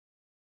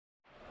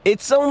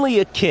It's only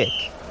a kick,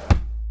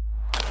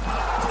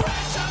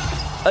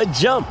 a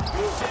jump,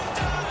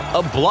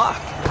 a block.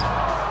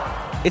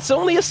 It's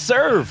only a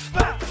serve.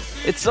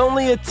 It's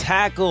only a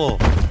tackle,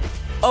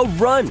 a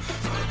run.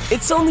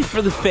 It's only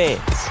for the fans.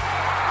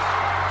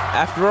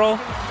 After all,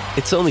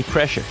 it's only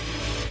pressure.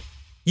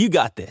 You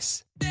got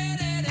this.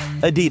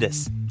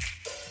 Adidas.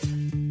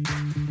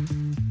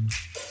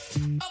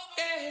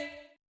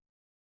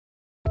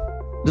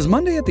 Does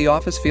Monday at the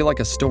office feel like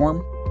a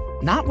storm?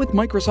 Not with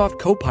Microsoft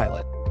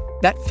Copilot.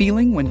 That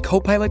feeling when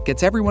Copilot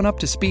gets everyone up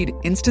to speed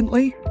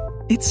instantly?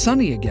 It's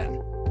sunny again.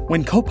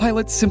 When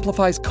Copilot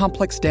simplifies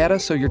complex data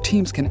so your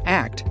teams can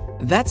act,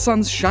 that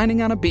sun's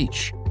shining on a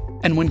beach.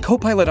 And when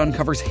Copilot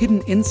uncovers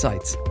hidden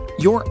insights,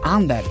 you're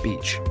on that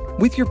beach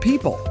with your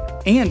people,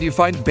 and you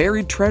find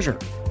buried treasure.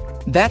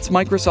 That's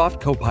Microsoft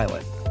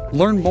Copilot.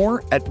 Learn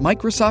more at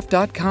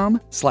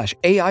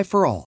Microsoft.com/AI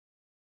for all.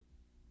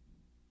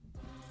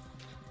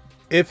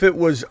 If it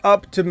was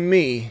up to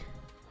me,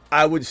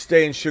 I would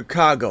stay in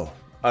Chicago.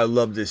 I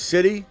love this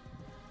city.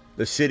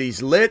 The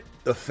city's lit.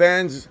 The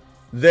fans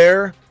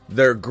there,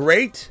 they're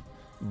great.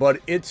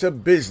 But it's a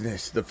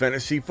business. The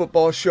Fantasy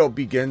Football Show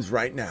begins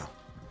right now.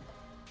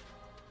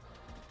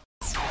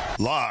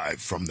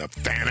 Live from the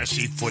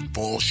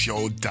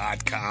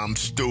FantasyFootballShow.com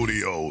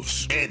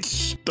studios.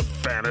 It's the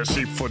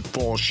Fantasy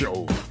Football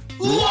Show.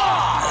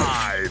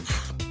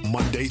 Live!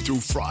 Monday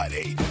through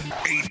Friday,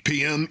 8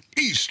 p.m.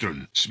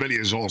 Eastern. Smitty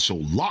is also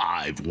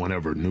live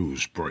whenever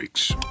news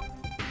breaks.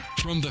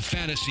 From the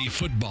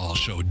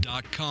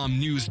FantasyFootballShow.com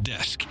news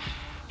desk,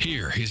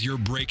 here is your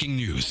breaking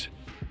news.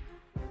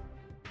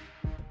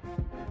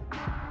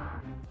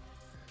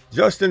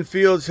 Justin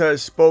Fields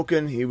has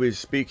spoken. He was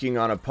speaking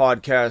on a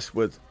podcast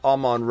with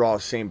Amon-Ra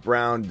St.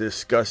 Brown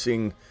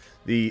discussing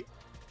the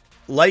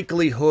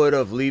likelihood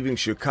of leaving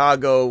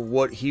Chicago,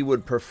 what he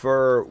would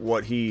prefer,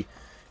 what he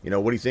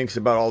thinks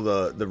about all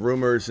the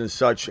rumors and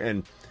such.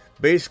 And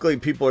basically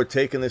people are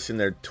taking this and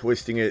they're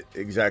twisting it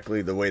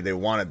exactly the way they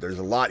want it. There's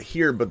a lot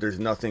here, but there's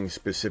nothing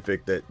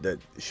specific that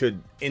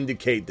should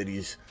indicate that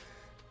he's,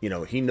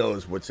 he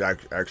knows what's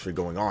actually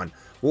going on.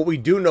 What we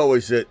do know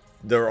is that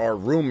there are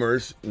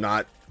rumors,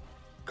 not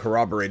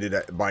corroborated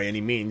by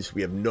any means.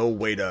 We have no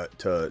way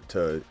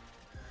to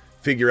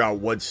figure out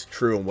what's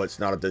true and what's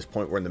not at this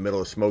point. We're in the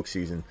middle of smoke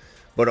season.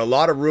 But a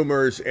lot of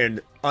rumors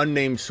and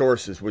unnamed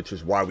sources, which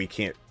is why we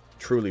can't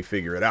truly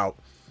figure it out,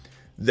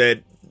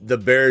 that the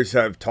Bears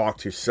have talked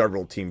to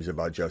several teams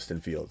about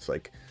Justin Fields,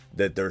 like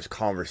that there's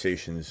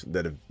conversations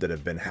that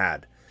have been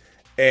had.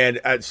 And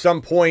at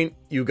some point,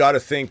 you got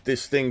to think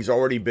this thing's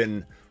already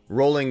been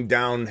rolling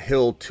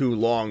downhill too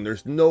long.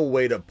 There's no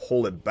way to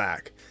pull it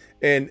back.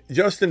 And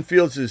Justin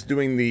Fields is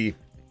doing the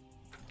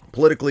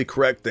politically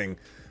correct thing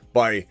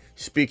by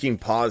speaking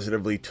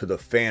positively to the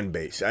fan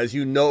base. As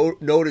you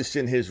notice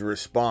in his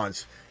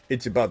response,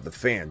 it's about the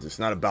fans. It's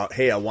not about,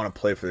 hey, I want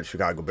to play for the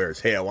Chicago Bears.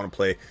 Hey, I want to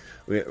play,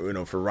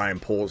 for Ryan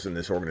Poles in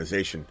this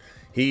organization.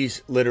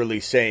 He's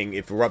literally saying,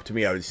 if it were up to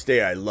me, I would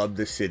stay. I love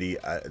the city.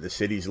 The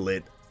city's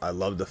lit. I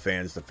love the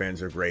fans. The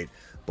fans are great.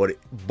 But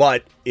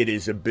it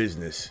is a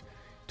business.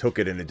 Took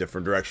it in a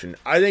different direction.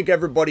 I think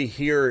everybody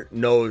here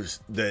knows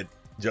that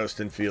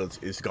Justin Fields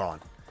is gone.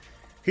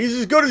 He's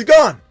as good as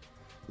gone,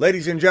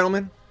 ladies and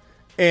gentlemen.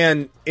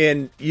 And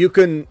you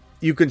can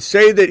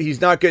say that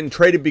he's not getting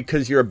traded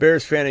because you're a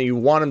Bears fan and you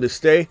want him to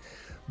stay,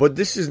 but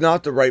this is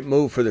not the right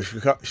move for the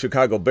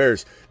Chicago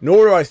Bears,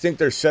 nor do I think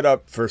they're set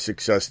up for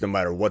success no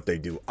matter what they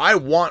do. I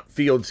want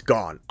Fields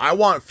gone. I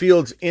want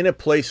Fields in a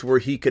place where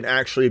he can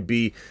actually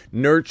be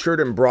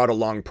nurtured and brought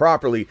along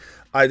properly.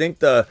 I think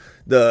the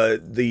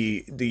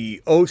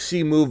OC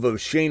move of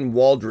Shane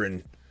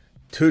Waldron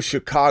to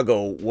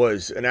Chicago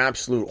was an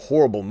absolute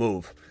horrible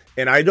move,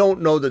 and I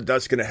don't know that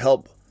that's going to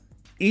help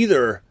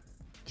either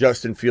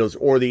Justin Fields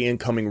or the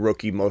incoming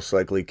rookie, most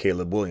likely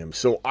Caleb Williams.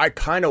 So I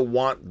kind of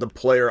want the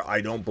player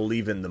I don't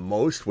believe in the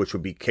most, which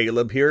would be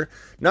Caleb here.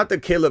 Not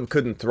that Caleb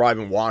couldn't thrive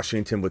in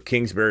Washington with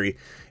Kingsbury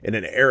in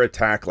an air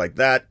attack like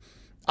that.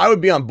 I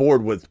would be on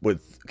board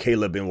with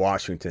Caleb in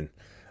Washington.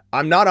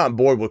 I'm not on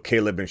board with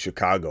Caleb in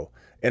Chicago.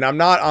 And I'm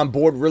not on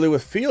board really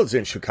with Fields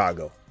in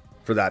Chicago,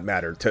 for that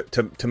matter,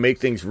 to make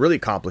things really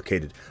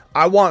complicated.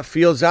 I want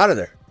Fields out of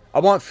there. I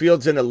want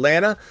Fields in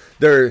Atlanta.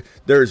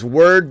 There's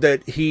word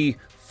that he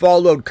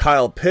followed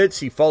Kyle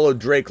Pitts. He followed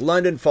Drake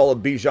London,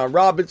 followed Bijan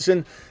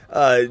Robinson.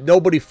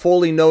 Nobody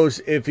fully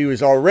knows if he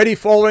was already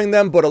following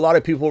them, but a lot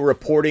of people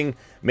reporting,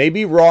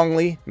 maybe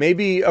wrongly,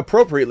 maybe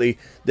appropriately,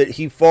 that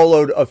he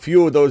followed a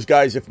few of those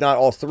guys, if not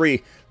all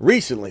three,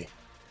 recently.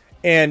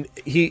 And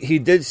he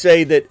did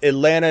say that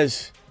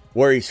Atlanta's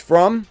where he's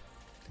from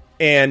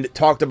and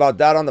talked about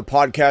that on the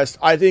podcast.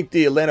 I think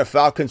the Atlanta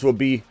Falcons will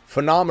be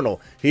phenomenal.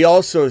 He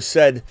also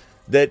said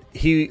that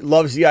he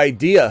loves the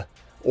idea,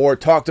 or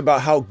talked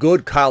about how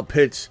good Kyle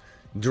Pitts,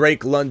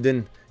 Drake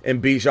London,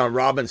 and Bijan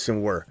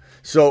Robinson were.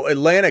 So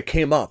Atlanta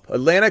came up.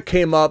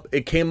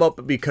 It came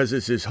up because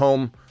it's his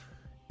home.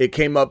 It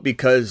came up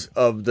because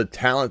of the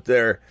talent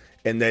there,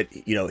 and that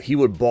he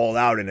would ball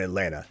out in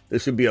Atlanta.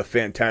 This would be a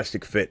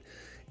fantastic fit.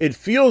 it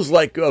feels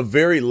like a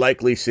very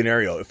likely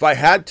scenario. If I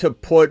had to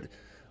put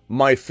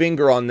my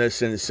finger on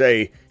this and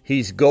say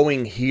he's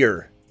going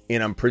here,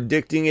 and I'm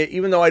predicting it,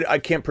 even though I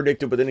can't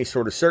predict it with any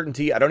sort of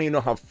certainty, I don't even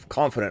know how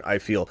confident I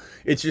feel.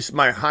 It's just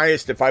my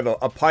highest, if I have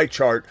a pie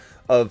chart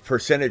of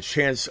percentage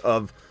chance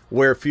of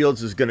where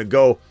Fields is going to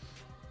go,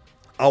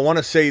 I want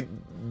to say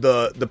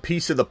the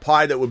piece of the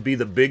pie that would be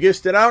the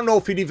biggest, and I don't know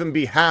if he'd even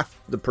be half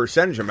the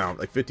percentage amount,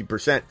 like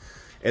 50%,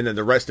 and then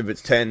the rest of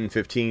it's 10,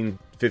 15,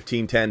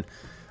 10.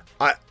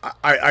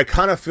 I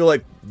kind of feel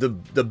like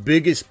the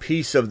biggest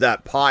piece of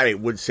that pie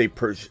would say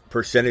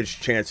percentage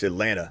chance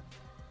Atlanta.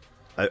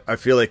 I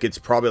feel like it's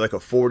probably like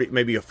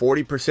maybe a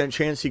 40%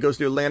 chance he goes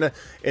to Atlanta,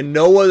 and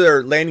no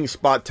other landing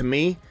spot to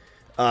me.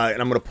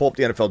 And I'm going to pull up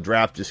the NFL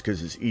draft just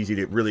because it's easy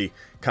to really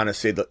kind of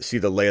see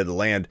the lay of the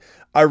land.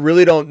 I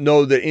really don't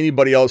know that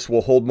anybody else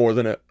will hold more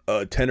than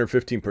a 10 or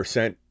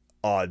 15%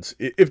 odds.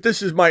 If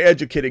this is my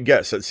educated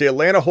guess, I'd say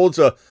Atlanta holds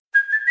a...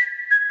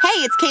 Hey,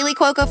 it's Kaylee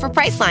Cuoco for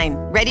Priceline.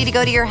 Ready to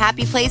go to your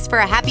happy place for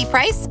a happy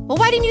price? Well,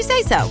 why didn't you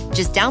say so?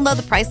 Just download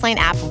the Priceline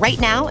app right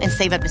now and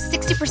save up to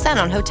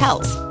 60% on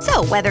hotels.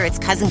 So whether it's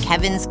Cousin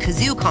Kevin's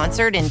Kazoo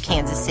Concert in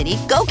Kansas City,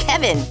 go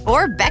Kevin,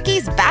 or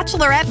Becky's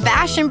Bachelorette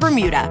Bash in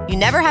Bermuda, you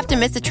never have to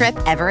miss a trip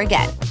ever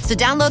again. So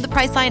download the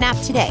Priceline app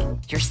today.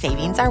 Your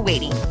savings are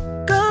waiting.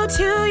 Go to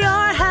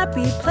your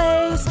happy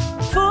place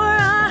for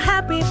a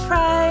happy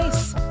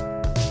price.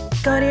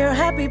 Go to your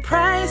happy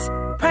price,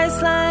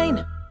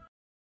 Priceline.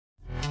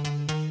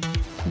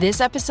 This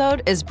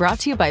episode is brought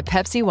to you by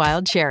Pepsi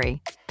Wild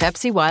Cherry.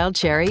 Pepsi Wild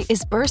Cherry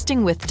is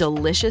bursting with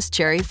delicious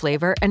cherry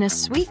flavor and a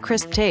sweet,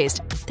 crisp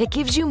taste that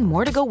gives you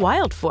more to go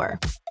wild for.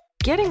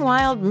 Getting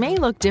wild may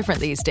look different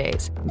these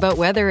days, but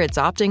whether it's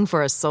opting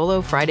for a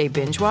solo Friday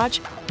binge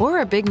watch or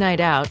a big night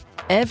out,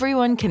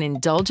 everyone can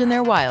indulge in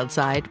their wild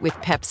side with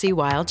Pepsi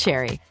Wild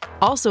Cherry.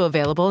 Also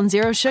available in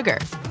Zero Sugar.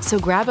 So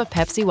grab a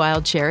Pepsi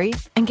Wild Cherry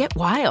and get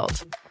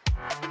wild.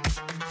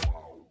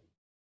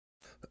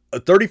 A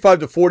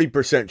 35 to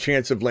 40%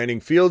 chance of landing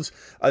Fields.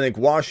 I think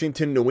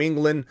Washington, New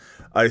England.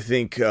 I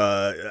think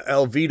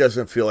LV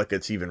doesn't feel like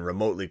it's even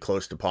remotely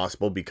close to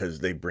possible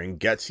because they bring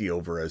Getsy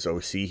over as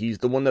OC. He's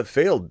the one that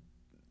failed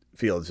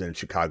Fields in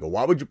Chicago.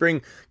 Why would you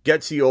bring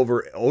Getsy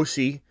over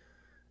OC?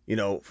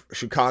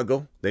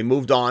 Chicago. They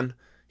moved on.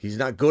 He's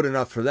not good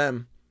enough for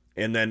them.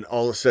 And then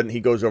all of a sudden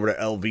he goes over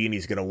to LV and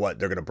he's going to what?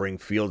 They're going to bring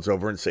Fields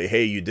over and say,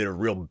 hey, you did a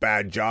real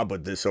bad job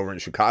with this over in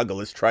Chicago.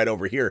 Let's try it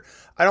over here.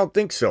 I don't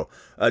think so.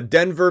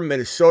 Denver,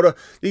 Minnesota,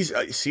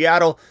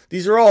 Seattle,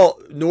 these are all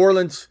New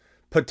Orleans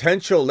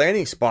potential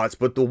landing spots,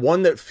 but the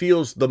one that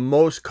feels the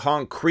most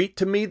concrete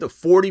to me, the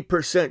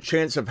 40%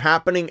 chance of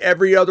happening,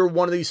 every other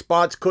one of these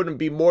spots couldn't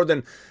be more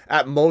than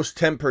at most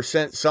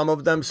 10%. Some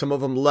of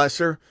them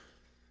lesser.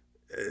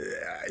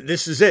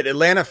 This is it.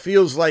 Atlanta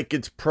feels like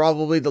it's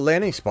probably the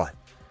landing spot.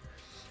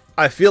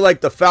 I feel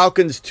like the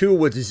Falcons, too,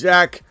 with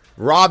Zach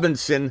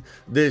Robinson,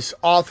 this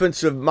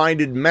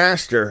offensive-minded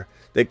master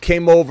that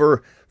came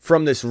over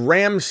from this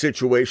Rams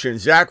situation.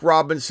 Zach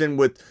Robinson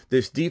with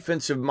this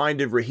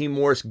defensive-minded Raheem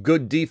Morris,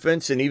 good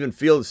defense, and even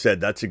Fields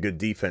said that's a good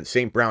defense.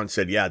 St. Brown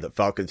said, yeah, the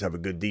Falcons have a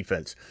good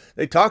defense.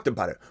 They talked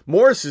about it.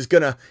 Morris is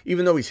going to,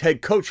 even though he's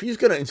head coach, he's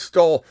going to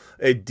install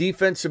a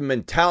defensive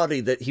mentality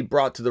that he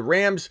brought to the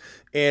Rams,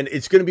 and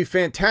it's going to be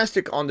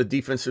fantastic on the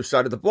defensive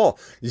side of the ball.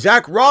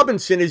 Zach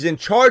Robinson is in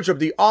charge of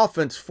the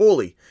offense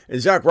fully, and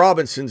Zach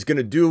Robinson's going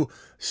to do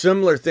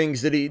similar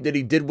things that he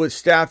did with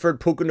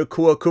Stafford, Puka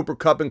Nacua, Cooper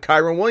Kupp, and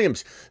Kyren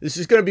Williams. This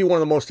is going to be one of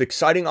the most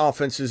exciting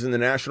offenses in the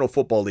National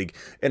Football League,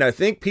 and I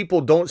think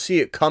people don't see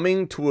it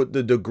coming to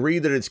the degree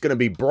that it's going to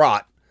be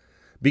brought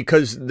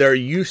because they're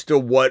used to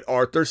what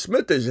Arthur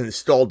Smith has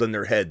installed in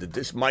their head, that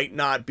this might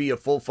not be a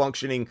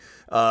full-functioning,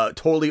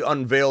 totally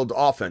unveiled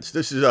offense.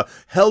 This is a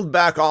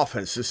held-back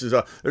offense.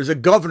 There's a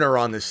governor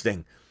on this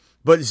thing.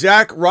 But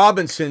Zach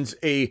Robinson's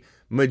a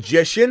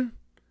magician,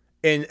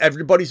 and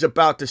everybody's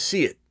about to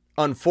see it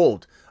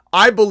unfold.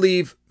 I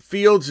believe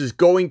Fields is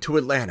going to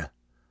Atlanta.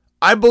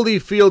 I was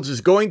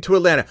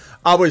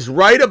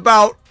right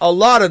about a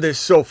lot of this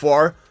so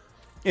far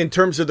in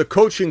terms of the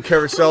coaching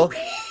carousel.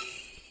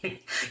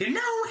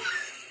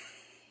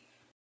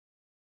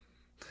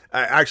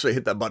 I actually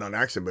hit that button on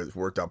accident, but it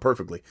worked out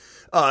perfectly.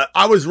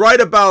 I was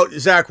right about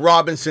Zach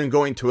Robinson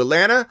going to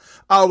Atlanta.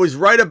 I was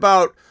right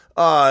about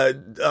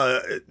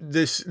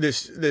this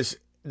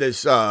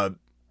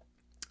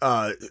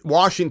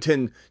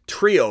Washington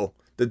trio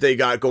that they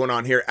got going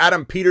on here.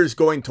 Adam Peters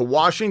going to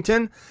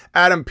Washington.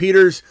 Adam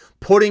Peters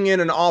putting in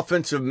an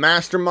offensive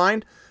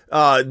mastermind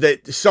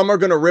that some are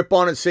going to rip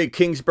on and say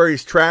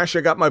Kingsbury's trash.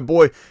 I got my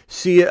boy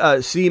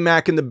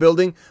C-Mac in the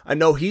building. I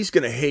know he's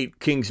going to hate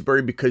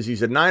Kingsbury because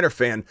he's a Niner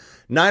fan.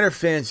 Niner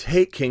fans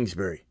hate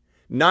Kingsbury.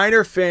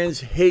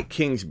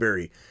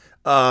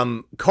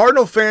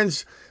 Cardinal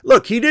fans,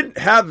 look, he didn't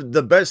have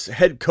the best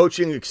head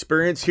coaching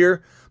experience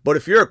here. But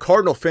if you're a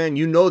Cardinal fan,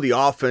 you know the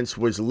offense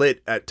was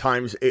lit at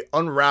times. It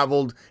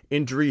unraveled,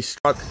 injury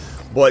struck.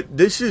 But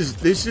this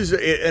is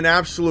an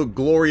absolute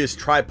glorious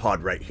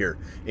tripod right here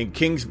in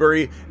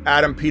Kingsbury,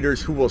 Adam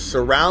Peters, who will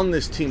surround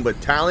this team with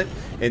talent,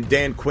 and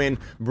Dan Quinn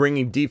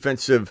bringing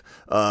defensive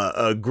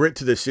grit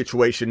to this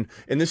situation.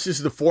 And this is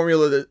the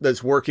formula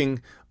that's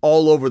working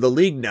all over the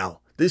league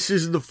now. This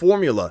is the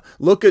formula.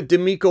 Look at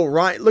DeMeco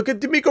Wright.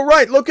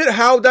 Look at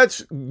how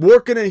that's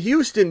working in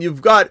Houston.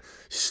 You've got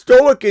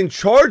Stoic in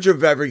charge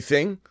of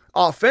everything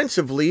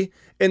offensively,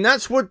 and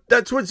that's what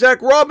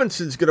Zach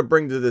Robinson's going to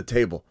bring to the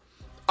table.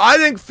 I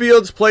think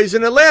Fields plays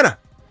in Atlanta.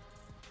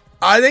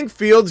 I think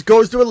Fields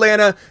goes to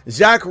Atlanta.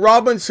 Zach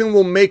Robinson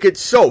will make it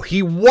so.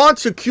 He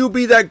wants a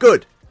QB that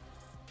good.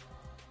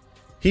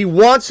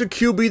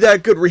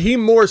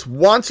 Raheem Morris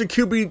wants a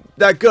QB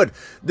that good.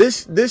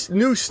 This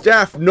new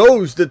staff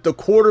knows that the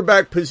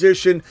quarterback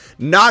position,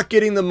 not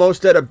getting the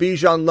most out of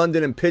Bijan,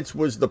 London, and Pitts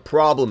was the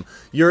problem.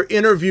 Your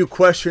interview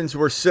questions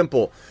were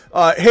simple.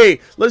 Hey,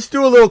 let's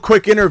do a little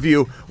quick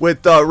interview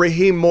with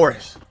Raheem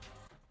Morris.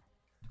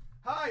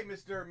 Hi,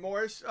 Mr.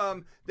 Morris.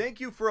 Thank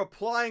you for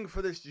applying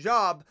for this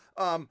job.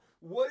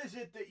 What is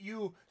it that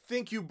you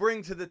think you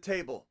bring to the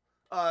table?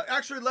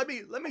 Actually, let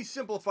me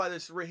simplify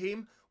this,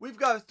 Raheem. We've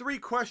got 3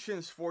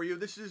 questions for you.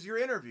 This is your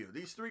interview.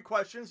 These 3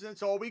 questions, and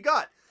that's all we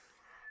got.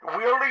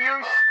 Will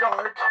you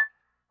start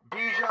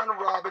Bijan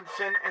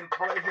Robinson and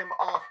play him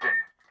often?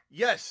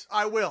 Yes,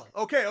 I will.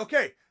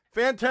 Okay.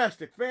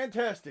 Fantastic.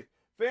 The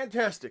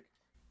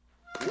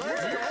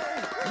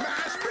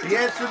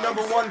answer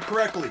number 1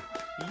 correctly.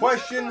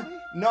 Question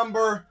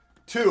number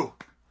 2.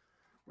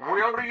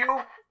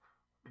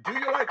 Do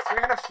you like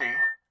fantasy?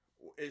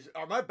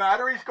 Are my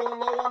batteries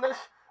going low on this?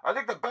 I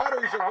think the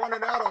batteries are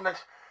running out on this.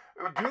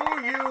 Do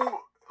you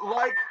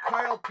like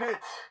Kyle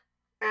Pitts?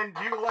 And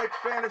do you like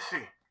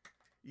fantasy?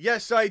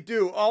 Yes, I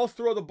do. I'll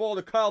throw the ball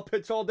to Kyle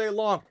Pitts all day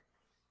long.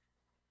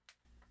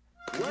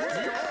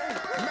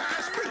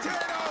 Mashed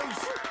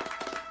potatoes!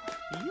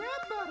 Yeah,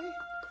 buddy.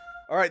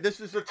 All right, this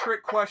is a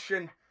trick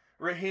question,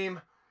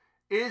 Raheem.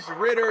 Is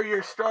Ridder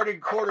your starting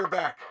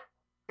quarterback?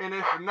 And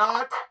if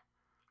not,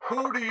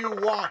 who do you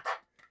want?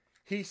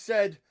 He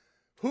said,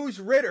 who's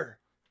Ridder?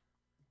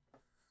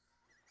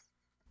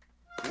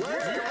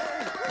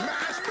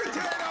 Mashed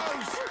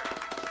potatoes!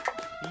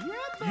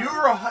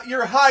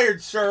 You're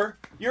hired, sir.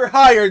 You're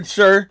hired,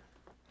 sir.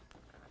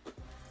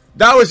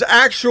 That was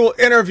actual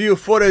interview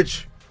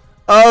footage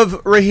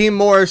of Raheem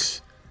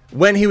Morris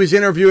when he was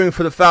interviewing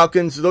for the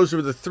Falcons. Those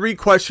were the 3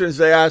 questions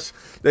they asked.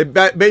 They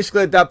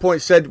basically at that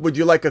point said, would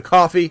you like a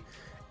coffee?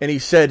 And he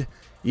said,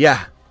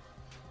 yeah.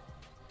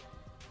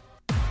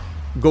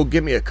 Go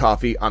get me a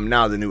coffee. I'm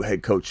now the new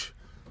head coach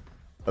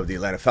of the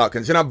Atlanta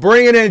Falcons. And I'm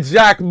bringing in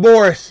Zach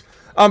Morris.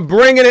 I'm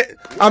bringing it.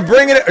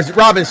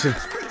 Robinson.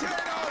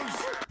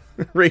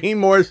 Raheem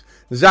Morris,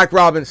 Zach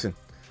Robinson.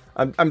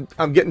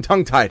 I'm getting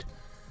tongue-tied.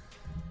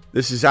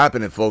 This is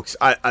happening, folks.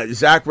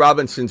 Zach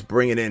Robinson's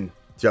bringing in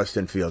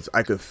Justin Fields.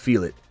 I could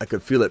feel it.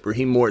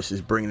 Raheem Morris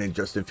is bringing in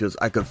Justin Fields.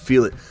 I could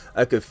feel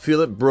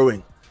it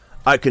brewing.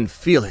 I can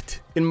feel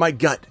it in my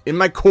gut, in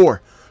my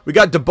core. We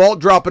got DeBalt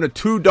dropping a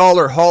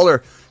 $2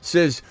 hauler.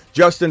 Says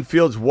Justin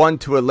Fields won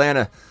to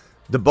Atlanta.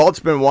 DeBalt's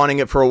been wanting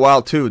it for a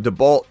while too.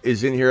 DeBalt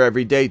is in here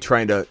every day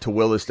trying to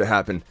will this to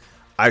happen.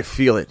 I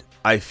feel it.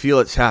 I feel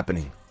it's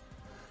happening.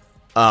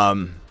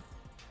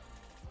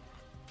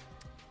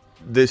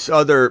 This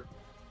other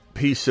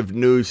piece of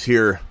news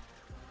here,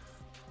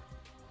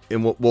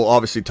 and we'll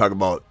obviously talk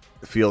about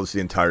Fields the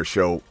entire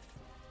show.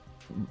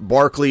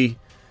 Barkley,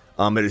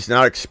 it is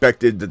not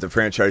expected that the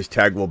franchise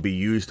tag will be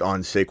used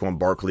on Saquon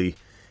Barkley,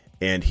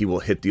 and he will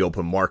hit the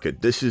open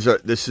market. This is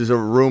a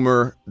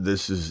rumor.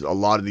 A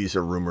lot of these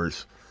are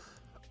rumors.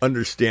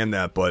 Understand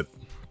that, but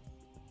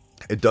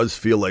it does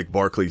feel like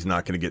Barkley's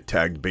not going to get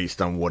tagged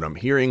based on what I'm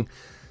hearing.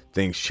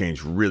 Things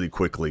change really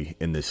quickly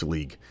in this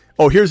league.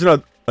 Oh, here's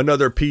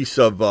another piece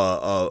of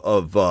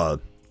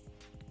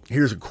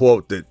here's a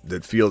quote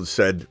that Fields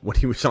said when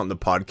he was on the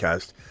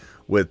podcast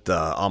with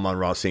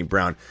Amon-Ra St.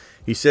 Brown.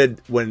 He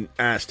said when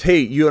asked, "Hey,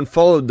 you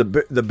unfollowed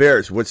the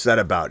Bears. What's that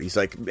about?" He's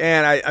like,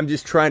 "Man, I'm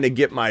just trying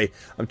to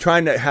I'm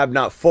trying to have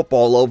not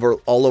football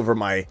all over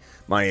my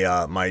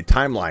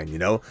timeline, you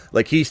know?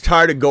 Like he's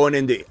tired of going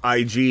into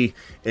IG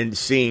and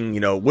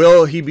seeing,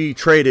 will he be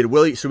traded?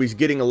 So he's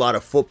getting a lot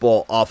of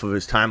football off of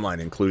his timeline,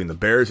 including the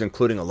Bears,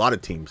 including a lot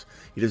of teams.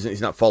 He's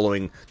not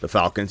following the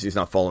Falcons. He's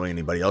not following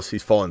anybody else.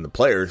 He's following the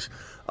players.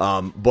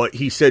 But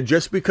he said,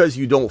 just because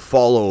you don't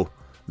follow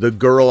the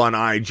girl on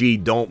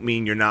IG don't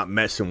mean you're not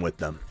messing with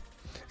them.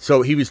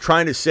 So he was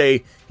trying to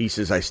say, he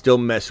says, I still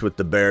mess with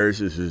the Bears.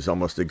 This is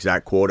almost the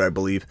exact quote, I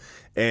believe.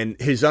 And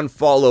his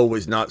unfollow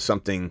was not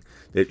something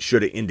that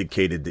should have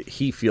indicated that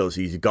he feels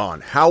he's gone.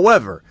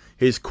 However,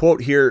 his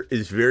quote here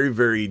is very,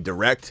 very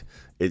direct.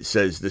 It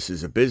says this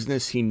is a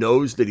business. He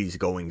knows that he's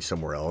going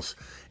somewhere else.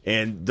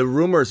 And the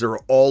rumors are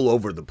all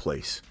over the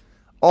place.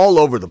 All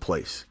over the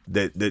place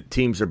that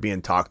teams are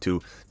being talked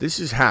to. This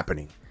is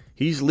happening.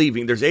 He's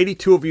leaving. There's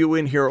 82 of you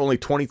in here. Only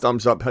 20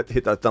 thumbs up.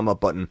 Hit that thumb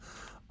up button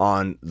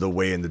on the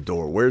way in the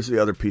door. Where's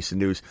the other piece of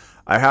news?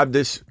 I have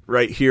this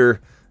right here.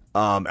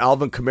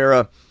 Alvin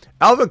Kamara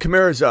Alvin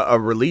Kamara is a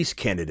release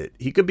candidate.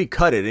 He could be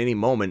cut at any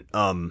moment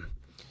when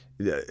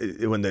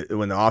the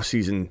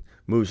offseason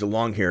moves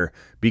along here,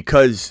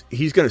 because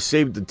he's going to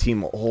save the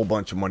team a whole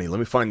bunch of money. Let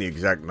me find the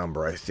exact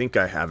number. I think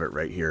I have it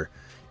right here.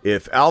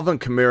 If Alvin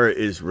Kamara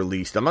is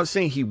released, I'm not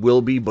saying he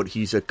will be, but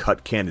he's a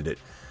cut candidate.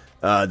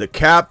 The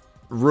cap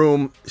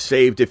room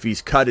saved if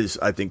he's cut is,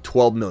 I think,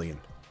 $12 million.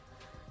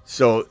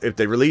 So if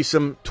they release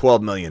him,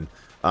 $12 million.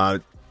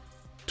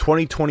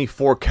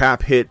 2024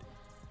 cap hit,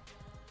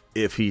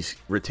 if he's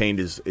retained,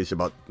 is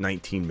about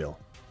 $19 million.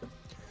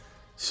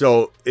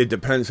 So it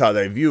depends how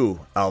they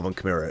view Alvin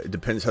Kamara. It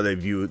depends how they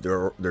view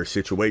their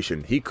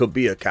situation. He could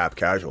be a cap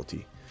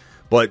casualty.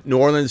 But New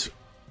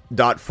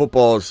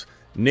Orleans.football's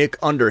Nick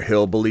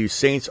Underhill believes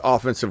Saints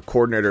offensive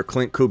coordinator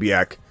Clint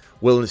Kubiak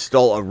will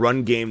install a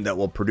run game that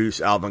will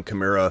produce Alvin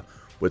Kamara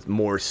with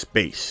more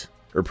space,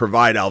 or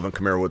provide Alvin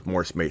Kamara with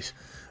more space,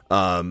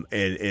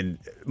 and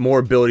more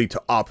ability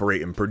to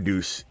operate and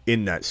produce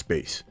in that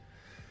space.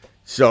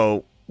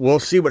 So we'll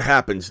see what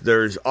happens.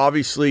 There's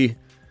obviously,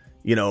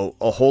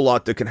 a whole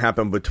lot that can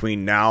happen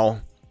between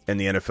now and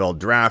the NFL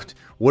draft.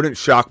 Wouldn't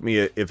shock me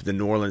if the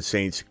New Orleans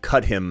Saints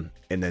cut him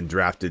and then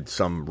drafted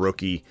some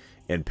rookie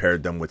and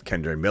paired them with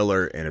Kendre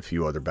Miller and a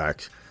few other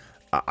backs.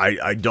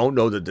 I don't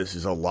know that this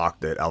is a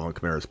lock that Alvin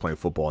Kamara is playing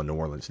football in New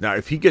Orleans. Now,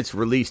 if he gets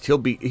released, he'll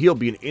be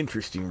an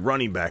interesting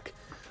running back.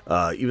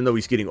 Even though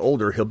he's getting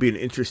older, he'll be an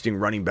interesting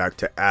running back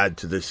to add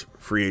to this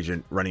free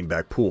agent running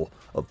back pool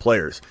of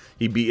players.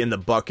 He'd be in the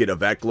bucket of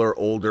Eckler,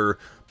 older,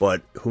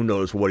 but who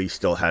knows what he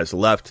still has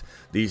left.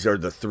 These are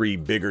the three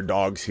bigger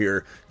dogs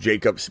here.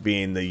 Jacobs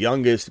being the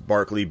youngest,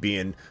 Barkley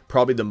being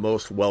probably the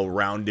most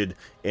well-rounded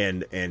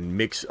and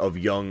mix of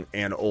young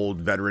and old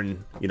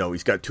veteran.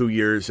 He's got 2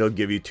 years. He'll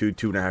give you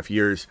 2.5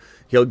 years.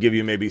 He'll give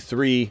you maybe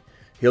 3.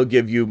 He'll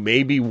give you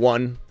maybe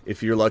 1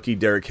 if you're lucky,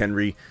 Derrick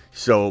Henry.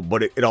 So,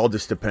 but it all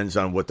just depends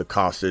on what the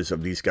cost is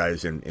of these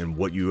guys and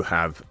what you're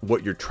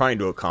trying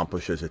to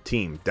accomplish as a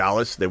team.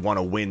 Dallas, they want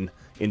to win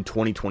in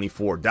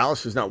 2024.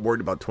 Dallas is not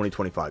worried about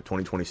 2025,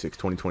 2026,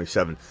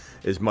 2027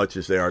 as much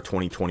as they are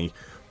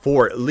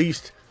 2024. At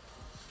least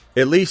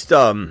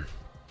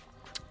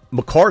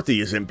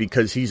McCarthy isn't,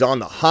 because he's on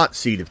the hot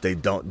seat if they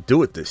don't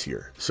do it this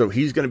year. So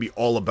he's going to be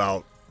all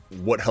about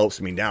what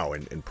helps me now,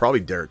 and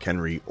probably Derrick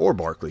Henry or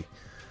Barkley.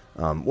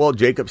 Well,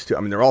 Jacobs too.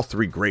 I mean, they're all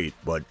three great,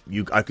 but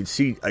I could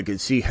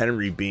see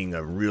Henry being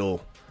a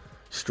real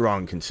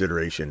strong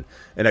consideration,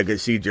 and I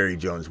could see Jerry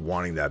Jones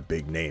wanting that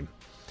big name.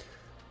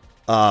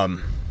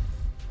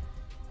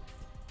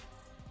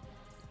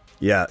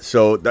 Yeah.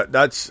 So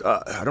that's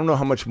I don't know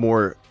how much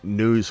more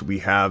news we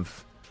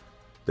have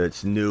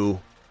that's new.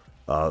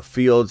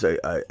 Fields.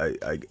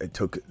 I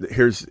took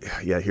here's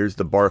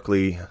the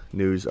Barkley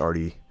news.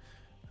 Already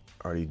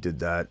did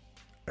that.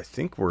 I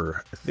think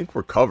we're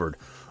covered.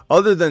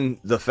 Other than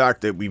the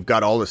fact that we've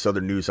got all this other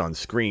news on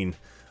screen,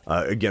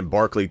 again,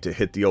 Barkley to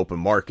hit the open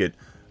market.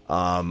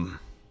 We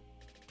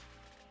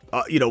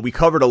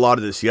covered a lot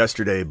of this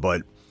yesterday,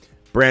 but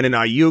Brandon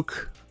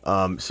Ayuk,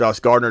 Sauce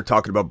Gardner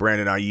talking about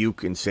Brandon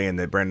Ayuk and saying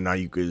that Brandon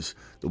Ayuk is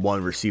the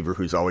one receiver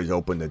who's always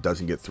open, that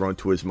doesn't get thrown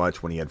to as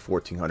much, when he had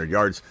 1,400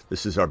 yards.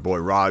 This is our boy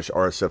Raj,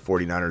 RSF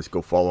 49ers.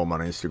 Go follow him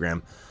on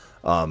Instagram.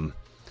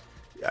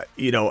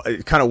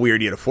 It's kind of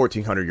weird. He had a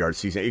 1,400-yard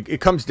season.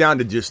 It comes down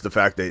to just the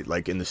fact that,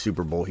 like, in the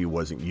Super Bowl, he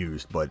wasn't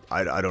used. But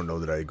I don't know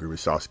that I agree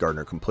with Sauce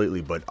Gardner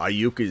completely. But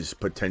Ayuk is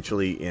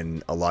potentially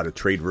in a lot of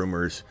trade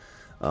rumors,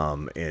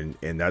 and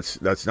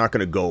that's not going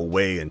to go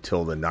away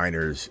until the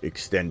Niners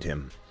extend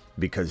him,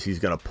 because he's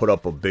going to put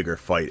up a bigger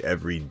fight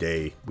every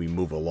day we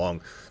move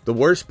along. The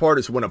worst part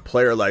is when a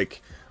player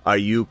like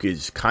Ayuk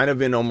is kind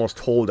of in almost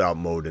holdout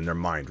mode in their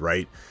mind,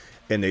 right?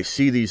 And they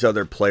see these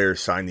other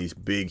players sign these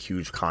big,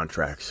 huge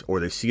contracts, or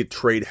they see a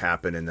trade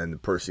happen, and then the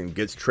person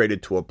gets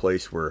traded to a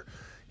place where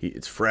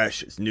it's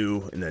fresh, it's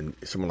new, and then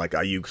someone like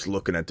Ayuk's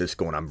looking at this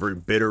going, I'm very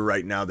bitter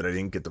right now that I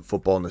didn't get the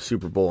football in the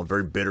Super Bowl. I'm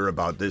very bitter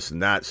about this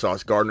and that.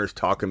 Sauce Gardner's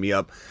talking me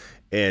up,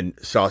 and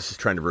Sauce is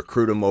trying to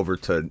recruit him over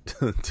to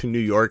New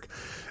York.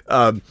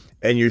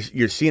 And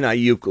you're seeing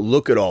Ayuk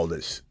look at all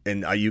this,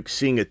 and Ayuk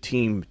seeing a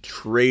team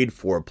trade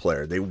for a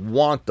player. They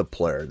want the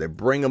player. They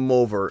bring him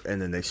over,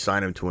 and then they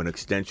sign him to an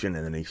extension,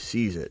 and then he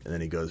sees it, and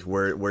then he goes,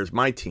 where's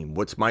my team?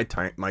 What's my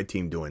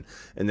team doing?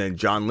 And then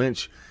John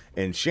Lynch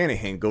and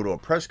Shanahan go to a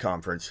press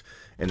conference,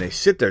 and they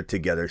sit there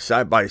together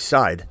side by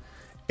side,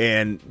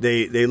 and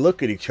they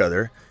look at each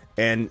other,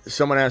 and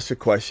someone asks a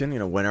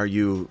question, when are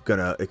you going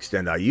to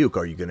extend Ayuk?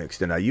 Are you going to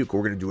extend Ayuk?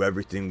 We're going to do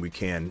everything we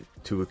can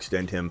to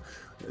extend him.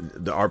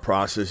 Our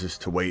process is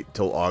to wait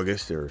till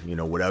August or,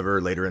 whatever,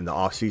 later in the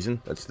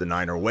offseason. That's the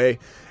Niner way.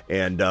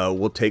 And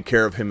we'll take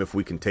care of him if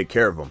we can take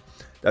care of him.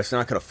 That's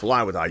not going to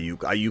fly with Ayuk.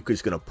 Ayuk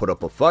is going to put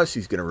up a fuss.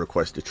 He's going to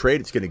request a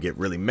trade. It's going to get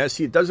really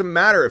messy. It doesn't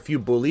matter if you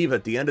believe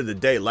at the end of the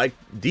day, like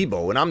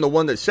Debo, and I'm the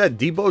one that said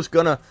Debo's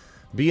going to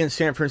be in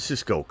San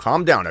Francisco.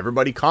 Calm down.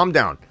 Everybody calm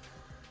down.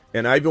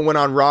 And I even went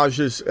on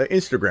Raj's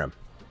Instagram.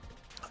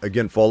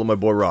 Again, follow my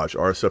boy Raj,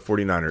 RSF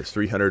 49ers.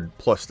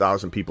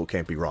 300,000+ people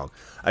can't be wrong.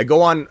 I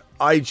go on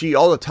IG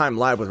all the time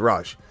live with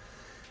Raj.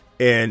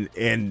 And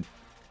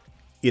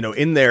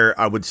in there,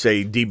 I would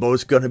say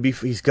Debo's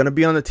he's going to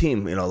be on the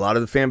team. A lot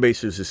of the fan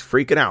base is just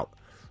freaking out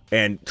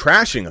and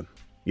trashing him.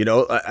 At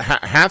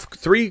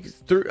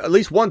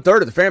least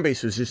 1/3 of the fan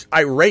base is just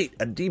irate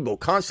at Debo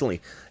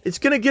constantly. It's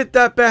going to get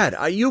that bad.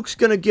 Ayuk's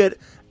going to get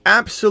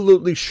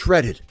absolutely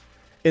shredded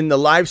in the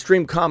live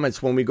stream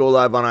comments when we go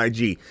live on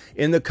IG,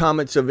 in the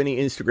comments of any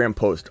Instagram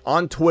post,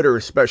 on Twitter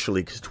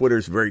especially, because Twitter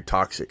is very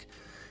toxic.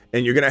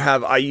 And you're going to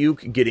have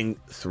Ayuk getting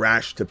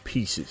thrashed to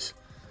pieces.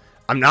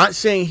 I'm not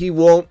saying he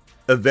won't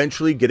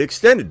eventually get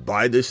extended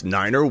by this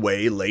Niner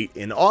way late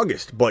in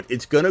August, but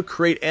it's going to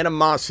create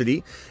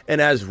animosity.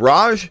 And as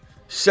Raj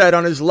said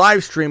on his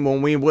live stream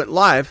when we went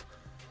live,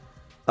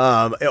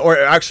 or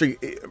actually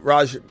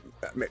Raj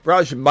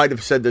might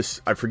have said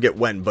this, I forget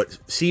when, but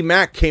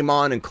C-Mac came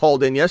on and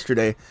called in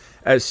yesterday,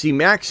 as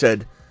C-Mac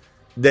said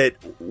that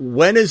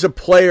when is a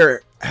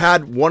player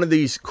had one of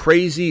these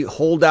crazy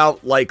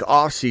holdout-like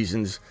off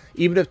seasons,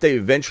 even if they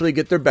eventually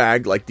get their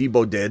bag, like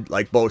Debo did,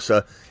 like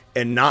Bosa,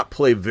 and not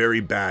play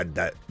very bad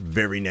that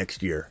very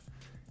next year.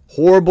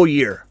 Horrible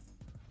year.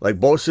 Like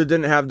Bosa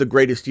didn't have the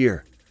greatest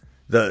year.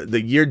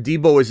 The year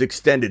Debo is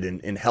extended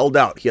and held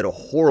out, he had a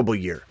horrible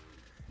year.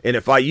 And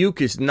if Ayuk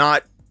is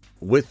not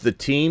with the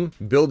team,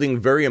 building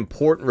very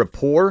important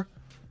rapport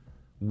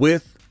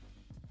with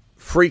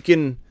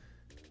freaking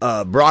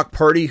Brock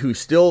Purdy, who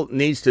still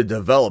needs to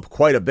develop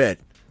quite a bit,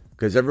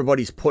 because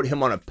everybody's put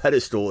him on a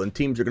pedestal and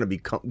teams are going to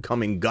be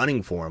coming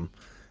gunning for him.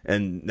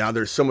 And now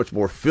there's so much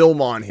more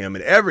film on him.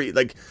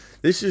 And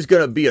this is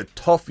going to be a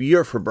tough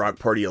year for Brock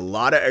Purdy. A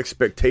lot of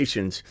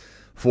expectations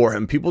for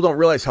him. People don't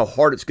realize how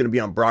hard it's going to be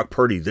on Brock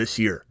Purdy this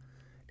year.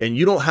 And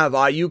you don't have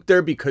Ayuk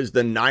there because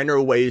the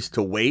Niner ways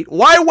to wait.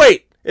 Why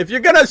wait? If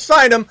you're going to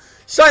sign him,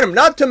 sign him.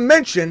 Not to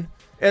mention,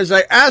 as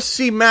I asked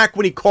C-Mac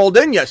when he called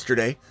in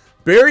yesterday,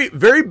 very,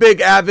 very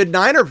big avid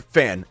Niner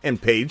fan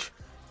and page.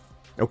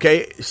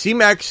 Okay,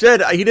 C-Mac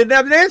said he didn't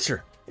have an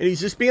answer. And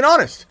he's just being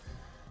honest.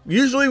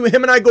 Usually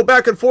him and I go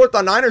back and forth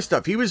on Niner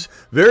stuff. He was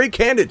very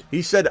candid.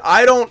 He said,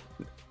 I don't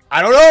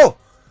know.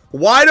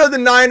 Why do the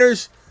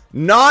Niners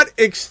not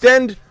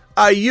extend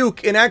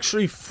Ayuk and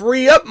actually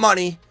free up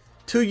money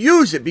to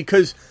use it?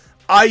 Because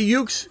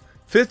Ayuk's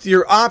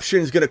fifth-year option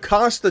is going to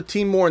cost the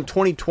team more in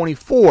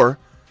 2024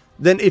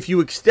 than if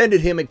you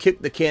extended him and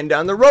kicked the can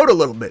down the road a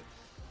little bit.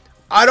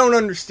 I don't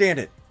understand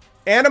it.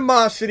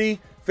 Animosity,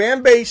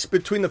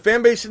 between the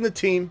fan base and the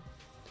team.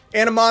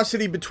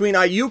 Animosity between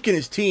Ayuk and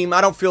his team. I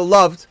don't feel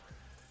loved.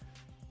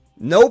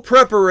 No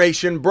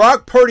preparation.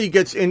 Brock Purdy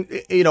gets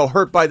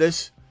hurt by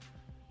this.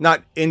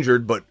 Not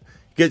injured, but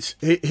gets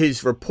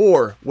his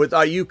rapport with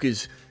Ayuk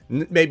is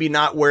maybe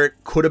not where it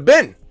could have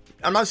been.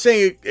 I'm not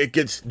saying it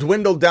gets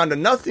dwindled down to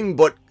nothing,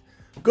 but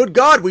good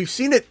God, we've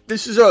seen it.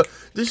 This is a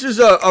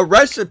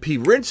recipe,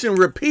 rinse and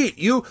repeat.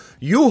 You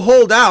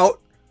hold out,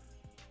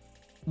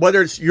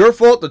 whether it's your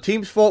fault, the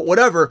team's fault,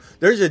 whatever.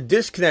 There's a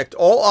disconnect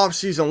all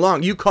offseason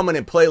long. You come in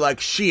and play like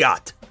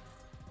Shiat.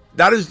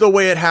 That is the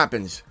way it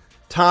happens,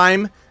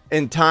 time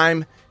and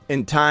time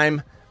and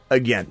time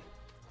again.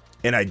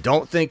 And I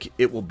don't think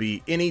it will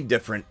be any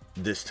different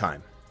this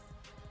time.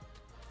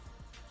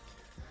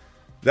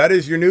 That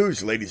is your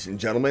news, ladies and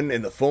gentlemen,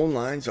 and the phone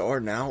lines are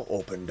now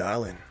open.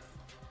 Dial in.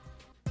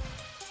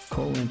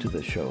 Call into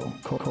the show.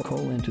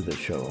 Call into the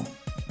show.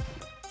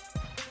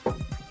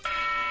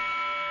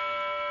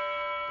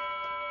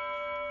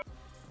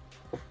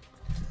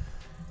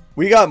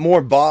 We got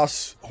more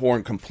boss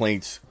horn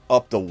complaints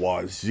up the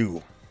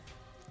wazoo.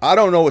 I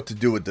don't know what to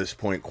do at this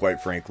point,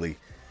 quite frankly.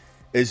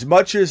 As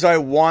much as I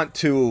want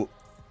to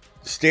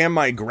stand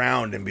my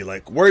ground and be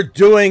like, we're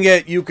doing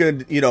it, you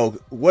can,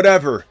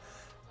 whatever.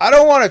 I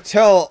don't want to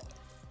tell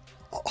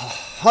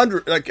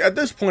 100, like at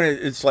this point,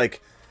 it's like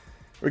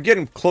we're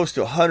getting close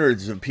to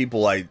hundreds of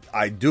people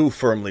I do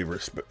firmly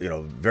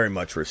very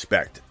much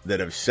respect that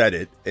have said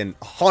it, and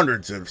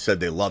hundreds have said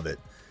they love it.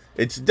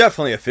 It's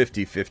definitely a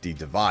 50-50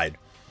 divide.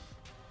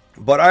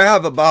 But I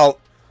have about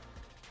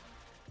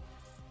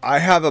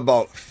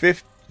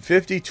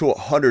 50 to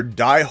 100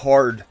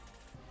 diehard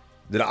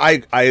that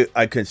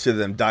I consider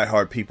them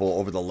diehard people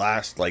over the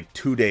last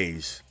 2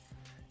 days,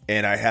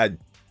 and I had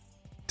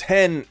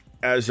 10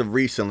 as of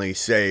recently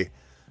say,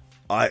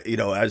 very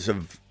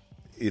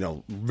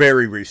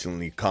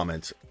recently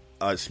comments.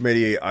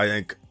 Smitty, I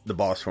think the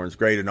boss horn's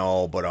great and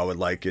all, but I would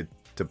like it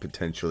to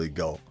potentially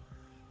go.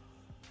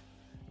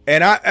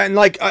 And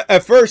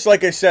at first,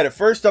 like I said,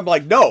 I'm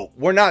like, no,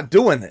 we're not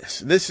doing this.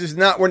 This is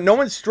not, no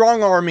one's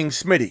strong arming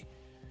Smitty.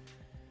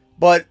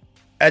 But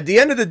at the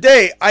end of the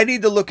day, I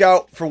need to look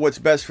out for what's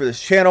best for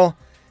this channel.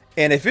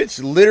 And if it's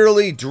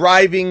literally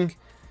driving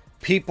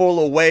people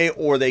away,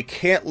 or they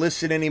can't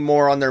listen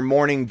anymore on their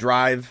morning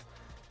drive,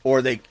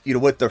 or they,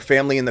 with their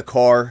family in the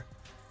car,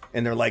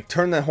 and they're like,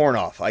 turn the horn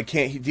off. I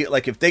can't,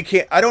 if they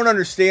can't, I don't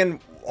understand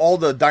all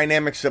the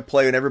dynamics that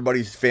play in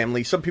everybody's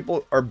family. Some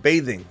people are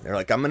bathing. They're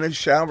like, I'm in the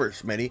shower,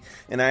 Smitty,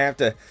 and I have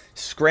to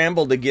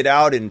scramble to get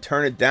out and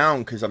turn it down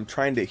because I'm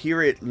trying to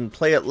hear it and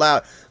play it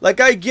loud.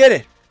 I get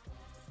it.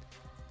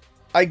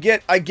 I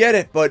get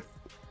it, but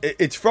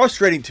it's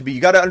frustrating to me.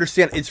 You got to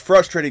understand, it's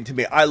frustrating to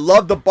me. I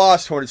love the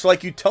Boss Horn. It's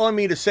like you telling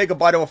me to say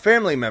goodbye to a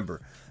family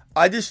member.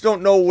 I just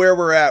don't know where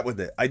we're at with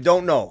it. I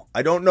don't know.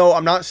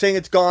 I'm not saying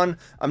it's gone.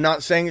 I'm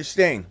not saying it's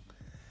staying.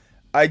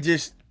 I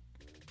just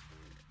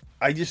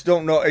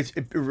don't know.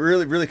 It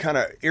really, really kind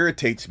of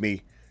irritates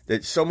me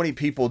that so many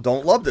people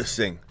don't love this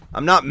thing.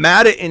 I'm not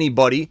mad at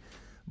anybody,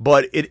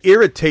 but it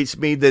irritates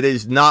me that it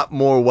is not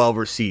more well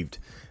received.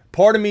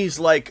 Part of me is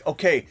like,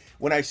 okay,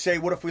 when I say,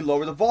 what if we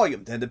lower the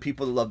volume? Then the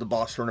people that love the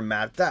Boss Horn are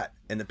mad at that.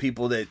 And the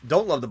people that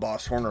don't love the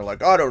Boss Horn are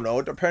like, I don't know,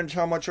 it depends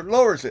how much it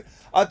lowers it.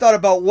 I thought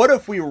about, what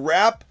if we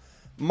wrap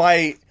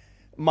my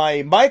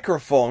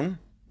microphone?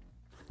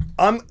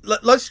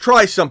 Let's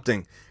try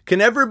something. Can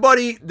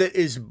everybody that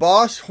is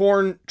Boss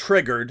Horn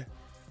triggered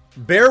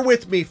bear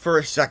with me for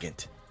a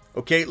second?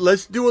 Okay,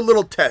 let's do a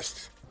little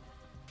test.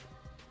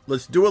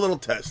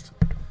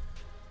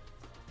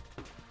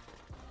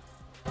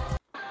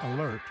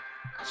 Alert.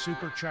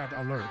 Super chat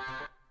alert.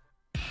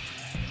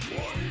 We're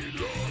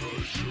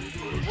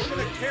going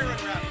to Karen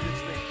wrap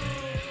this thing.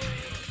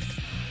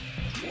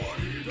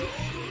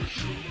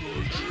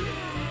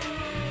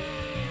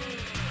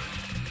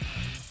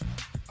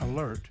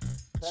 Alert.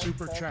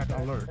 Super chat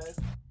alert.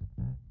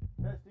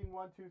 Testing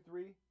 1 2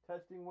 3.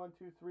 Testing 1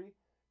 2 3.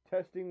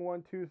 Testing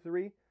 1 2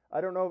 3. I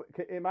don't know.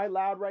 Am I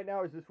loud right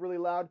now? Is this really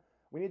loud?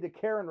 We need to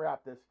Karen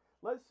wrap this.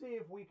 Let's see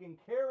if we can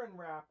Karen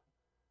wrap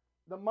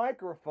the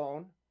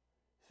microphone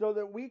so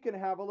that we can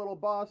have a little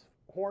Boss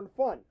Horn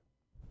fun.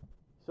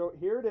 So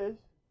here it is.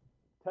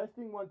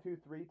 Testing 1 2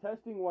 3.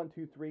 Testing 1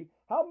 2 3.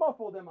 How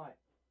muffled am I?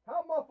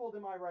 How muffled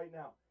am I right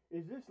now?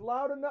 Is this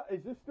loud enough?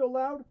 Is this still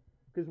loud?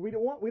 Because we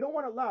don't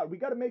want it loud. We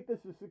got to make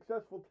this a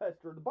successful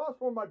tester. The Boss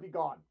Horn might be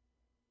gone.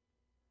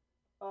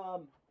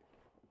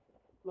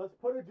 Let's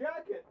put a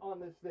jacket on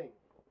this thing.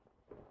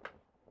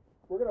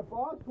 We're gonna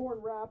Boss Horn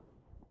wrap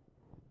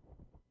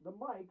the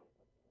mic.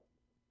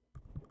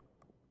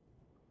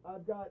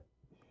 I've got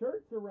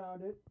shirts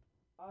around it.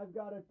 I've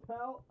got a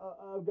towel.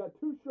 I've got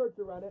 2 shirts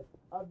around it.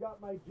 I've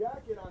got my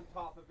jacket on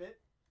top of it.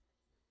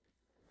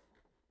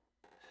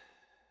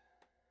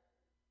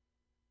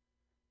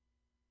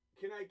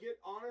 Can I get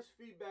honest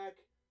feedback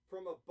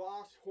from a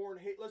Boss Horn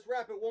hate? Let's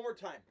wrap it one more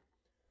time.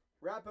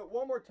 Wrap it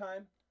one more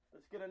time.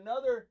 Let's get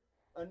another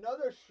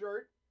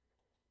shirt.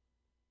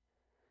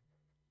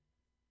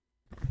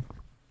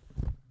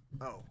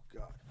 Oh,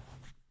 God.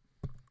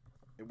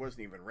 It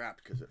wasn't even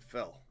wrapped because it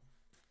fell.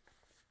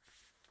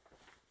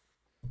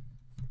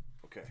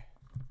 Okay.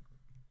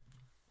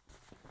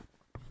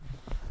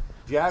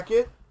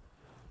 Jacket.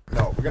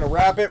 No, we're going to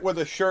wrap it with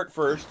a shirt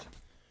first.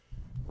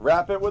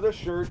 Wrap it with a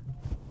shirt.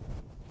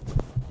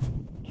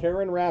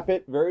 Karen wrap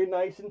it very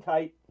nice and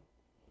tight.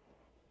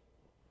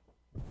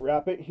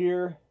 Wrap it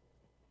here.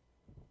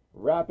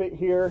 Wrap it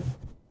here.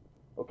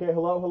 Okay,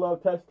 hello.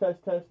 Test.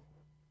 Test.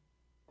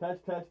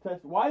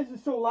 Why is it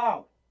so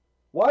loud?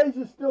 Why is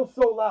it still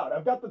so loud?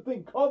 I've got the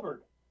thing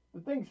covered. The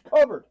thing's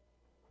covered.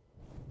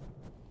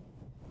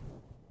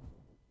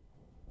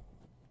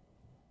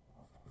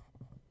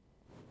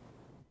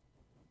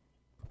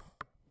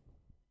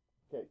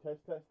 Okay,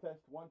 test.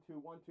 1 2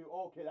 1 2.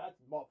 Okay, that's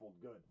muffled.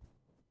 Good.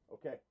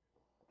 Okay.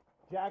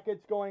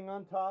 Jacket's going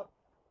on top.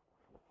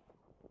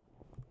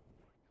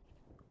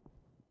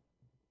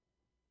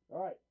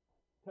 All right.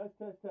 Test.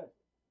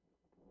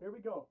 Here we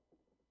go.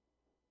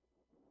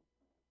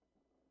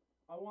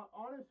 I want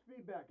honest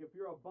feedback. If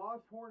you're a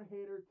Boss Horn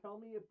hater, tell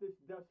me if this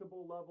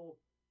decibel level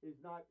is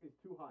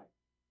too high.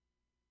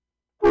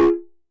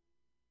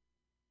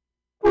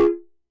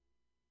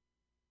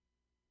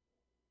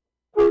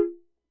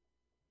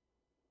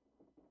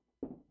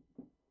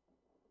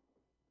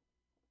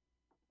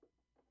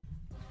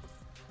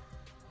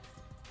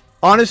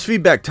 Honest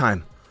feedback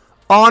time.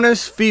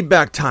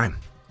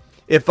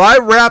 If I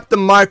wrap the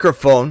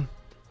microphone,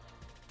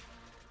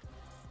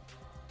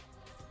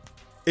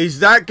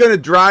 is that going to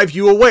drive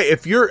you away?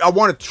 I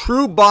want a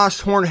true Boss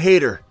Horn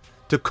hater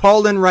to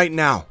call in right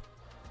now.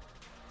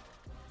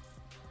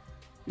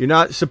 You're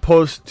not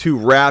supposed to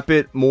wrap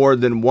it more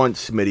than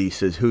once, Smitty,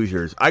 says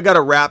Hoosiers. I got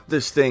to wrap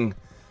this thing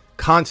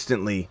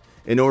constantly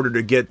in order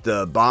to get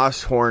the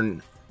Boss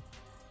Horn,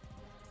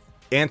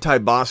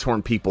 anti-Boss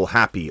Horn people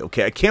happy,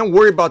 okay? I can't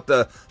worry about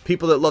the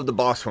people that love the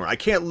Boss Horn. I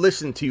can't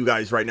listen to you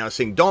guys right now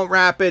saying, don't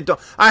wrap it.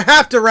 I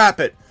have to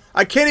wrap it.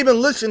 I can't even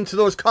listen to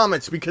those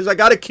comments because I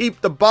got to keep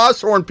the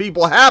Boss Horn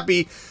people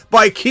happy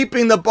by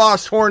keeping the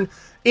Boss Horn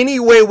any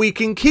way we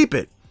can keep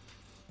it.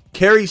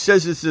 Carrie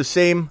says it's the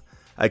same.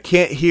 I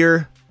can't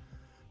hear,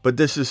 but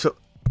this is...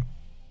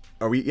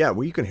 Are we? Yeah,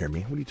 well, you can hear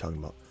me. What are you talking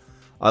about?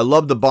 I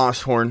love the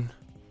Boss Horn.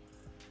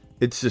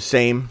 It's the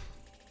same.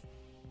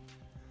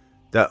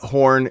 That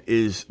horn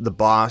is the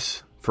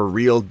boss. For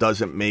real,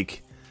 doesn't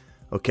make...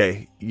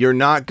 Okay, you're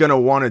not going to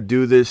want to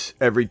do this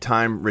every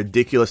time.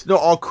 Ridiculous. No,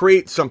 I'll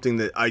create something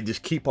that I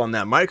just keep on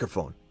that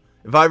microphone.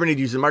 If I ever need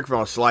to use the microphone,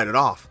 I'll slide it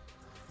off.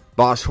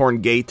 Boss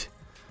Horn gate.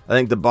 I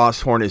think the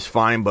Boss Horn is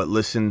fine, but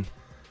listen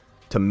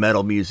to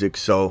metal music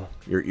so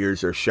your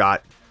ears are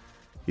shot.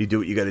 You do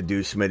what you got to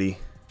do, Smitty.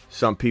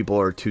 Some people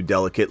are too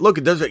delicate. Look,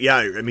 it doesn't. Yeah,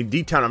 I mean,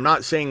 D-Town. I'm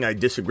not saying I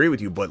disagree with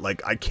you, but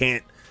like, I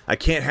can't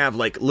have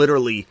like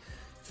literally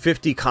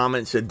 50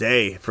 comments a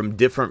day from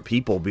different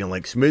people being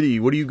like, Smitty,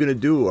 what are you gonna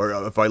do?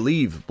 Or if I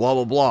leave, blah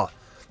blah blah.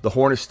 The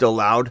horn is still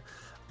loud.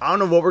 I don't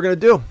know what we're gonna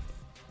do.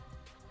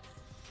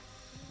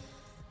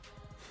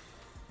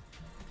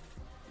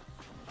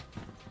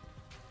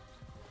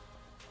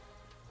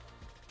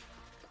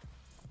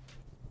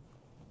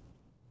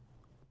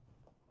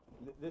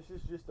 This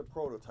is just a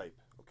prototype,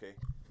 okay?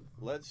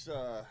 Let's,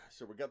 so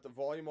we got the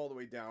volume all the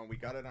way down. We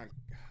got it on,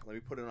 let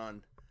me put it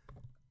on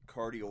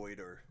cardioid,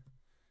 or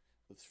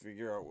let's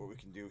figure out what we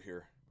can do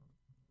here.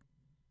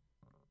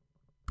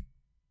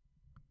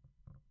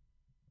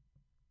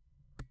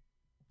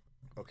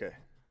 Okay.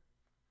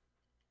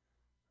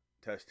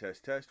 Test,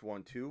 test, test.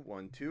 1, 2,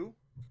 1, 2.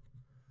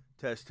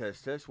 Test,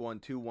 test, test. 1,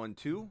 2, 1,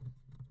 2.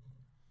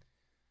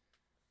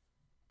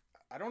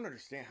 I don't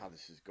understand how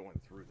this is going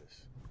through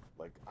this.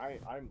 Like,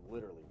 I'm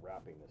literally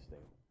wrapping this thing.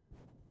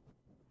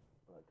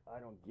 Like, I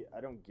don't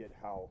get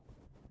how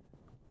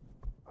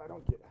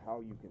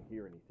you can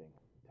hear anything.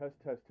 Test,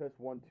 test, test.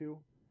 1, 2.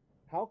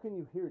 How can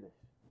you hear this?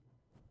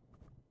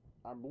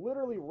 I'm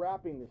literally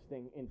wrapping this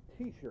thing in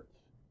t-shirts.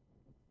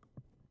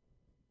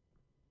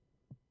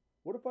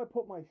 What if I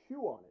put my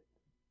shoe on it?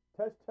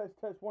 Test, test,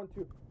 test. 1,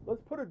 2.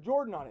 Let's put a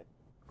Jordan on it.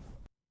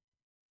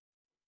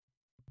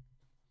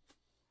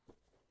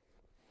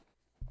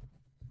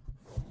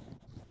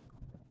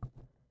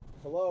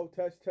 Hello,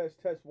 test, test,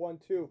 test. 1,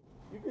 2.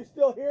 You can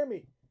still hear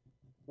me.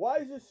 Why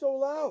is it so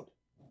loud?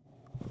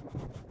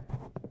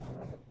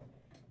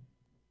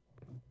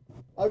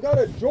 I've got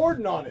a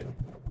Jordan on it.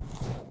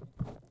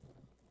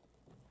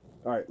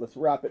 All right, let's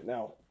wrap it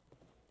now.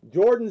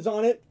 Jordan's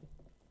on it.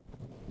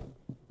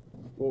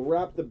 We'll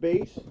wrap the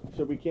base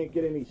so we can't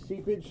get any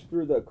seepage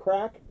through the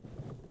crack.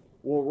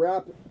 We'll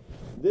wrap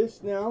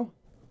this now.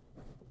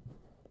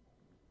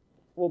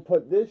 We'll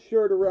put this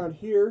shirt around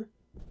here.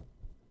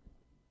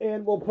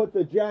 And we'll put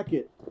the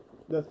jacket,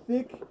 the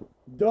thick,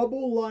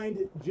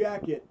 double-lined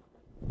jacket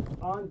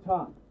on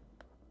top.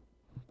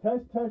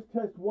 Test, test,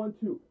 test. 1,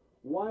 2.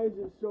 Why is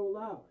it so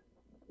loud?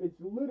 It's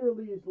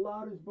literally as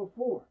loud as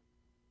before.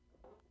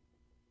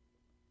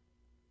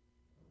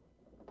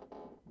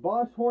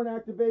 Boss horn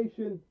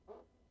activation.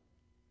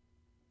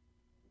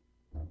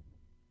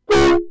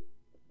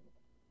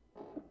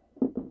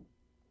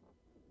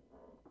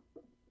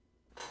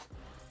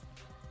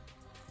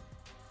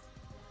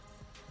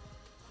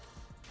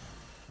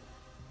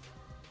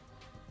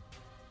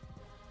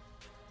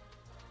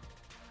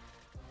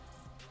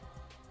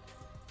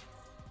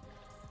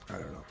 I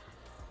don't know.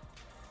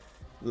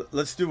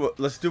 Let's do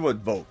a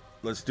vote.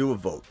 Let's do a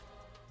vote.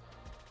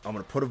 I'm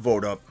gonna put a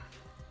vote up.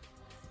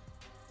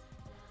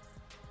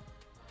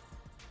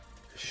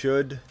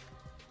 Should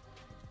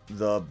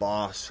the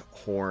boss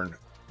horn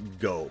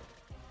go?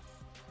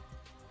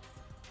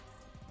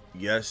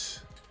 Yes.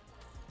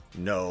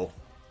 No.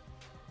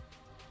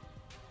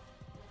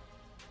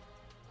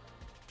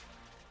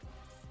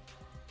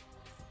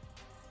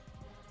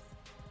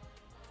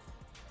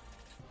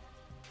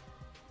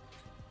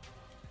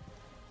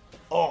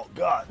 Oh,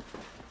 God.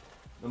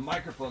 The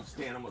microphone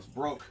stand almost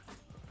broke.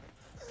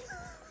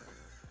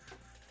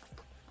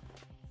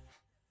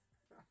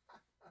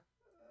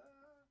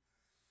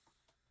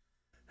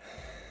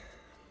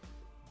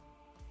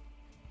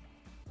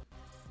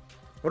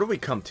 What do we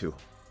come to?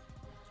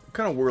 What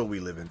kind of world we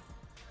live in?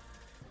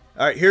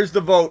 All right, here's the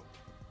vote.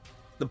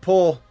 The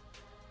poll.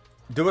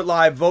 Do it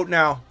live. Vote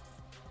now.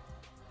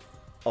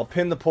 I'll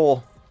pin the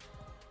poll.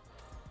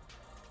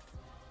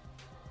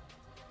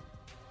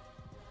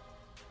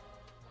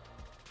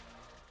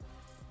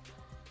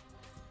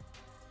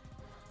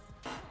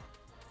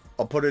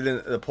 I'll put it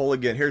in the poll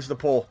again. Here's the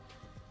poll.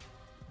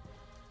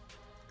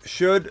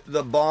 Should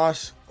the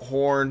boss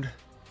horn...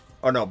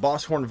 Oh, no.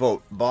 Boss horn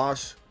vote.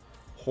 Boss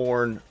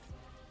horn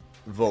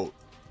vote.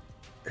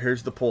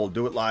 Here's the poll.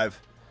 Do it live.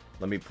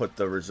 Let me put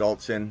the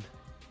results in.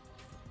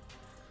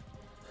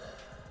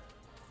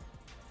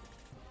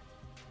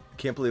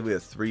 Can't believe we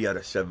have 3 out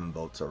of 7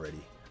 votes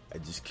already. I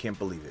just can't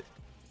believe it.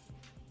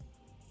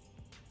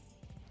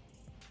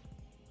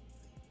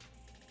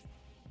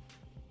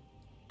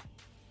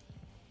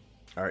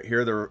 All right,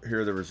 here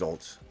are the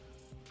results.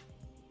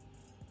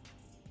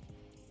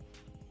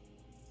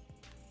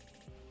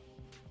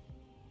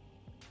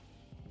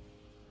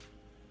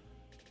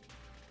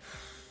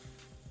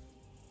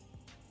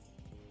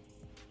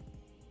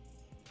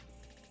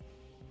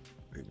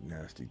 Big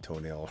nasty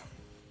toenail.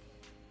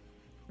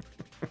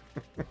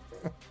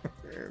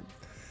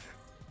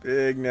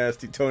 Big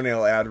nasty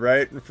toenail ad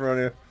right in front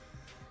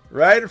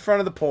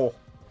of the poll.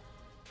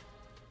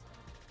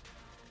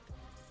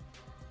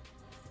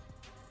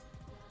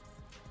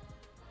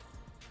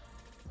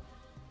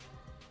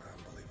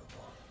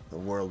 The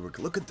world.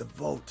 Look at the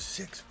votes.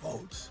 6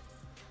 votes.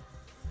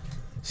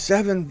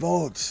 7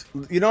 votes.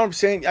 You know what I'm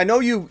saying? I know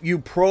you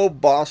pro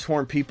boss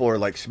horn people are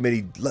like,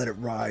 Smitty, let it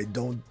ride.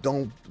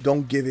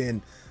 Don't give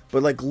in.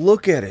 But like,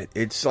 look at it.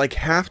 It's like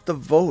half the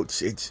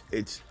votes.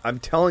 It's I'm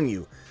telling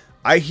you,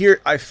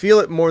 I feel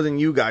it more than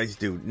you guys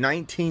do.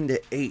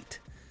 19-8.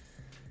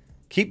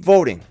 Keep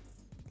voting.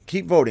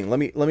 Keep voting. Let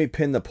me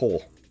pin the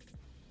poll.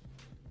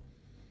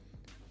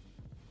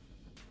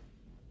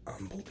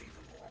 Unbelievable.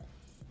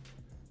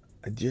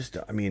 I guess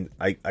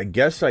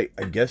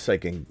I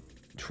can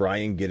try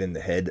and get in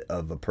the head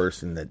of a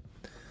person that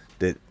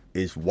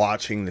is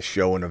watching the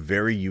show in a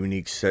very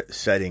unique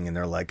setting, and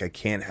they're like, I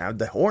can't have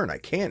the horn. I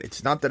can't.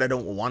 It's not that I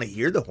don't want to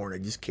hear the horn. I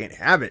just can't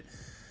have it.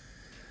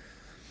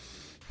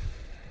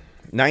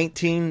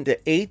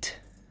 19-8,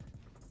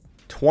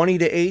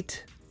 20-8,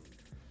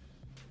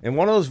 and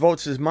one of those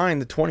votes is mine.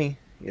 The 20,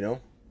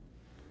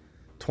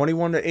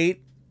 21-8.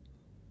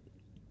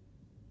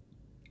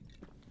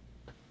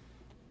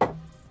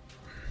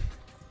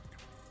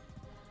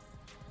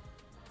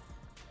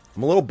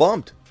 I'm a little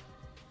bummed.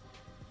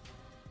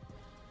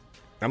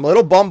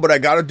 But I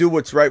got to do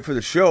what's right for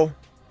the show.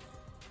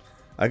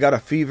 I got a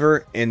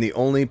fever, and the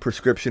only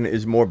prescription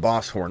is more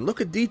Boss Horn. Look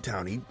at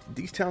D-Town.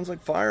 D-Town's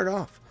like fired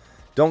off.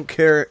 Don't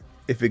care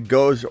if it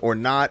goes or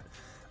not.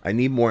 I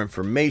need more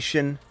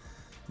information.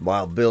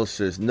 While Bill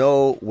says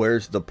no,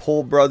 where's the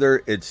poll,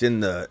 brother? It's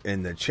in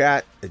the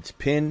chat. It's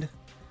pinned.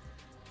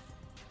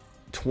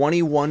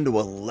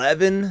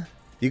 21-11.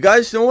 You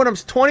guys know what? I'm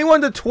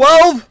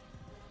 21-12.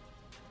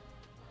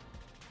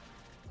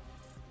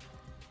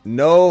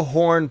 No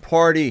horn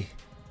party.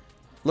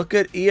 Look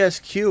at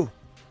ESQ.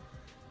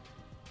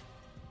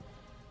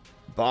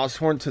 Boss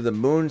Horn to the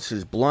moon,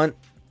 says Blunt.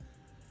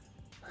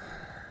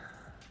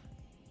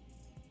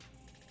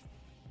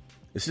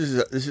 This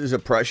is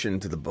oppression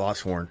to the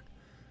Boss Horn.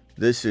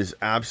 This is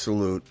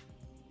absolute.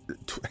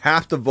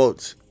 Half the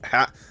votes.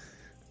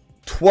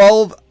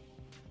 12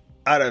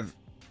 out of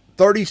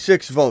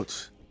 36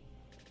 votes.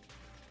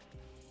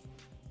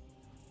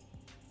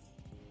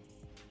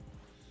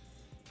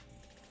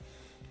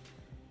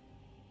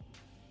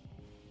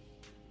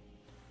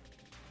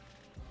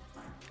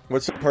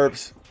 What's up,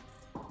 Perps?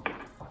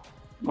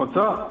 What's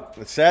up?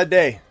 It's a sad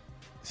day.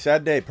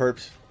 Sad day,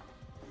 Perps.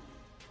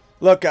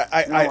 Look,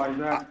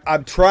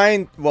 I'm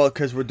trying. Well,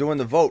 because we're doing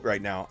the vote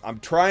right now. I'm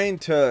trying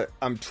to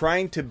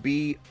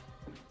be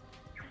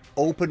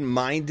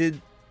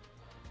open-minded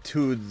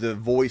to the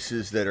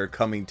voices that are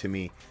coming to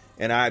me,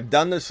 and I've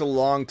done this a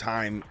long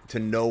time to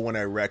know when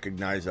I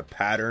recognize a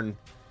pattern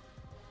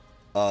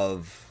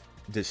of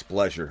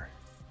displeasure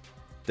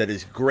that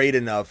is great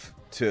enough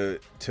to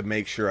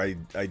make sure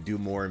I do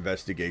more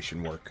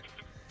investigation work.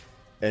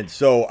 And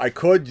so I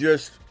could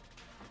just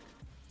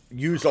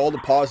use all the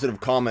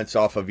positive comments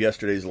off of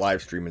yesterday's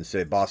live stream and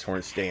say Boss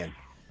Horn stand.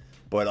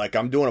 But like,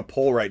 I'm doing a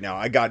poll right now.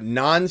 I got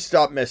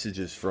non-stop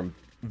messages from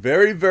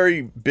very,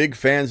 very big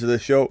fans of the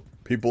show,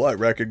 people I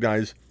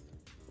recognize.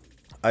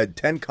 I had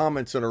 10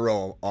 comments in a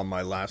row on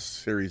my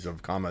last series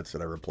of comments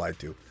that I replied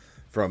to.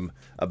 From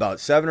about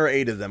 7 or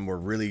 8 of them were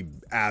really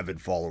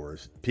avid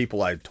followers,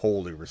 people I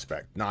totally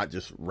respect, not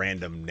just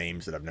random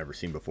names that I've never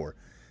seen before.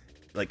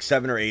 Like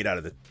 7 or 8 out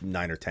of the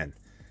 9 or 10.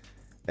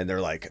 And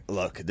they're like,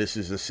 look, this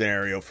is a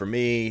scenario for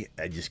me.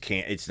 I just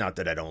can't. It's not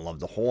that I don't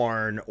love the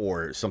horn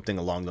or something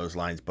along those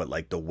lines, but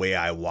like the way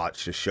I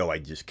watch the show, I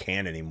just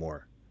can't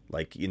anymore.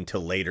 Like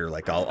until later,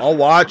 like I'll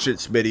watch it,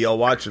 Smitty. I'll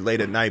watch it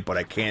late at night, but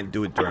I can't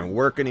do it during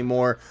work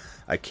anymore.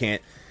 I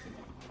can't.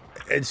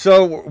 And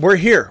so we're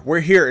here.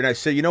 And I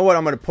say, you know what?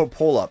 I'm going to put a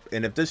poll up.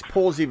 And if this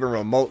poll's even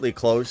remotely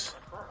close,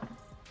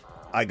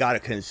 I got to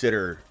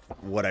consider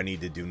what I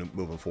need to do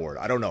moving forward.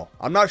 I don't know.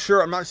 I'm not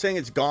sure. I'm not saying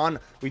it's gone.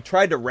 We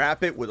tried to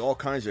wrap it with all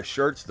kinds of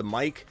shirts. The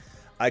mic,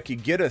 I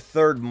could get a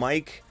third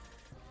mic.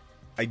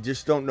 I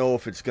just don't know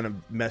if it's going to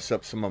mess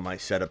up some of my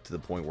setup to the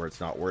point where it's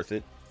not worth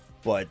it.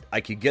 But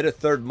I could get a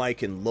third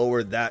mic and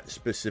lower that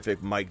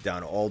specific mic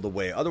down all the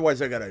way.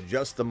 Otherwise, I got to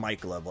adjust the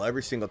mic level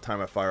every single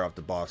time I fire off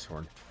the Boss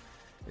Horn.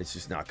 It's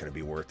just not going to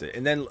be worth it.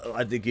 And then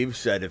I think you've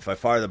said, if I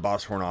fire the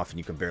Boss Horn off and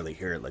you can barely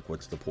hear it, like,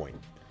 what's the point?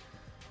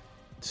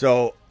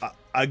 So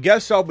I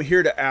guess I'll be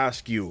here to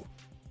ask you,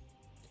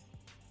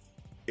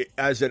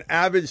 as an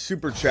avid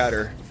super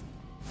chatter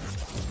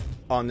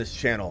on this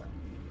channel,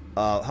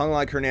 Hung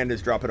Like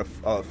Hernandez dropping a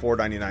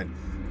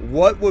 $4.99.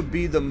 What would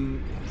be the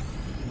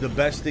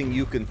best thing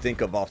you can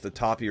think of off the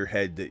top of your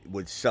head that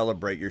would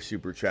celebrate your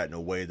super chat in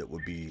a way that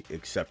would be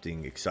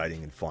accepting,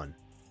 exciting, and fun?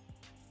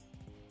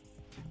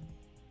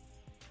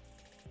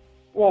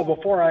 Well,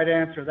 before I'd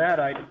answer that,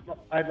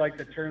 I'd like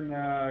to turn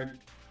the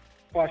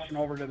question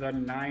over to the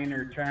 9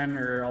 or 10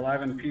 or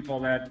 11 people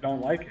that don't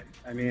like it.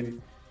 I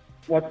mean,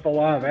 what's the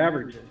law of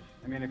averages?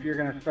 I mean, if you're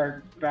going to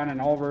start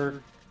bending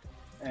over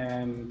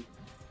and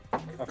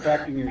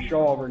affecting your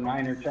show over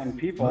 9 or 10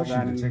 people,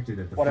 then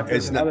what if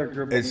there's another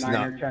group of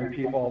 9 or 10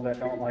 people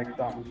that don't like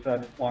something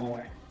said one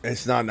way?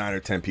 It's not 9 or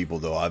 10 people,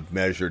 though. I've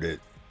measured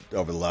it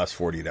over the last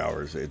 48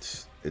 hours.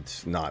 It's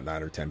not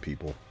 9 or 10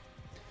 people.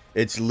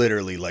 It's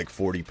literally like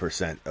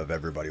 40% of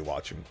everybody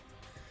watching.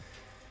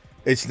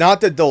 It's not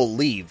that they'll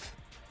leave.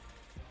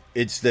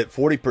 It's that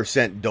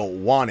 40%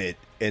 don't want it,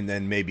 and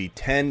then maybe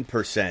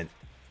 10%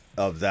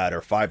 of that,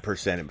 or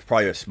 5%,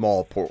 probably a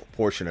small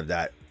portion of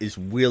that, is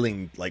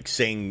willing, like,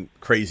 saying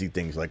crazy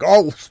things like,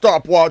 "Oh,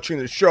 stop watching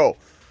the show,"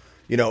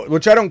 you know,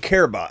 which I don't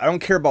care about. I don't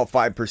care about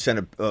 5%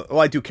 of. Well,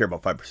 I do care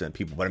about 5% of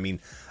people, but I mean,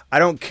 I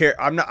don't care.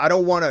 I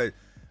don't want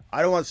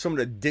someone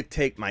to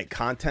dictate my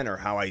content or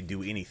how I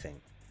do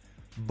anything.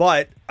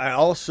 But I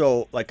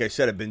also, like I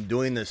said, I've been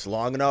doing this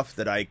long enough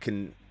that I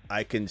can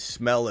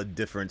smell a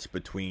difference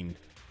between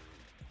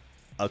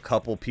a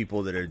couple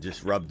people that are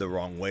just rubbed the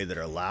wrong way that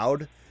are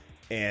loud,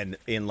 and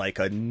in like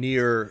a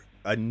near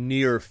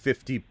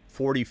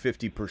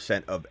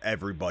 50% of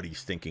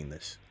everybody's thinking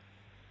this.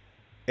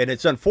 And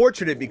it's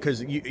unfortunate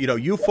because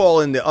you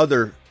fall in the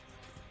other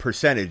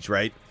percentage,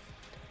 right?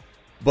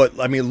 But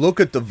I mean, look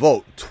at the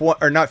vote,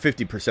 or not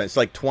 50%. It's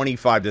like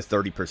 25 to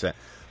 30%.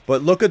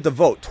 But look at the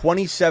vote,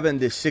 27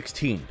 to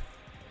 16.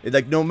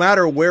 Like, no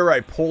matter where I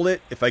pull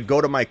it, if I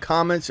go to my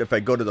comments, if I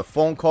go to the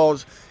phone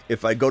calls,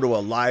 if I go to a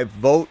live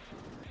vote,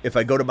 if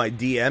I go to my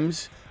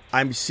DMs,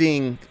 I'm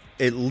seeing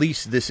at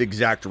least this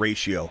exact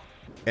ratio.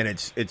 And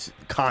it's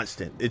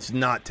constant. It's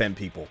not 10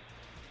 people.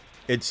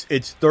 It's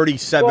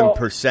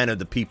 37% of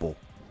the people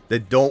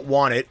that don't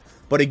want it.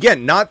 But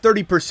again, not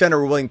 30%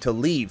 are willing to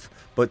leave,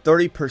 but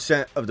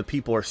 30% of the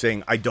people are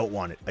saying, I don't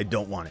want it. I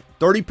don't want it.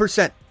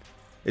 30%.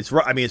 It's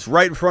right. I mean, it's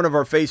right in front of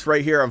our face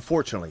right here,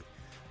 unfortunately.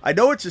 I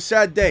know it's a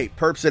sad day,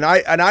 Perps, and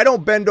I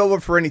don't bend over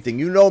for anything.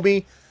 You know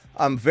me.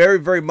 I'm very,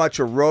 very much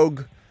a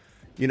rogue,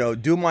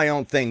 do my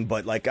own thing,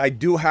 but like I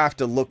do have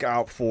to look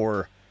out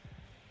for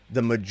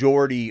the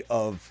majority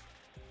of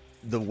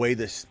the way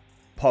this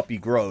puppy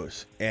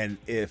grows. And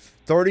if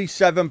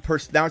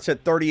 37%, now it's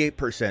at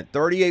 38%,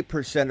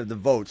 38% of the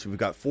votes, we've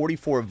got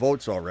 44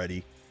 votes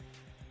already,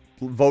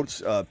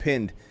 votes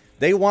pinned,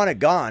 they want it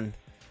gone,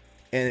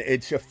 and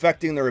it's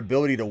affecting their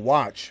ability to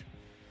watch.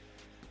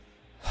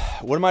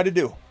 What am I to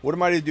do? What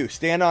am I to do?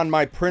 Stand on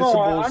my principles?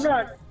 No, I'm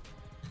not.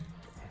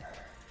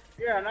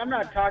 Yeah, and I'm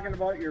not talking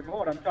about your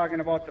vote. I'm talking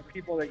about the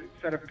people that you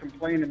said have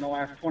complained in the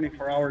last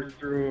 24 hours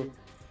through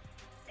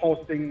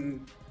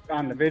posting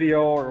on the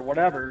video or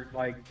whatever.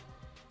 Like,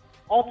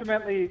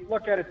 ultimately,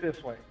 look at it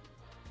this way.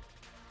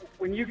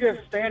 When you give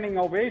standing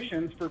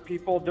ovations for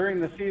people during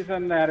the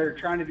season that are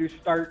trying to do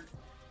start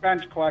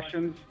bench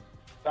questions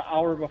the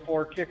hour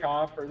before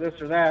kickoff or this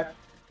or that,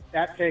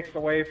 that takes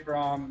away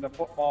from the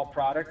football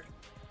product.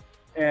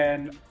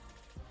 And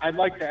I'd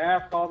like to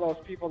ask all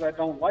those people that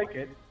don't like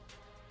it,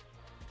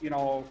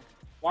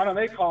 why don't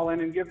they call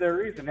in and give their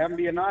reason? Have them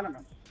be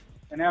anonymous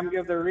and have them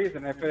give their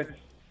reason. If it's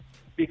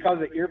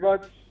because of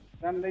earbuds,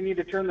 then they need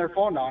to turn their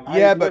phone down.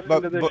 Yeah, I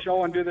listen to this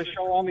show and do the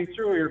show only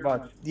through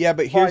earbuds. Yeah,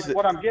 but here's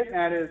what I'm getting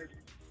at is...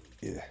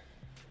 Yeah.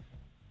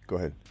 Go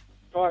ahead.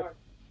 Go ahead.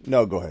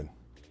 No, go ahead.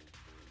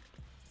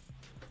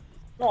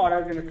 No, what I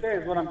was going to say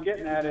is what I'm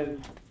getting at is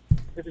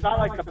it's not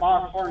like the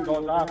boss horn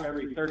goes off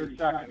every 30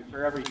 seconds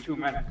or every 2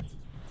 minutes.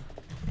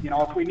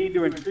 If we need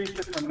to increase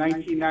it from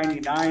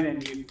 $19.99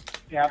 and you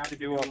have to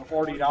do a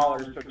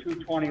 $40, so two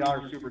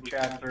 $20 super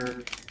chats,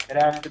 or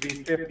it has to be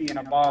 50 and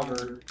above,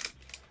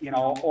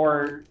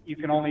 or you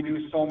can only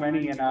do so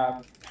many in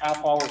a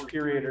half-hour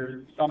period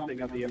or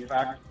something of the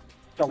effect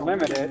to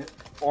limit it,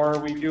 or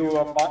we do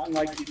a button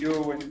like you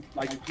do when,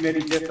 like,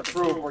 committee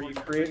disapprove, where you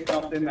create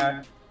something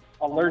that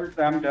alerts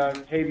them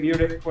to, hey,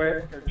 mute it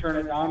quick or turn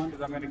it down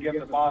because I'm going to give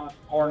the boss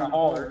horn a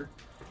holler,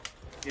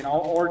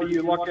 or do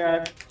you look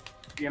at,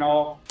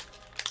 the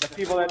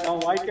people that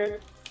don't like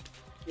it,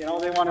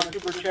 they want to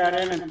super chat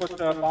in and put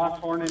the boss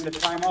horn into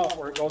timeout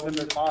where it goes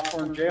into the boss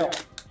horn jail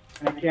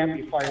and it can't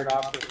be fired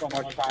off for so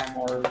much time,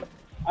 or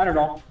I don't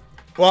know.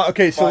 Well,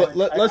 okay, so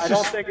let's I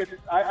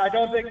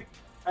don't think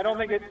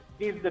it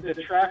needs to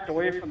detract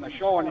away from the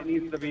show, and it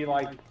needs to be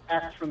like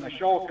X from the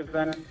show, because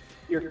then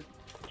you're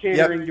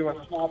catering to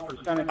a small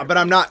percentage. But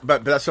I'm not.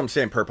 But that's what I'm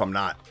saying, Perp. I'm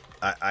not.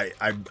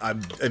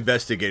 I've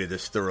investigated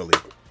this thoroughly.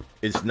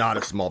 It's not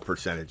a small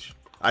percentage.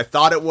 I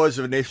thought it was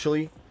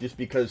initially, just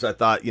because I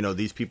thought,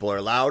 these people are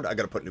loud. I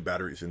got to put new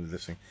batteries into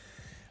this thing.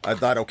 I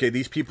thought, okay,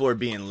 these people are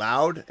being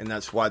loud, and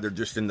that's why they're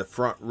just in the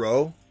front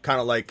row. Kind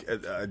of like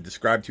I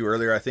described to you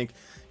earlier. I think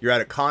you're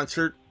at a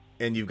concert,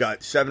 and you've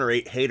got 7 or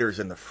 8 haters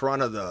in the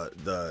front of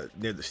the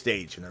near the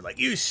stage, and they're like,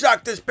 "You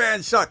suck. This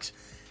band sucks."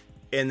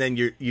 And then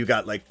you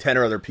got like 10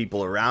 or other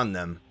people around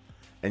them,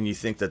 and you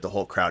think that the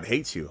whole crowd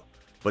hates you.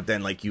 But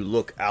then, like, you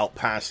look out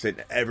past it,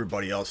 and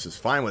everybody else is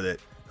fine with it.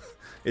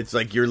 It's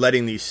like you're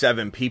letting these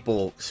 7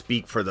 people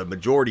speak for the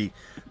majority.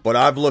 But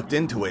I've looked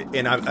into it,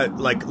 and I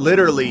like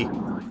literally,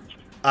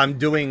 I'm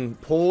doing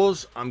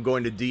polls. I'm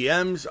going to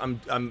DMs.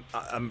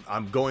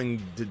 I'm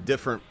going to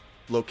different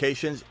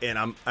locations,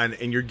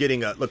 and you're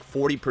getting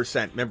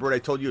 40%. Remember what I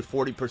told you?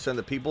 40% of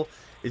the people.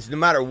 It's no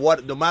matter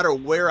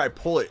where I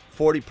pull it,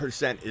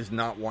 40% is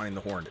not wanting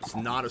the horn. It's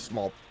not a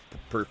small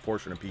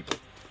proportion of people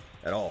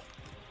at all.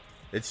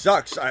 It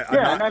sucks.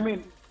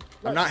 I'm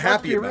not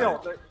happy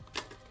about it.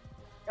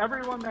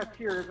 Everyone that's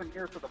here isn't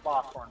here for the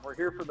boss horn. We're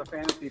here for the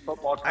fantasy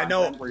football content. I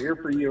know. We're here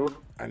for you.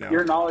 I know.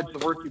 Your knowledge, the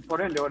work you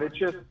put into it. It's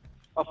just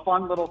a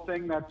fun little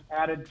thing that's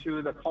added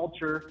to the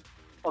culture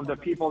of the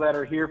people that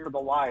are here for the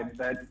lives,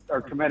 that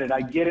are committed.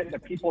 I get it. The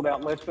people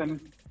that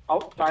listen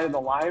outside of the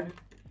lives,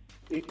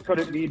 could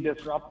it be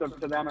disruptive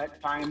to them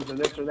at times or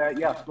this or that?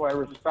 Yes. Do I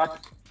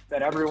respect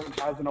that everyone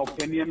has an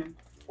opinion,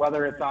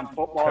 whether it's on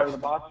football or the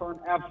boss horn?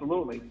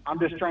 Absolutely. I'm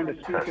just trying to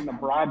speak in the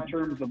broad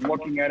terms of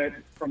looking at it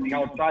from the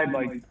outside.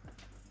 Like,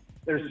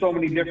 there's so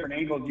many different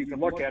angles you can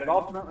look at it.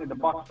 Ultimately, the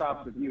buck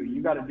stops with you.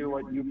 You got to do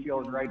what you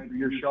feel is right for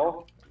your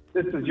show.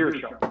 This is your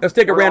show. Let's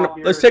take a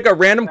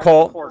random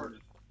call.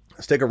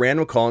 Let's take a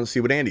random call and see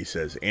what Andy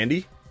says.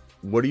 Andy,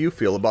 what do you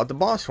feel about the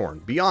boss horn?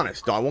 Be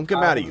honest. I won't get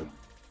mad at you.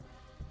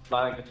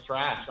 I think it's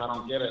trash. I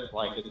don't get it.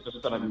 Like, it's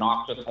just an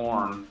obnoxious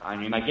horn. I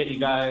mean, I get you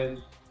guys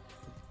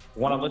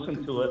want to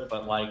listen to it,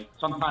 but, like,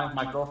 sometimes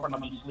my girlfriend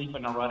will be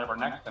sleeping or whatever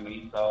next to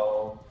me.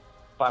 So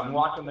if I'm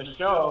watching the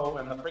show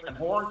and the freaking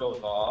horn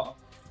goes off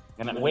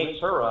and it wakes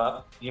her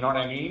up, you know what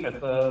I mean?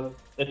 It's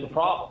a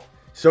problem.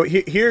 So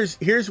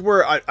here's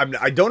where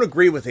I don't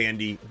agree with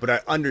Andy, but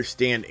I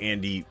understand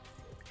Andy.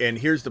 And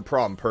here's the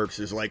problem, Perps,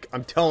 is like,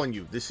 I'm telling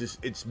you,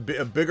 it's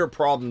a bigger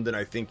problem than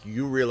I think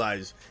you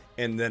realize,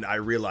 and then I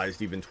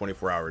realized even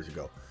 24 hours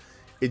ago.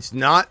 It's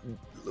not,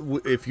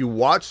 if you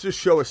watch the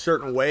show a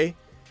certain way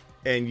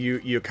and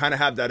you kind of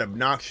have that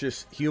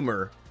obnoxious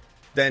humor,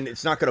 then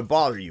it's not going to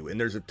bother you. And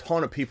there's a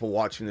ton of people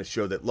watching this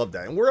show that love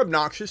that. And we're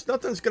obnoxious.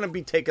 Nothing's going to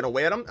be taken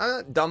away. I'm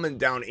not dumbing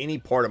down any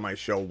part of my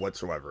show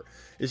whatsoever.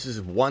 This is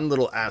one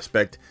little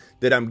aspect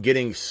that I'm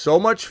getting so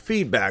much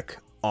feedback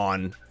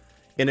on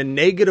in a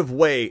negative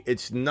way.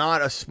 It's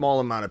not a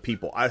small amount of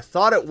people. I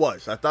thought it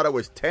was. I thought it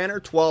was 10 or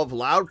 12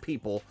 loud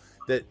people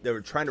that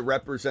were trying to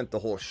represent the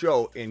whole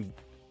show and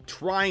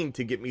trying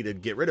to get me to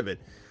get rid of it.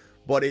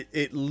 But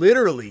it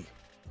literally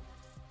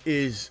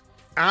is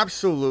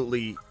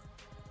absolutely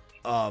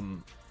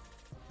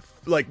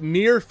like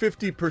near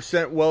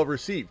 50% well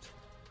received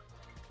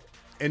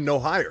and no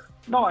higher.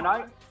 No, and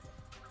I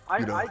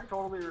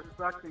totally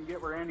respect and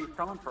get where Andy's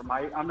coming from.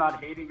 I'm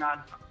not hating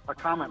on a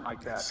comment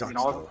like that.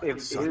 If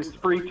his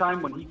free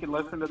time when he can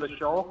listen to the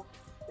show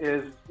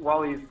is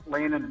while he's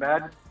laying in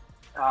bed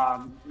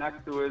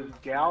next to his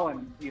gal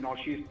and,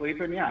 she's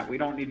sleeping, yeah, we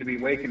don't need to be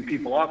waking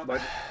people up,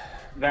 but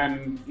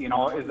then,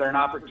 is there an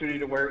opportunity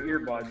to wear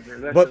earbuds or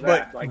this or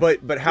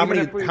that? But how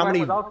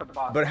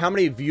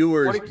many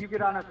viewers? What if you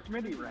get on a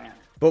Smitty rant?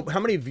 But how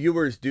many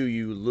viewers do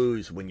you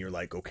lose when you're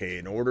like, okay,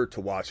 in order to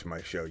watch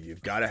my show,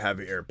 you've got to have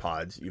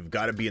AirPods. You've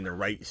got to be in the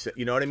right,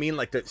 you know what I mean?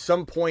 Like, at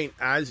some point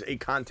as a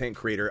content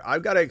creator,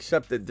 I've got to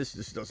accept that this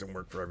just doesn't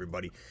work for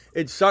everybody.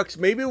 It sucks.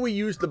 Maybe we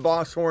use the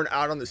boss horn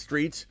out on the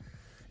streets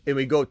and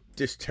we go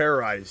just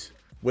terrorize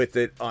with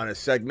it on a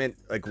segment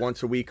like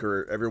once a week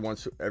or every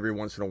once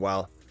in a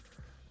while.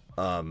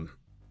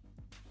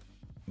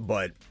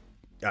 But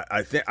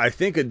I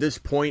think at this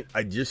point,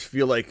 I just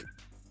feel like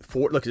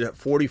look at that,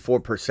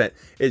 44%.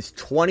 It's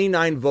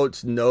 29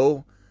 votes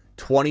no,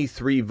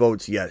 23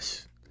 votes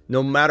yes.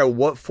 No matter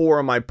what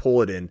forum I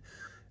pull it in,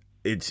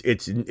 it's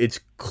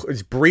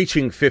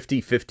breaching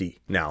 50-50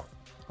 now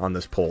on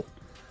this poll.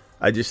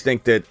 I just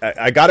think that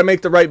I got to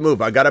make the right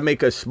move. I got to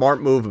make a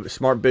smart move, a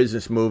smart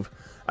business move.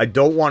 I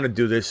don't want to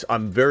do this.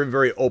 I'm very,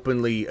 very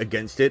openly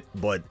against it,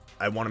 but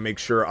I want to make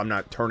sure I'm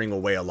not turning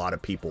away a lot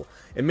of people.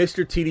 And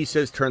Mr. TD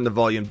says turn the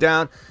volume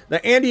down. Now,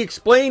 Andy,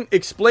 explain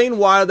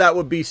why that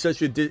would be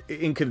such an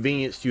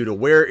inconvenience to you to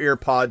wear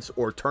AirPods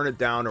or turn it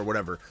down or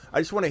whatever.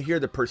 I just want to hear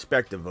the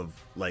perspective of,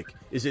 like,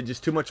 is it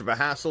just too much of a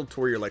hassle to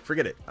where you're like,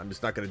 forget it, I'm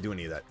just not going to do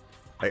any of that.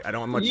 I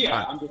don't have much time.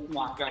 Yeah, I'm just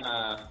not going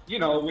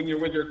to, when you're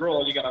with your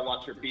girl, you got to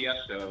watch your BS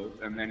shows.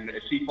 And then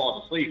if she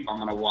falls asleep, I'm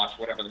going to watch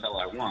whatever the hell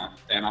I want.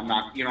 And I'm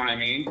not, you know what I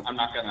mean? I'm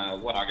not going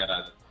to, I got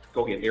to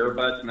go get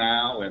earbuds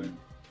now and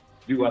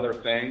do other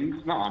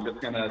things. No, I'm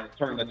just going to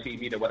turn the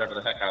TV to whatever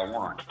the heck I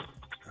want.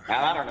 And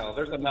I don't know.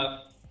 There's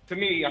enough. To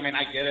me, I mean,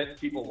 I get it.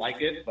 People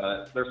like it,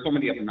 but there's so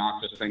many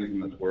obnoxious things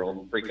in this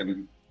world.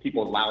 Freaking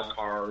people with loud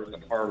cars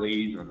and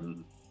Harleys,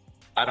 and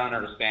I don't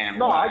understand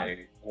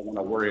why I want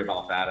to worry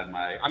about that in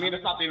my... I mean,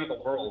 it's not the end of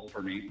the world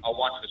for me. I'll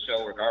watch the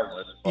show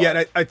regardless. Yeah,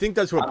 and I think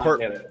that's what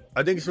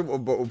I think it's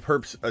what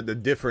Perps, the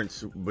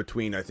difference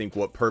between, I think,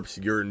 what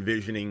Perps you're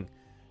envisioning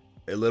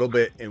a little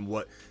bit and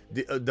what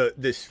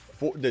this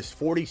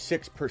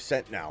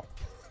 46% now,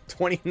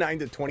 29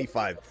 to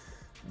 25.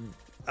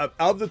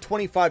 Of the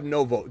 25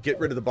 no vote, get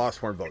rid of the boss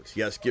horn votes.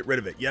 Yes, get rid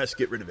of it. Yes,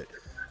 get rid of it.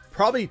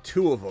 Probably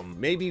two of them,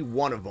 maybe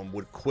one of them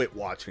would quit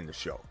watching the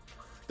show.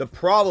 The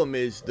problem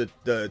is that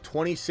the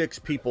 26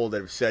 people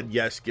that have said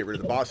yes, get rid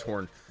of the boss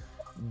horn,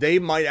 they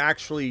might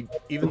actually,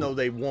 even though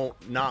they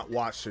won't not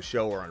watch the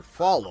show or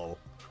unfollow,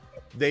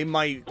 they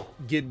might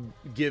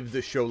give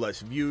the show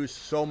less views,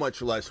 so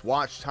much less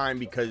watch time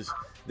because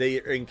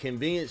they are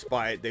inconvenienced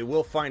by it. They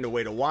will find a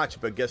way to watch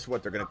it, but guess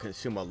what? They're going to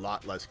consume a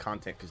lot less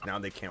content because now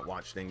they can't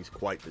watch things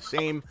quite the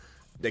same.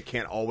 They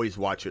can't always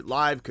watch it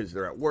live because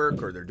they're at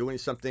work or they're doing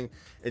something.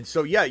 And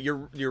so, yeah,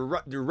 you're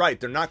right.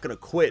 They're not going to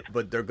quit,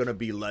 but they're going to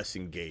be less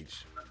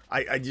engaged.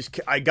 I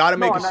got to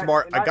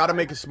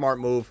make a smart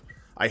move.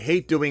 I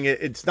hate doing it.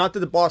 It's not that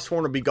the boss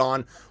horn will be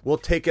gone. We'll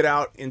take it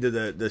out into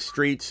the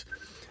streets.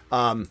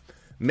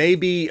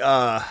 Maybe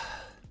I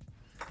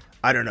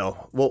don't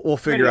know. We'll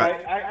figure out.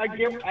 I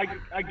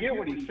get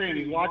what he's saying.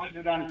 He's watching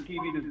it on his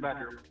TV in his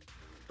bedroom.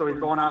 so he's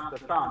going off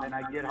the sound, and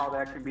I get how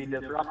that can be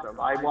disruptive.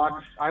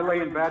 I lay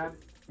in bed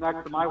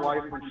next to my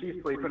wife when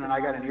she's sleeping, and I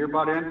got an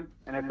earbud in,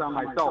 and it's on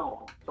my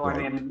cell phone. So,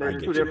 I mean,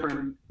 there's two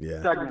different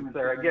segments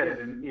there. I get it.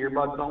 And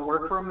earbuds don't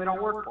work for them, they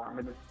don't work for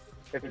them.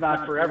 It's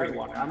not for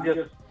everyone. I'm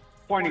just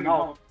pointing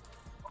out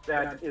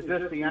that, is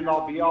this the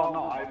end-all, be-all?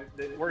 No,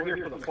 we're here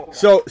for the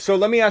football. So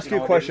let me ask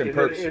you a question,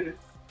 Perps.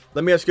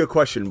 Let me ask you a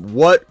question.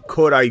 What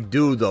could I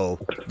do, though?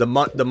 The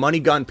money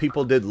gun,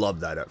 people did love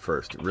that at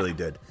first. It really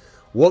did.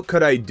 What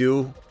could I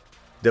do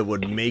that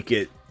would make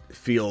it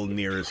feel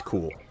near as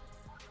cool?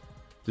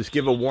 Just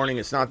give a warning.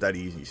 It's not that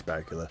easy,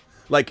 Specula.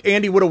 Like,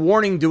 Andy, would a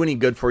warning do any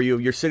good for you?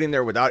 You're sitting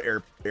there without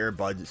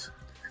AirBuds,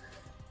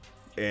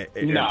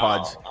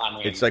 AirPods. I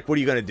mean, it's like, what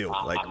are you going to do?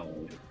 Like,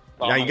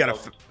 now you got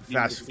to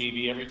fast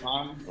TV every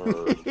time. Or,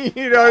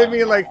 you know what I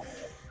mean? Like,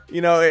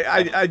 you know,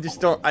 I just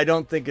don't. I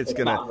don't think it's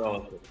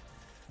gonna.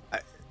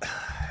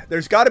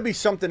 There's got to be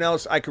something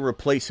else I can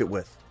replace it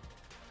with.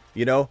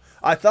 You know,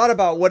 I thought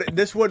about what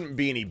this wouldn't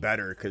be any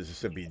better because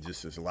this would be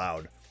just as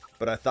loud.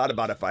 But I thought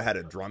about if I had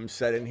a drum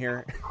set in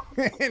here,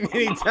 and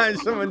anytime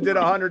someone did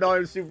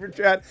 $100 super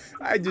chat,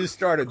 I just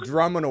started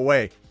drumming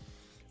away.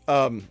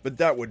 But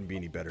that wouldn't be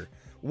any better.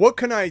 What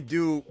can I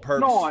do,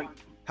 Perps? No,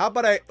 how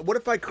about what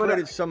if I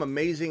created some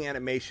amazing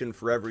animation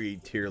for every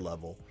tier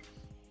level,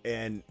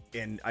 and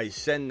I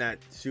send that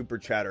super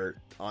chatter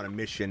on a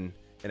mission,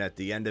 and at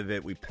the end of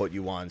it we put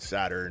you on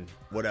Saturn,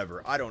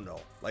 whatever. I don't know.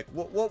 Like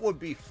what would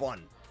be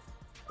fun?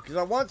 Because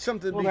I want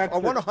something. I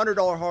want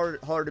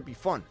 $100 hard to be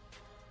fun.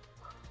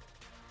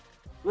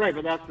 Right,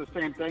 but that's the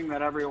same thing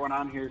that everyone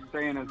on here is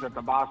saying, is that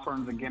the boss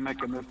horn's a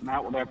gimmick and this and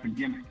that. Well, that's a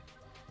gimmick.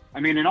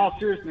 I mean, in all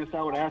seriousness,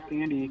 I would ask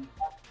Andy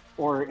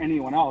or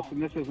anyone else,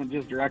 and this isn't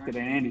just directed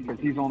at Andy because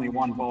he's only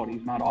one vote.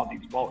 He's not all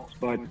these votes.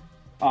 But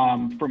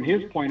from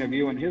his point of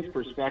view and his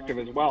perspective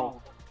as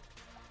well,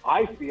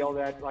 I feel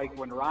that, like,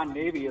 when Ron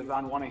Navy is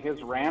on one of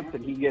his rants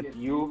and he gets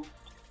you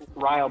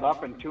riled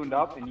up and tuned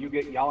up and you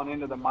get yelling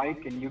into the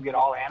mic and you get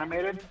all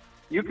animated,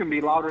 you can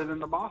be louder than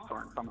the boss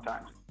horn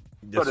sometimes.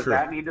 That's so does true.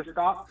 that need to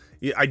stop?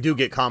 Yeah, I do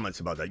get comments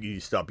about that. You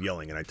stop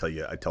yelling, and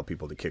I tell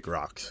people to kick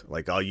rocks.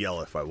 Like, I'll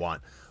yell if I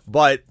want.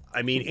 But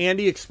I mean,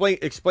 Andy, explain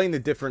the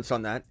difference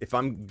on that. If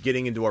I'm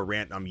getting into a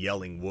rant and I'm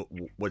yelling,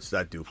 what's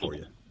that do for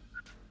you?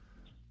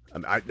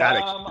 I can't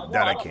find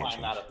that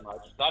as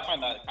much. I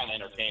find that kind of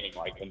entertaining,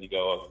 like when you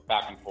go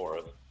back and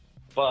forth.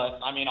 But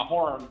I mean, a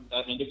horn,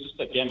 I mean, it's just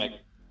a gimmick.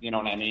 You know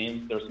what I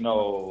mean? There's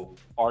no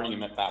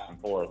argument back and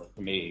forth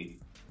to me.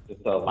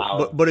 It's a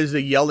loud. But is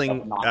the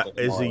yelling?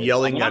 Is the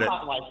yelling I'm at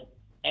not like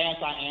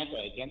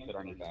anti against it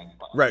or anything.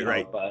 Right, know,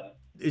 right. But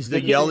is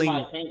the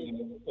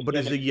yelling? But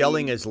is the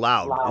yelling as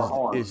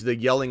loud? Is the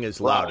yelling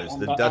as loud? Right. Is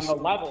the dust? On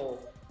the level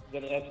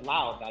that it's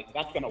loud, like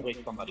that's going to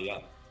wake somebody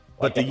up.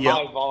 But Like the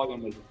high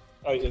volume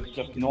is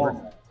just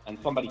normal, and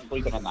somebody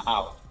sleeping in the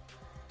house,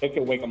 it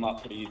could wake them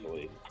up pretty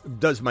easily.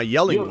 Does my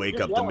yelling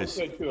wake up the miss?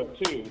 Good to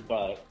it too,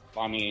 but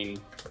I mean,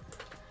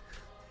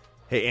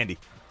 hey Andy,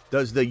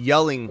 does the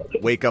yelling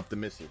wake up the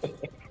missus?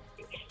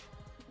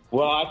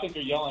 Well, I think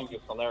your yelling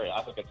is hilarious.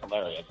 I think it's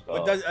hilarious.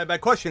 So. But my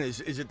question is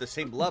it the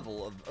same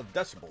level of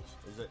decibels?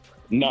 Is it?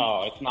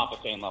 No, it's not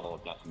the same level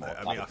of decibels.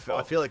 I mean,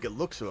 I feel like it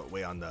looks that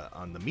way on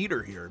the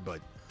meter here,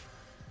 but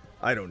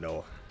I don't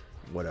know.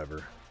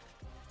 Whatever.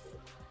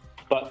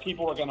 But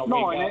people are going to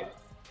wake up.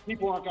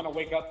 People aren't going to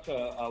wake up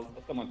to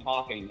someone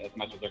talking as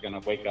much as they're going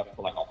to wake up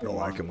to like a horn.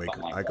 No, I can wake.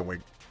 Like I can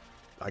wake.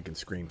 I can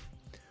scream.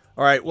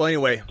 All right. Well,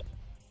 anyway.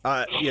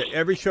 Yeah,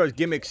 every show has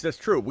gimmicks. That's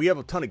true. We have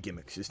a ton of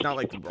gimmicks. It's not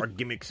like our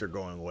gimmicks are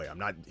going away. I'm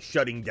not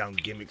shutting down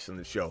gimmicks on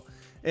the show.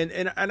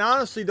 And I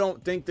honestly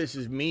don't think this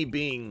is me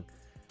being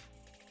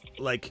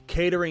like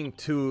catering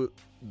to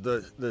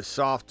the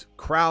soft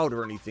crowd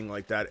or anything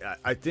like that.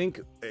 I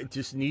think it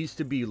just needs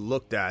to be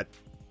looked at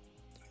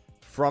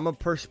from a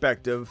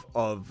perspective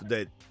of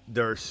that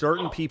there are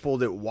certain people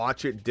that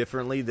watch it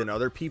differently than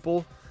other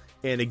people.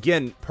 And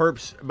again,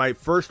 Perps, my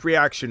first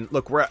reaction,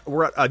 look,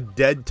 we're at a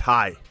dead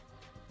tie.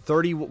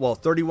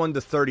 31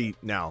 to 30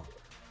 now.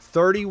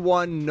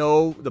 31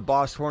 no, the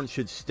boss horn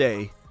should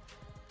stay.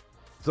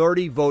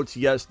 30 votes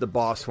yes, the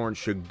boss horn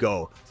should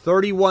go.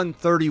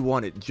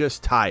 31-31, it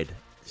just tied.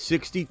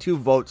 62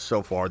 votes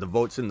so far. The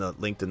votes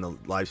linked in the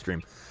live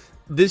stream.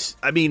 This,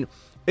 I mean,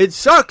 it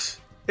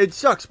sucks. It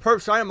sucks.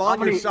 Perps, I am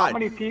on your side.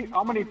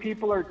 How many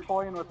people are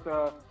toying with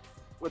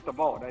the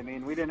vote? I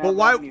mean, we didn't. Well, have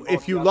why? that many votes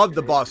If you love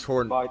the yesterday, boss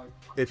horn, but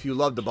if you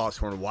love the boss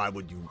horn, why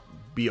would you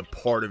be a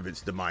part of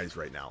its demise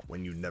right now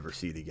when you never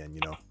see it again?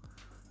 You know,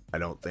 I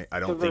don't think.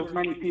 There's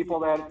many people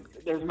that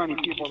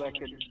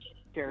could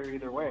care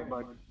either way,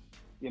 but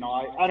you know,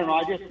 I don't know.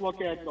 I just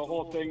look at the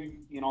whole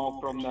thing, you know,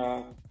 from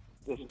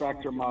the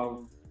spectrum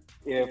of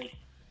if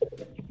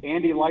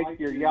Andy likes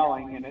your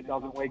yelling and it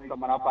doesn't wake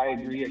someone up. I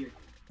agree.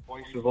 A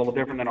voice is a little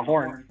different than a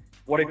horn.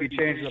 What if you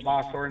change the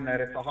boss horn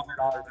that it's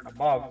 $100 and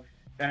above,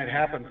 then it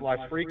happens less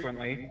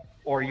frequently,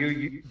 or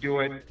you do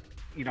it,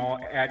 you know,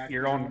 at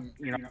your own,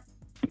 you know.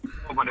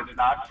 But it's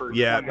not for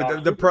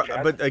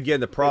but again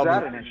the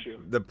problem is that an issue?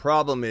 The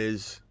problem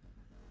is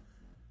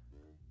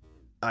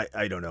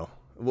I don't know.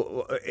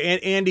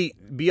 Andy,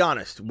 be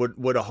honest. Would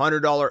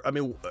 $100? I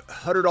mean,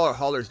 $100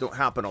 haulers don't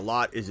happen a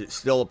lot. Is it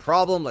still a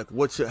problem? Like,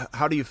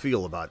 how do you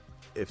feel about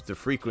if the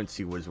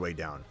frequency was way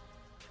down?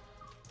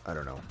 I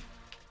don't know.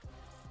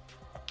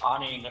 I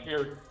mean,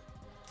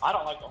 I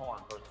don't like the horn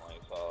personally,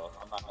 so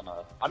I'm not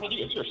gonna. I mean,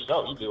 it's your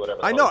show. You do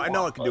whatever. I know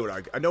I can do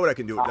it. I know what I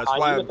can do. That's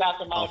why I'm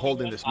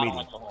holding this meeting. I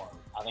don't like the horn.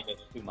 I think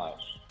it's too much.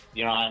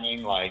 You know what I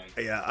mean? Like,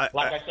 yeah,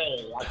 I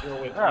say, I deal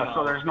with.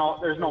 So there's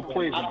no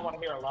pleasing. I don't want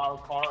to hear a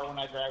loud car when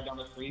I drive down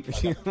the street.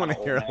 You don't want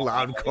to hear a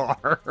loud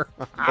car.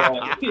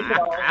 But, you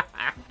know,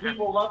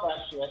 people love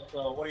that shit.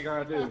 So what are you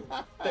gonna do?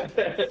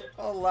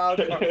 A loud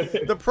car.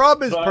 The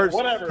problem is,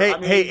 whatever.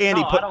 Hey,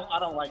 Andy, I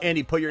don't like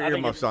Andy, put your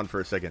earmuffs on for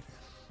a second.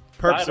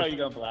 Perps, I know you're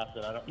gonna blast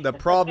it. The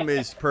problem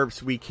is,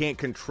 Perps, we can't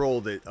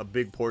control that. A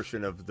big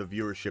portion of the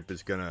viewership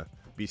is gonna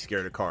be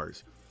scared of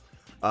cars.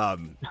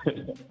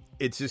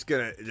 It's just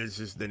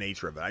the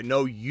nature of it. I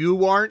know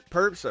you aren't,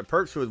 Perps.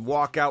 Perps would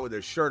walk out with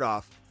his shirt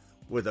off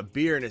with a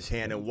beer in his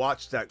hand and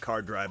watch that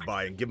car drive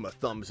by and give him a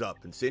thumbs up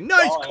and say,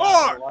 "Nice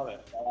car! Yeah, I love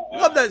it.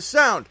 Love that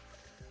sound."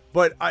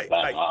 But That's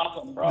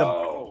awesome,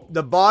 bro.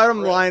 The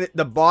bottom line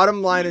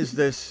is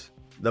this.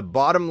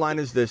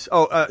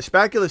 Oh,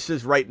 Spacula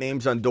says write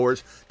names on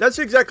doors. That's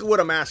exactly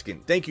what I'm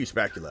asking. Thank you,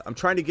 Spacula. I'm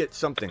trying to get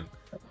something.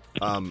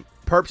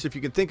 Perps, if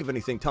you can think of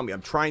anything, tell me.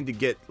 I'm trying to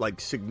get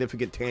like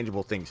significant,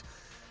 tangible things.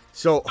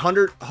 So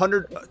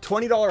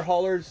 $20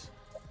 haulers.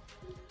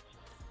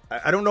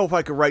 I don't know if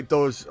I could write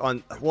those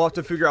on. We'll have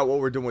to figure out what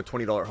we're doing with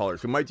 $20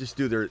 haulers. We might just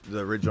do the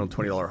original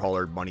 $20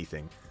 hauler money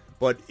thing.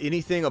 But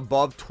anything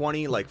above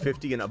 20, like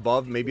 50 and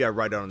above, maybe I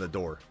write it on the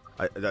door.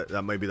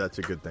 Maybe that's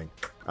a good thing.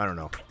 I don't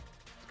know.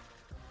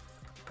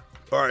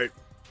 All right.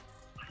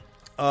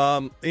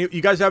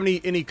 You guys have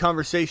any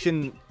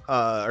conversation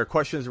or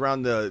questions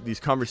around these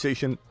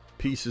conversation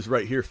pieces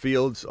right here?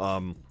 Fields'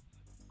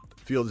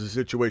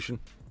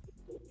 situation.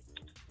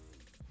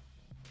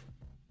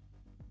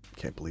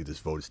 Can't believe this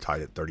vote is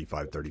tied at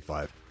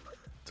 35-35.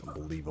 It's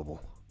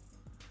unbelievable.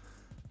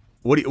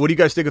 What do you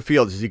guys think of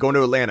Fields? Is he going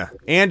to Atlanta?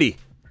 Andy.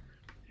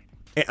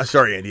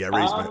 Sorry, Andy. I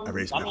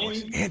raised my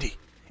voice. Andy.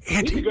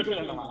 He's a good fit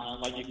in Atlanta,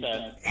 like you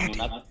said.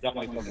 Andy. I mean, that's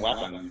definitely some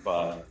weapons,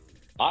 but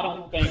I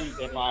don't think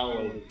if I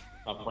was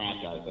a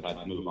franchise that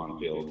I'd move on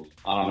Fields.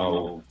 I don't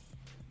know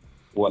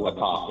what the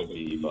cost would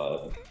be,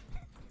 but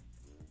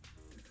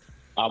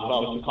if I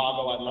was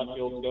Chicago, I'd let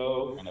Fields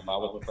go, and if I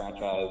was a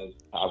franchise,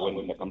 I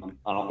wouldn't pick him.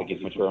 I don't think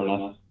he's mature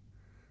enough.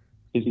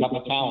 He's got the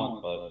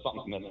talent, but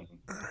something's missing.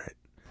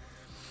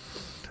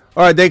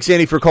 All right, thanks,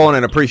 Andy, for calling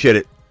in. Appreciate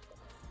it.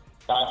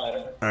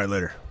 All right,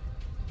 later.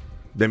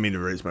 Didn't mean to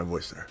raise my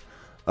voice there.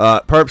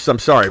 Perps, I'm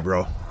sorry,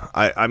 bro.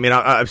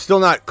 I'm still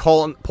not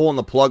pulling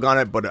the plug on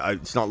it, but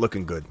it's not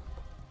looking good.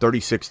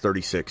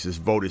 36-36.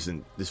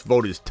 This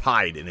vote is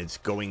tied, and it's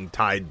going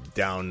tied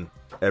down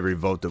every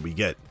vote that we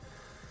get.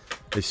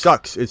 It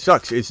sucks. It's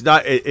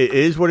not. It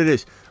is what it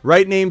is.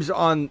 Write names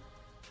on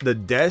the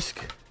desk.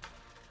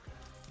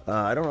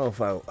 I don't know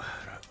if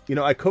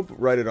I could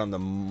write it on the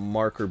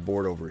marker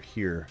board over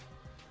here.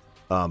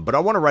 But I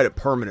want to write it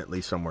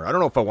permanently somewhere. I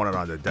don't know if I want it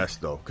on the desk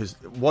though, because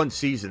one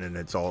season and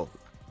it's all,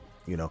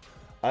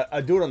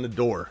 I do it on the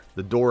door.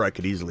 The door I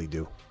could easily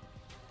do.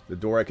 The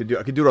door I could do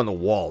it on the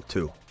wall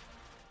too.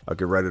 I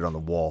could write it on the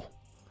wall.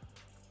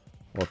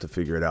 We'll have to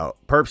figure it out.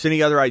 Perps,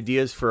 any other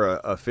ideas for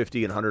a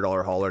 $50 and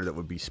 $100 hauler that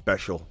would be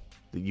special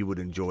that you would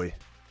enjoy?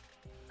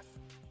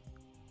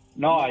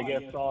 No, I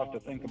guess I'll have to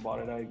think about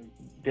it. I'm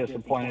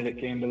disappointed it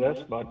came to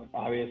this, but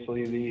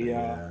obviously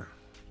the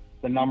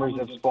numbers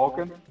have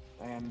spoken,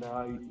 and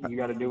you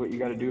got to do what you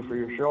got to do for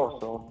your show.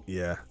 So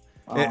yeah,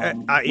 let's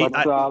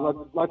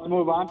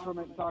move on from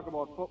it and talk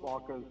about football,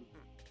 because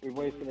we've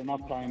wasted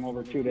enough time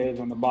over 2 days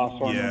on the Boss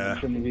Horn. It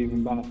shouldn't have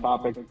even been a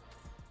topic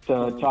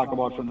to talk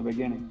about from the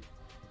beginning.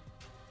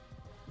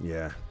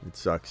 Yeah, it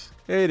sucks.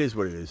 It is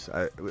what it is.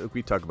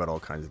 We talk about all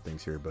kinds of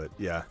things here, but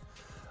yeah.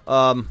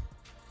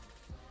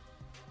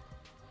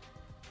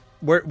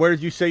 Where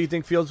did you say you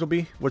think Fields will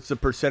be? What's the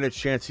percentage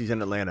chance he's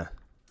in Atlanta?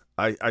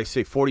 I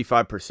say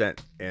 45%,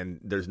 and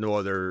there's no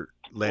other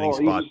landing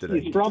spot that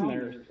he's from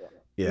there.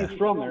 Yeah. He's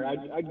from there.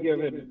 I'd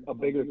give it a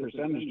bigger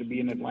percentage to be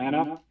in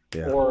Atlanta,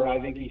 or I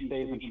think he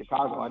stays in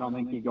Chicago. I don't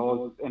think he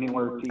goes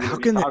anywhere to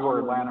either Chicago or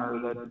Atlanta, or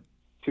the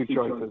two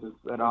choices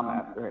that I'm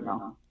at right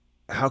now.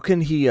 How can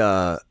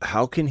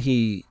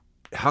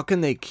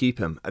they keep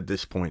him at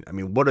this point? I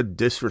mean, what a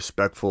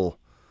disrespectful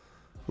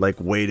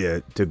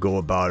way to go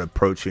about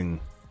approaching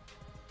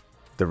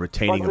the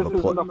retaining of a player.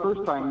 This isn't the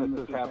first time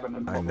this has happened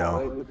in football. I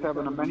know. It's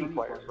happened to many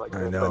players like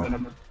this. I know. I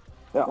mean,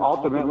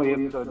 ultimately,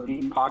 it's the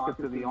deep pockets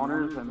of the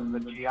owners and the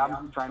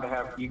GMs trying to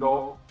have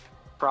ego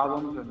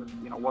problems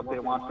and what they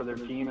want for their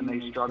team, and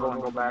they struggle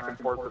and go back and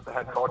forth with the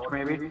head coach.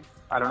 Maybe,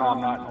 I don't know. I'm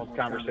not in those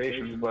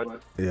conversations,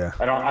 but yeah,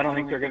 I don't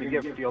think they're going to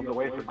give Fields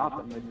away for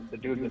nothing. The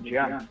dude's a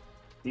gem.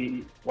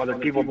 Whether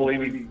people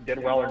believe he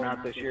did well or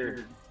not this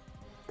year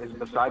is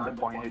beside the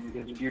point.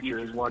 His future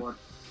is what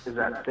is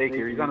at stake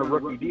here. He's on a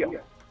rookie deal.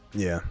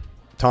 Yeah.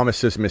 Thomas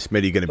says Miss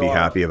Smitty going to be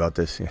happy about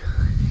this.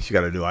 She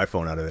got a new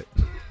iPhone out of it.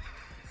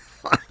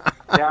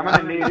 Yeah, I'm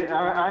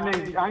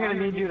gonna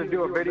need you to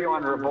do a video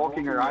on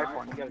revoking her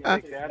iPhone. You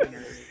gotta take that and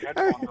your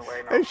headphones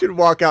away now. I should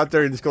walk out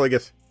there and just go like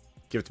this.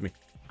 Give it to me.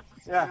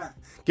 Yeah.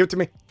 Give it to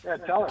me. Yeah,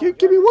 tell her.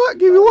 Give me what?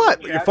 Give me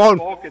what? Yeah, Your phone.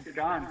 It's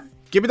gone.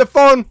 Give me the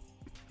phone.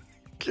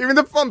 Give me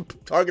the phone.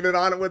 Tugging it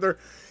on it with her.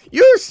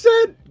 You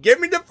said, give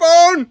me the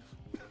phone.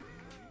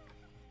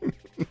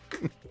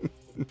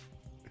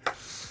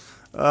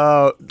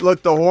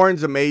 Look, the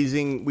horn's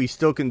amazing. We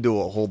still can do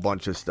a whole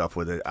bunch of stuff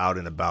with it out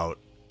and about.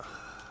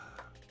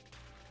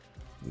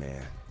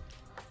 Man,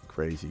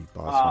 crazy,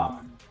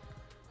 boss.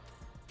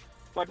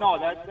 But no,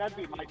 that'd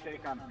be my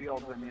take on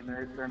Fields. I mean,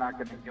 they're not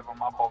going to give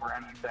him up over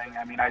anything.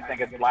 I mean, I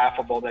think it's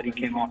laughable that he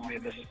came out and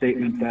made this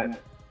statement that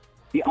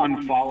he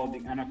unfollowed the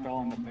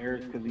NFL and the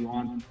Bears because he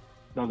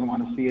doesn't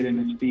want to see it in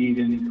his feed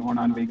and he's going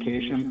on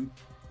vacation.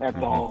 That's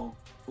all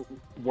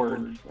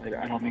words.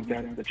 I don't think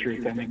that's the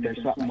truth. I think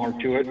there's something more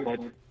to it, but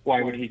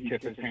why would he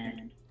tip his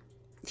hand?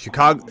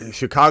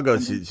 Chicago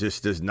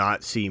just does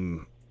not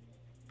seem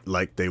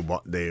like they're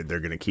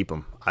going to keep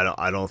him.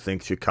 I don't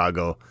think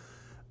Chicago.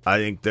 I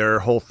think their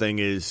whole thing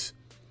is,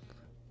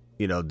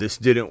 this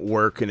didn't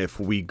work, and if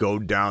we go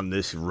down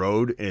this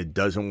road and it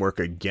doesn't work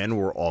again,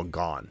 we're all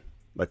gone.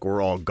 Like,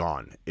 we're all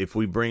gone. If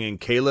we bring in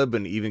Caleb,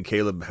 and even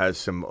Caleb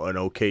has an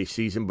okay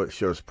season but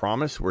shows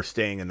promise, we're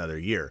staying another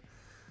year.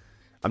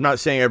 I'm not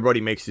saying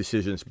everybody makes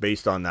decisions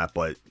based on that,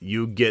 but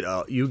you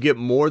get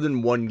more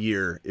than 1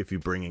 year if you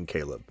bring in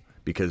Caleb,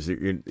 because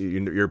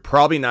you're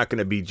probably not going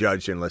to be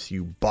judged unless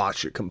you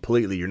botch it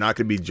completely. You're not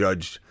going to be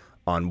judged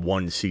on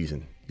one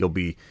season. You'll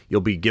be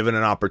given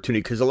an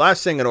opportunity, because the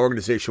last thing an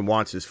organization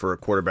wants is for a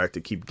quarterback to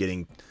keep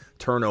getting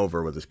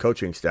turnover with his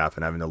coaching staff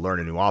and having to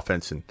learn a new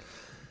offense. And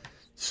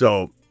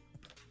so,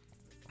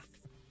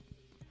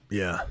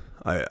 yeah,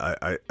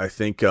 I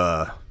think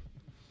that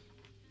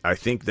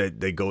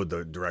they go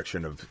the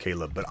direction of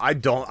Caleb, but I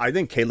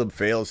think Caleb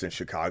fails in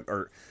Chicago.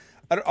 Or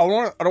I don't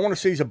want to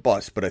say he's a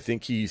bust, but I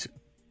think he's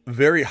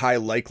very high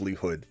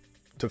likelihood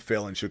to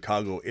fail in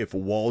Chicago if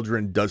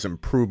Waldron doesn't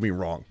prove me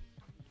wrong.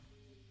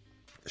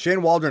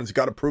 Shane Waldron's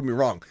got to prove me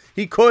wrong.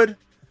 He could.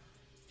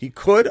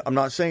 I'm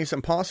not saying it's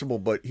impossible,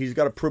 but he's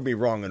got to prove me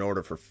wrong in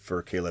order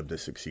for Caleb to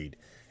succeed.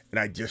 And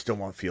I just don't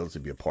want Fields to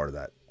be a part of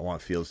that. I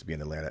want Fields to be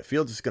in Atlanta.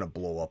 Fields is going to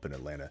blow up in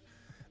Atlanta.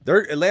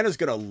 Atlanta's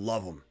going to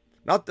love him.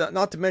 Not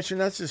to mention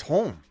that's his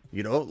home.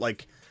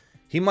 Like,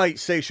 he might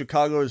say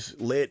Chicago's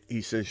lit.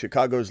 He says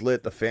Chicago's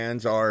lit. The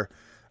fans are,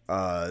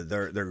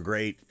 they're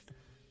great.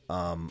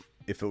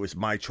 If it was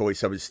my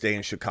choice, I would stay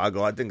in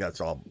Chicago. I think that's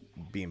all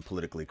being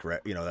politically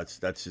correct.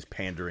 That's just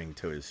pandering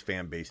to his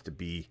fan base to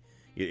be.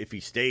 If he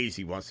stays,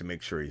 he wants to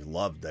make sure he's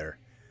loved there.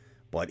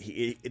 But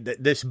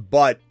it's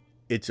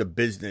a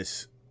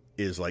business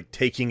is like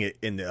taking it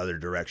in the other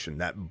direction.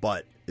 That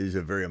 "but" is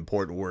a very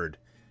important word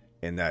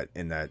in that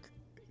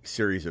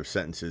series of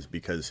sentences,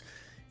 because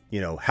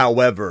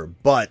however,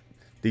 but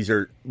these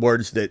are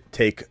words that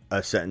take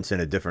a sentence in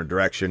a different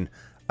direction.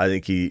 I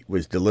think he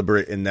was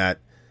deliberate in that,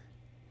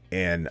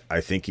 and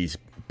I think he's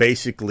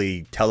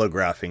basically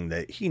telegraphing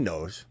that he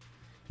knows,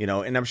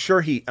 and I'm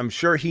sure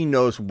he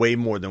knows way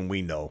more than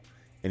we know,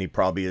 and he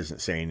probably isn't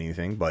saying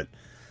anything, but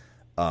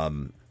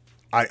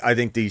I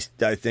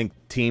think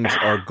teams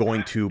are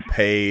going to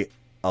pay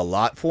a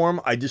lot for him.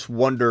 I just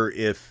wonder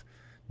if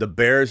the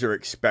Bears are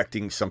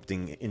expecting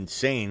something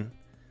insane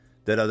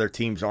that other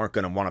teams aren't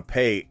going to want to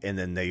pay, and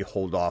then they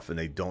hold off and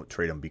they don't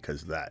trade him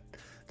because of that.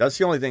 That's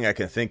the only thing I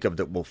can think of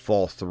that will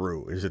fall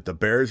through, is that the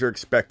Bears are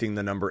expecting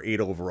the number 8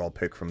 overall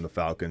pick from the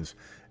Falcons,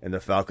 and the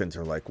Falcons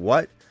are like,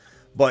 what?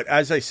 But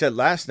as I said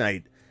last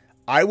night,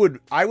 I would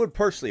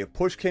personally, if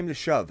push came to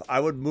shove, I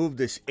would move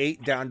this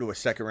 8 down to a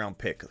second round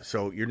pick.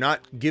 So you're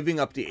not giving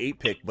up the 8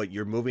 pick, but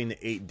you're moving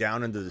the 8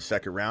 down into the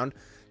second round.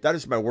 That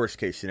is my worst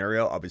case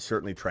scenario. I would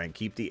certainly try and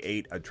keep the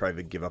 8. I'd try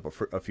to give up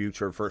a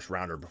future first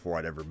rounder before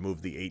I'd ever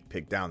move the 8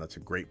 pick down. That's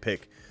a great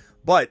pick.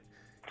 But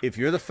if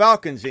you're the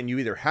Falcons and you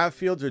either have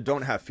Fields or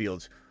don't have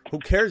Fields, who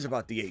cares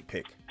about the 8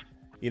 pick?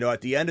 At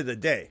the end of the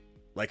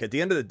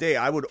day,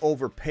 I would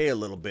overpay a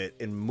little bit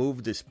and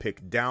move this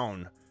pick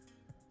down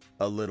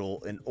a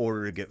little in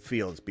order to get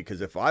Fields. Because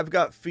if I've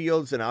got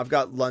Fields and I've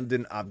got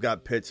London, I've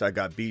got Pitts, I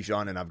got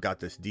Bijan, and I've got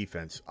this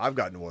defense, I've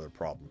got no other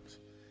problems.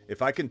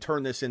 If I can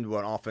turn this into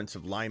an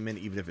offensive lineman,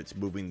 even if it's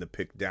moving the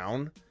pick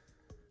down,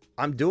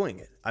 I'm doing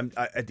it.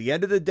 At the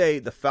end of the day,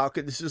 the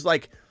Falcons. This is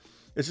like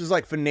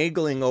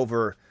finagling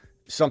over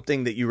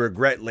something that you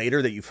regret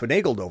later that you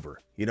finagled over.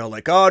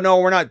 Like, oh no,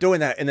 we're not doing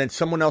that, and then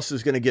someone else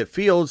is going to get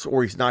Fields,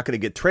 or he's not going to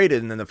get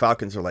traded, and then the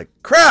Falcons are like,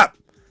 crap,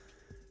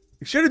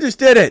 you should have just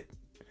did it.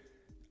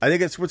 I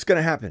think that's what's going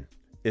to happen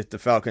if the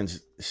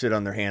Falcons sit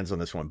on their hands on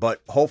this one.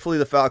 But hopefully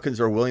the Falcons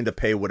are willing to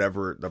pay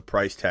whatever the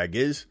price tag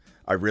is.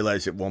 I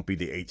realize it won't be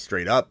the 8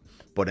 straight up,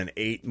 but an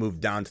 8 moved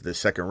down to the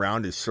second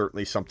round is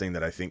certainly something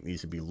that I think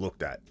needs to be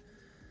looked at.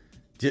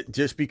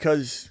 Just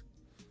because,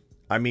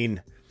 I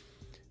mean,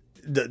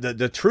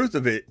 the truth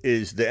of it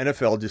is the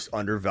NFL just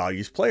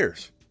undervalues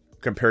players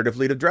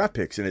comparatively to draft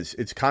picks, and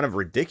it's kind of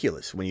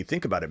ridiculous when you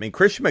think about it. I mean,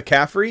 Christian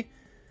McCaffrey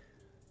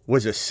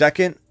was a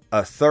second,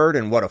 a third,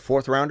 and a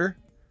fourth rounder.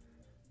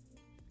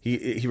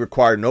 He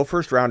required no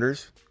first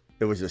rounders.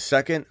 It was a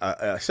second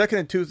and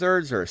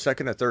 2/3 or a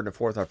second, a third, and a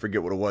fourth. I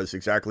forget what it was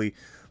exactly,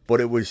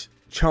 but it was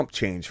chump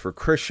change for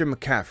Christian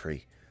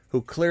McCaffrey,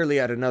 who clearly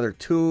had another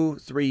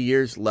 2-3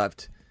 years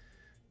left.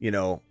 You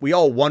know, we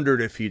all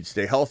wondered if he'd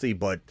stay healthy,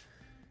 but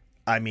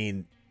I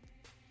mean,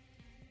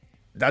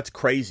 that's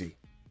crazy.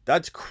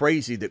 That's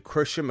crazy that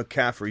Christian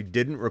McCaffrey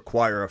didn't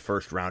require a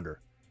first rounder.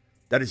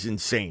 That is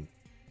insane.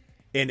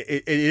 And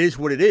it is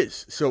what it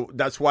is. So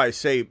that's why I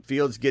say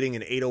Fields getting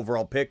an 8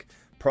 overall pick,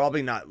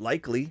 probably not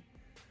likely.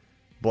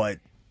 But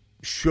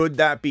should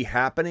that be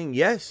happening?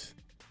 Yes.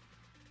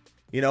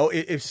 You know,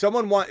 if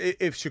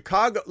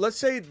Chicago, let's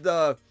say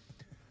the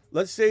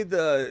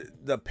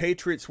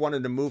Patriots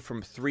wanted to move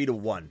from 3 to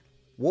 1,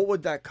 what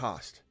would that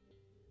cost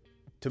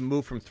to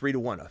move from 3 to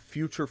 1? A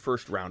future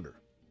first rounder,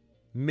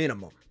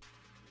 minimum.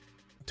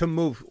 To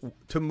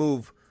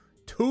move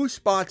 2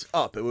 spots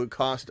up, it would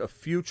cost a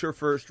future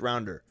first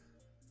rounder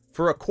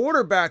for a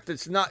quarterback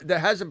that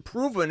hasn't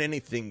proven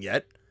anything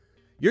yet.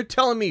 You're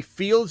telling me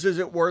Fields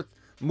isn't worth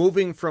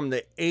moving from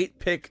the 8th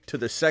pick to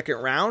the second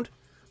round?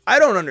 I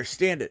don't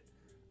understand it.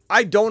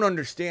 I don't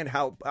understand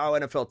how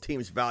NFL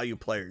teams value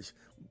players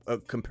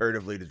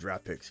comparatively to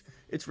draft picks.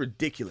 It's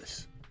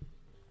ridiculous.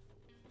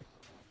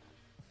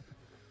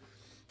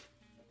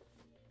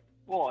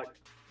 Well,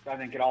 I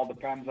think it all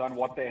depends on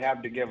what they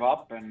have to give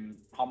up and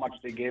how much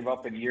they gave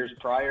up in years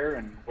prior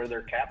and where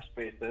their cap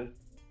space is.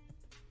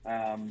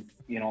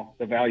 You know,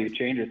 the value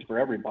changes for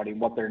everybody,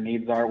 what their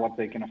needs are, what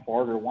they can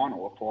afford or want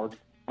to afford,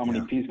 how many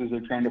pieces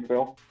they're trying to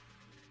fill.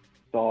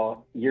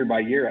 So year by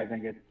year, I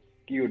think it's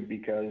skewed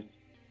because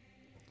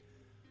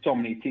so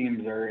many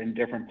teams are in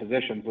different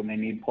positions when they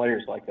need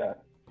players like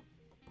that.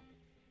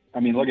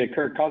 I mean, look at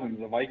Kirk Cousins.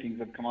 The Vikings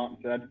have come out and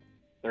said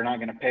they're not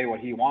going to pay what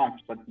he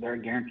wants, but they're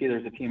guaranteed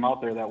there's a team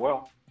out there that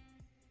will.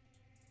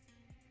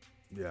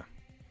 Yeah.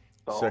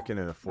 So, second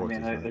and a fourth. I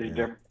mean, there's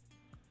different.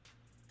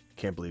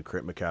 Can't believe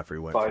McCaffrey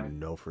went for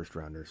no first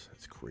rounders.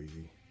 That's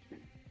crazy.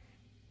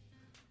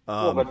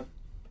 Well, but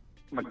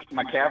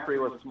McCaffrey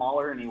was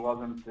smaller and he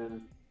wasn't as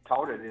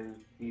touted as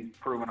he's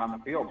proven on the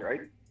field,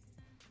 right?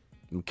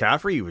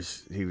 McCaffrey,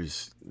 he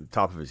was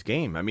top of his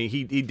game. I mean,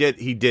 he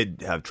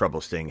did have trouble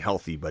staying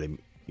healthy, but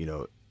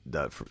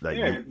that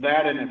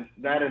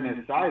and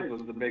his size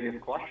was the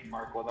biggest question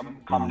mark with him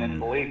coming into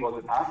the league, was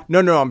it not?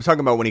 No, I'm talking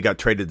about when he got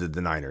traded to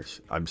the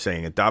Niners. I'm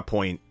saying at that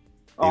point,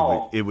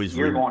 it was.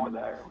 You're going to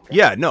that. Okay.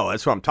 Yeah, no,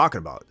 that's what I'm talking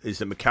about. Is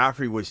that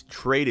McCaffrey was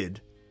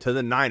traded to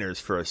the Niners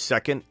for a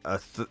second,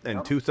 and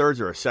 2/3,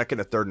 or a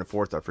second, a third, and a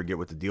fourth. I forget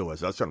what the deal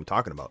was. That's what I'm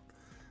talking about.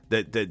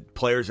 That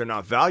players are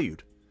not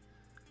valued.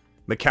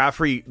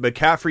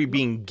 McCaffrey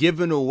being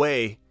given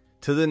away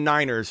to the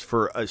Niners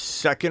for a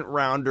second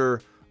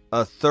rounder,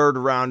 a third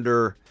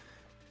rounder,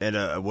 and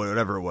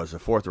whatever it was, a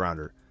fourth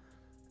rounder.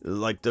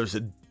 Like, there's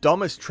the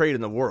dumbest trade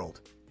in the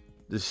world.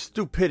 There's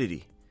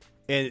stupidity.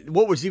 And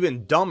what was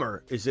even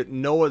dumber is that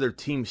no other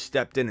team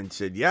stepped in and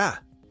said, yeah,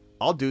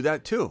 I'll do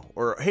that too.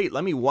 Or, hey,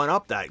 let me one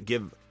up that,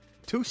 give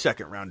 2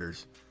 second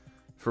rounders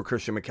for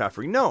Christian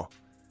McCaffrey. No.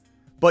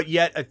 But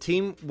yet a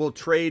team will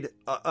trade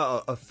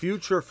a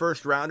future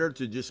first rounder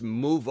to just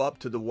move up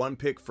to the 1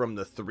 pick from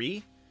the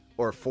 3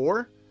 or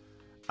 4.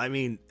 I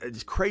mean,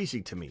 it's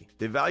crazy to me.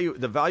 The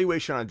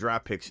valuation on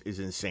draft picks is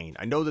insane.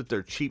 I know that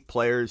they're cheap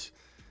players,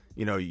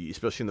 you know,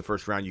 especially in the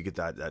first round, you get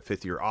that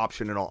 5th-year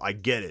option and all. I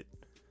get it.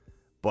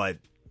 But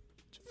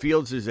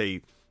Fields is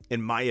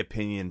in my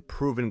opinion,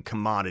 proven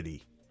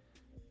commodity.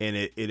 And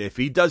if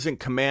he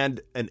doesn't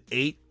command an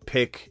 8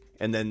 pick,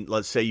 and then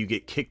let's say you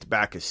get kicked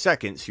back a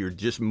second, so you're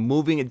just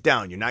moving it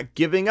down. You're not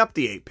giving up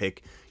the 8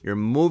 pick. You're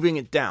moving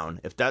it down.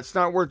 If that's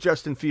not worth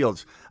Justin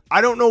Fields,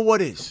 I don't know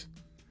what is.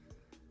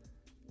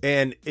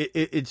 And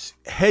it's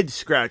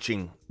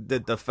head-scratching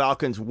that the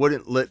Falcons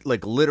wouldn't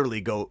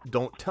literally go,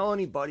 don't tell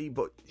anybody,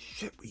 but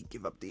shit, we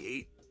give up the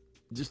 8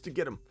 just to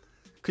get him.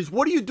 Because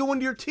what are you doing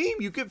to your team?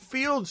 You get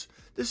Fields.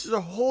 This is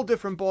a whole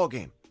different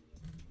ballgame.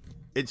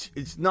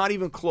 It's not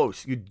even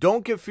close. You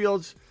don't get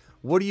Fields.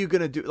 What are you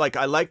going to do? Like,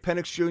 I like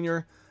Penix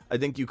Jr. I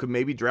think you could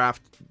maybe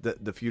draft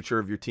the future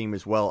of your team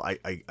as well.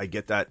 I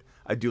get that.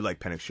 I do like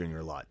Penix Jr.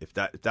 a lot. If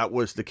that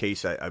was the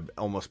case, I'd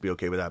almost be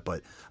okay with that.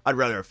 But I'd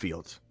rather have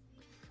Fields.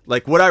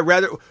 Like,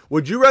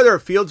 would you rather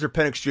have Fields or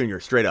Penix Jr.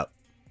 straight up?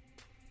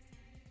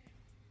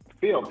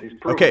 Fields, he's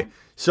proven. Okay,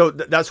 so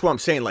that's what I'm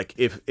saying. Like,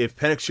 if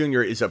Penix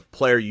Jr. is a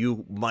player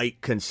you might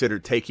consider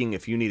taking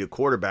if you need a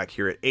quarterback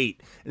here at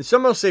 8, and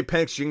some will say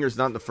Penix Jr. is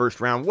not in the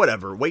first round,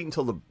 whatever. Wait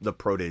until the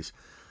pro days.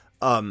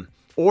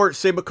 Or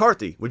say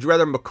McCarthy. Would you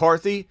rather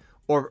McCarthy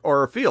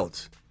or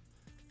Fields?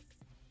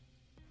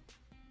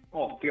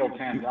 Oh, Fields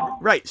hands down.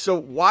 Right. So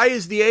why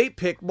is the 8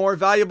 pick more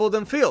valuable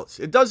than Fields?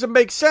 It doesn't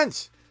make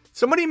sense.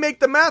 Somebody make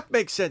the math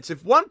make sense.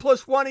 If 1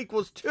 + 1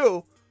 =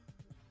 2,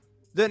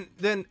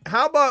 then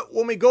how about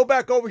when we go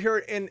back over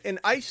here and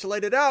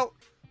isolate it out,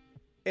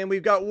 and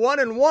we've got 1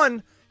 and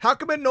 1? How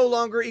come it no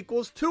longer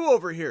equals 2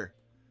 over here?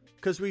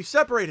 Because we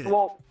separated it.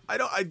 Well, I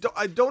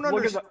don't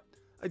understand.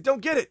 I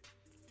don't get it.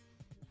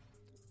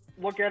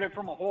 Look at it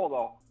from a whole,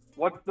 though.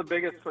 what's the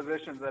biggest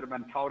positions that have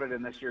been touted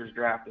in this year's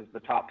draft as the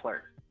top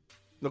players?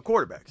 The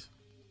quarterbacks.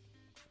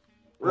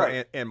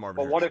 Right. And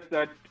Marvin. But what if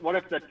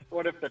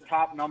the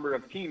top number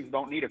of teams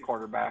don't need a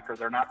quarterback, or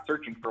they're not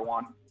searching for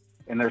one,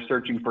 and they're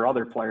searching for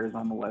other players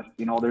on the list?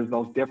 There's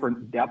those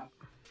different depth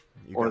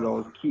or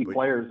those key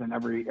players in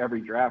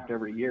every draft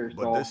every year.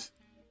 So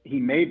he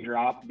may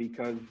drop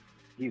because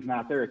he's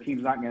not there. A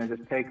team's not going to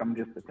just take him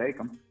just to take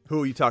him.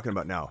 Who are you talking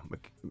about now?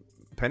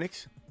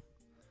 Penix?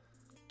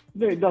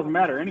 It doesn't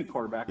matter, any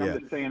quarterback. I'm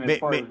just saying as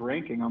far as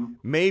ranking them.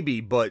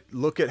 Maybe, but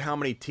look at how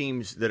many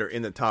teams that are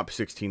in the top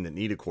 16 that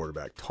need a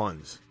quarterback.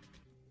 Tons.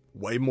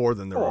 Way more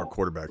than there are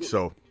quarterbacks.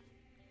 So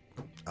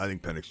I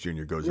think Penix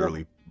Jr. goes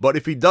early. But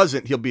if he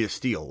doesn't, he'll be a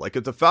steal. Like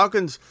if the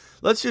Falcons,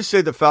 let's just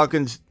say the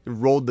Falcons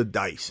rolled the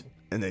dice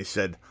and they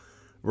said,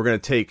 we're going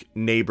to take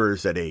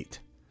Neighbors at 8.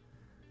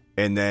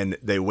 And then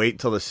they wait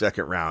until the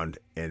second round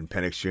and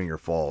Penix Jr.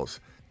 falls.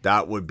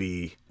 That would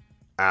be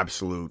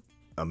absolute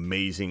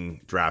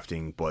amazing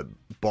drafting, but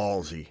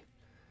ballsy.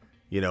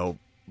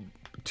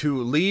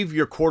 To leave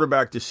your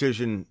quarterback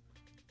decision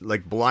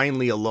like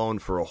blindly alone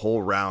for a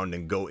whole round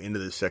and go into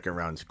the second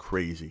round is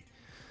crazy.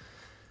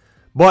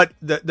 But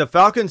the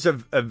Falcons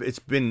have it's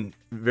been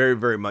very,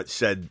 very much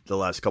said the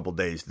last couple of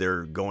days,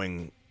 they're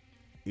going,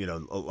 a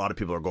lot of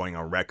people are going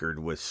on record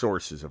with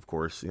sources, of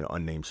course,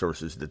 unnamed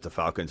sources, that the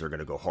Falcons are going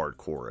to go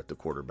hardcore at the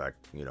quarterback,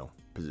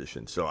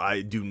 position. So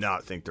I do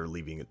not think they're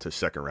leaving it to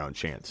second round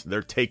chance.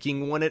 They're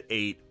taking one at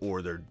 8,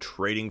 or they're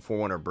trading for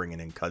one, or bringing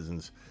in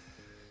Cousins.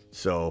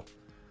 So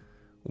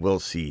we'll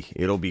see.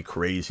 It'll be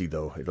crazy,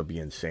 though. It'll be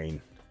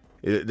insane.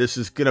 This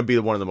is going to be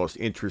one of the most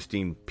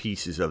interesting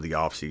pieces of the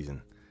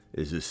offseason.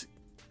 Is this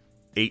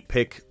 8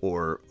 pick,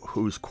 or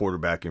who's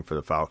quarterbacking for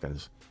the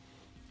Falcons?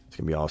 It's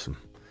going to be awesome.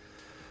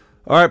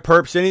 All right,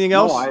 Perps, anything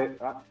else?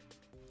 No,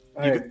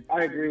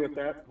 I agree with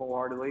that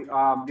wholeheartedly.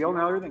 The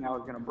only other thing I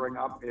was going to bring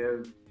up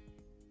is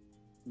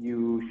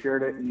you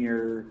shared it in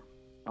your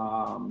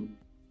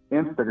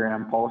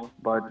Instagram post,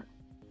 but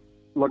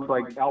looks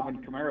like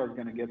Alvin Kamara is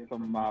going to get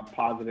some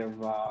positive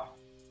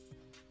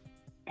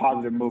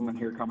movement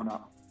here coming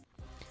up.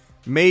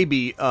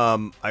 Maybe.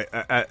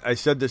 I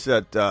said this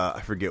at, I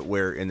forget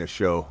where in the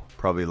show,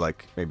 probably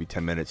like maybe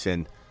 10 minutes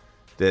in,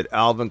 that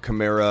Alvin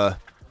Kamara,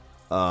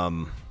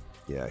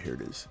 yeah, here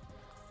it is.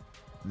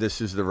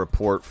 This is the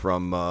report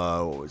from,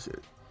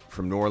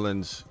 from New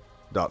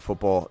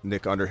Orleans.football,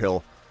 Nick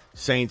Underhill.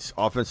 Saints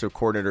offensive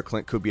coordinator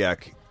Clint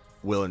Kubiak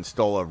will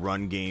install a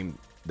run game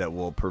that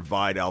will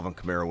provide Alvin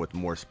Kamara with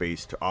more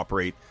space to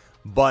operate,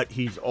 but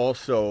he's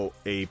also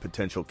a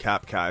potential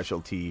cap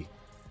casualty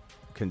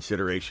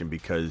consideration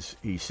because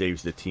he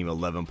saves the team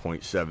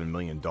 $11.7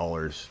 million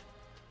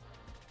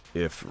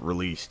if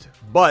released.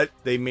 But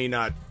they may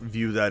not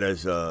view that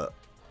as a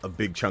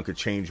big chunk of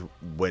change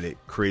when it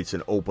creates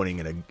an opening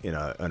in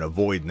a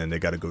void, and then they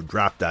got to go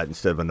draft that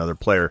instead of another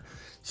player.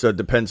 So it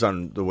depends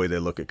on the way they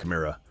look at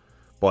Kamara.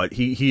 But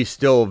he's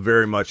still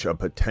very much a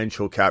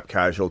potential cap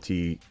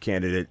casualty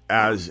candidate,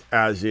 as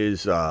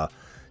is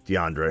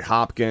DeAndre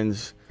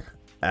Hopkins,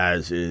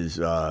 as is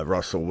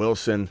Russell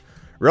Wilson.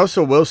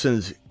 Russell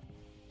Wilson's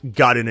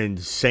got an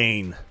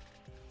insane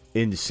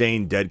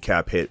dead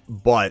cap hit,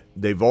 but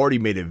they've already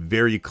made it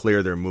very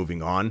clear they're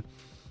moving on.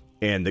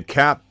 And the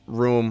cap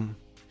room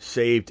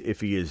saved if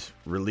he is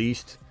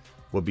released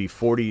will be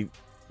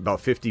about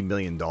 $50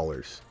 million.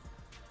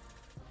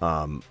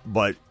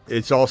 But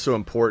it's also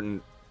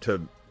important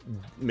to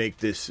make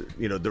this,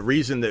 the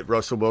reason that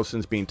Russell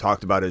Wilson's being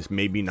talked about as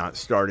maybe not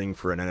starting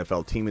for an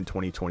NFL team in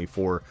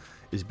 2024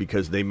 is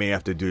because they may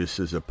have to do this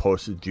as a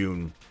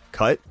post-June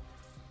cut,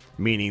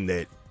 meaning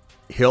that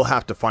he'll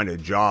have to find a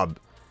job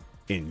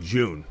in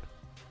June.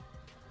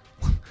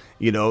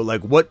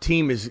 Like what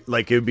team is,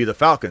 like it would be the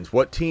Falcons.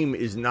 What team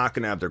is not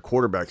going to have their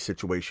quarterback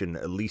situation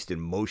at least in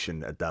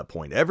motion at that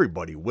point?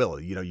 Everybody will.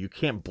 You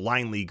can't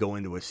blindly go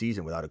into a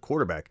season without a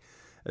quarterback,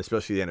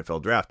 especially the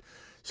NFL draft.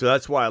 So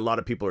that's why a lot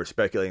of people are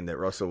speculating that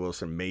Russell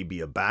Wilson may be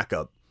a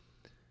backup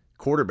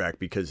quarterback,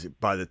 because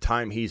by the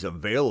time he's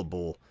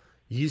available,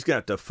 he's going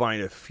to have to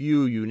find a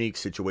few unique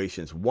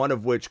situations, one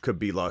of which could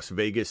be Las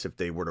Vegas if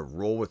they were to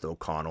roll with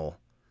O'Connell,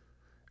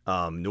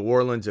 New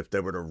Orleans if they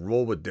were to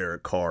roll with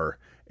Derek Carr,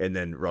 and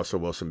then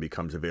Russell Wilson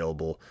becomes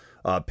available,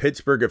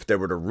 Pittsburgh if they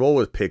were to roll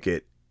with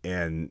Pickett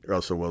and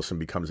Russell Wilson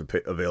becomes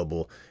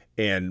available,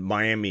 and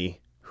Miami,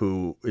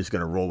 who is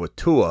going to roll with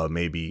Tua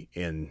maybe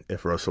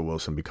if Russell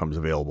Wilson becomes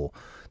available.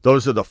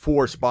 Those are the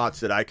 4 spots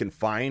that I can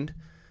find,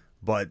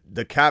 but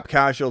the cap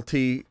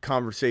casualty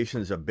conversation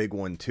is a big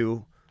one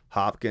too.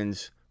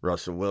 Hopkins,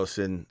 Russell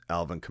Wilson,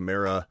 Alvin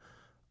Kamara,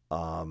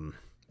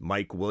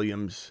 Mike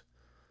Williams.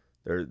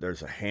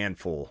 There's a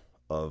handful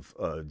of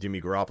Jimmy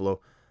Garoppolo,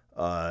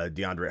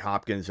 DeAndre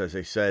Hopkins, as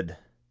I said.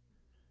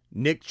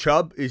 Nick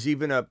Chubb is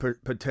even a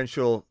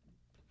potential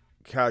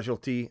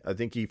casualty. I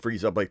think he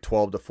frees up like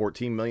 12 to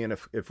 14 million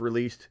if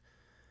released.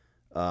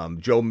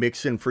 Joe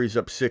Mixon frees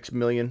up 6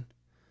 million.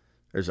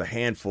 There's a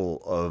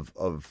handful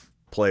of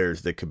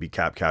players that could be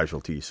cap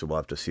casualties, so we'll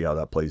have to see how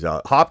that plays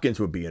out. Hopkins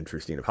would be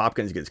interesting. If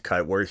Hopkins gets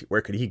cut,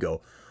 where could he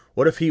go?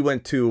 What if he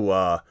went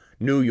to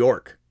New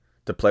York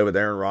to play with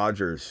Aaron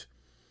Rodgers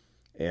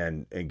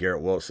and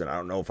Garrett Wilson? I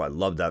don't know if I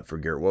love that for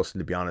Garrett Wilson,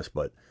 to be honest,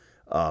 but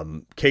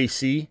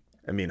KC,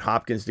 I mean,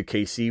 Hopkins to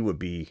KC would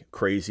be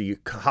crazy.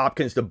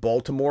 Hopkins to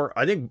Baltimore.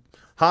 I think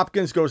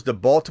Hopkins goes to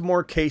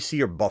Baltimore,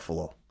 KC, or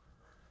Buffalo.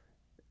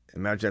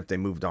 Imagine if they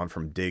moved on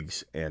from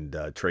Diggs and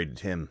traded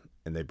him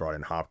and they brought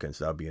in Hopkins.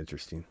 That would be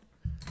interesting.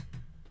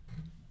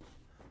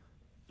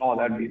 Oh,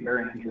 that'd be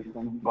very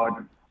interesting. But,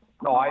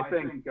 no, I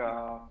think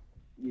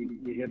you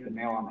hit the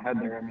nail on the head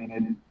there. I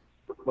mean,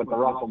 with the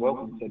Russell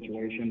Wilson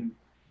situation,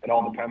 it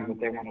all depends what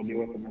they want to do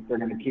with him. If they're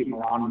going to keep him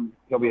around,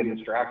 he'll be a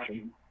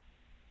distraction.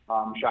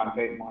 Sean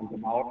Payton wants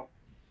him out.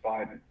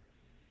 But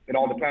it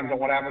all depends on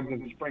what happens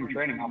in spring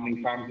training. How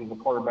many times does a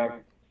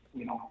quarterback,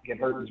 get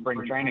hurt in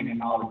spring training, and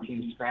now the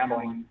team's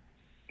scrambling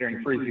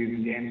during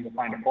preseason games to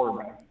find a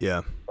quarterback.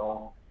 Yeah.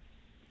 So,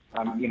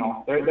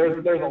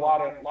 there's a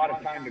lot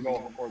of time to go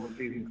before the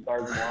season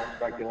starts. A lot of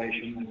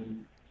speculation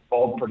and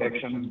bold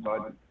predictions,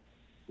 but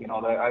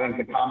I think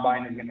the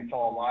combine is going to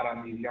tell a lot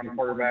on these young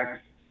quarterbacks,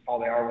 how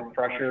they are with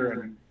pressure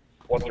and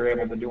what they're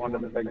able to do under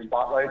the big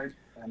spotlight,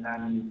 and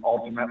then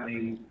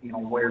ultimately,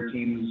 where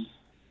teams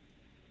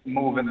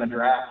move in the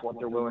draft, what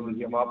they're willing to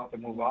give up,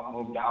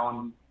 move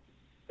down,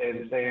 stay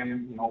the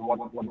same.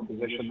 What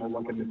position they're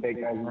looking to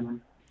take guys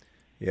in.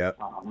 Yeah.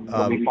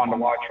 It'll be fun to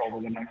watch over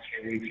the next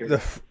few weeks. Here.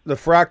 The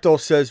Fractal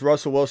says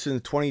Russell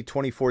Wilson's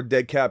 2024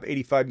 dead cap,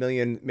 $85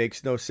 million,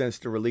 makes no sense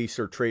to release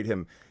or trade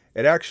him.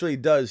 It actually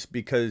does,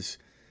 because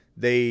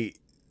if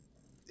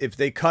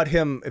they cut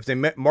him, if they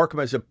mark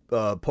him as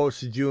a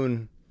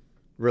post-June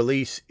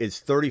release, it's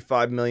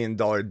 $35 million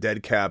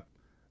dead cap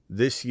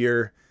this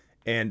year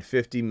and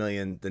 $50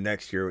 million the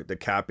next year. The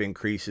cap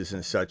increases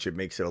and such, it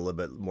makes it a little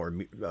bit more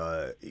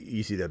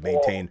easy to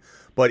maintain.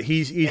 But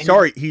he's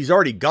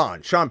already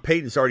gone. Sean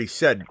Payton's already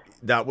said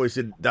that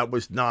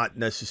was not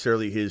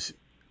necessarily his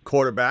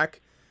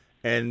quarterback,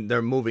 and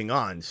they're moving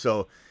on.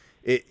 So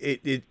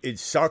it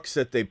sucks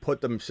that they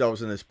put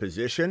themselves in this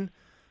position,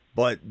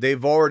 but they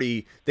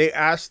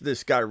asked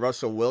this guy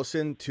Russell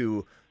Wilson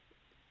to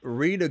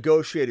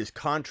renegotiate his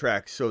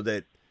contract so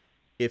that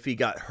if he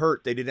got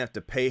hurt, they didn't have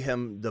to pay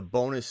him the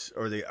bonus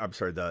or the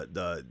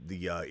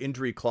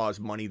injury clause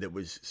money that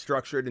was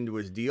structured into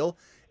his deal,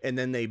 and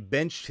then they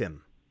benched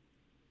him.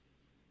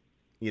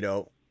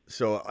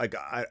 So like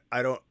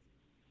I don't.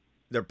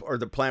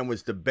 The plan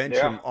was to bench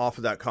him off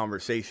of that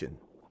conversation.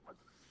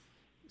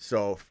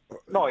 So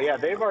no, yeah,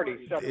 they've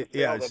already said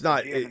it's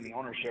not. The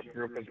ownership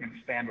group is going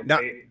to stand with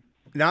Payton.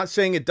 Not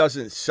saying it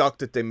doesn't suck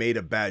that they made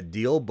a bad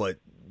deal, but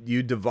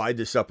you divide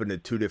this up into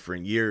 2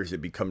 different years,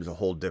 it becomes a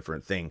whole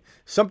different thing.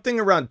 Something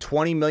around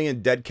 20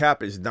 million dead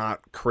cap is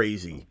not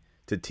crazy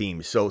to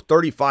teams. So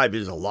 35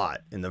 is a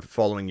lot, and the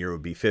following year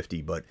would be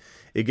 50, but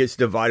it gets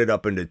divided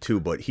up into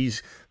 2. But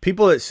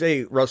people that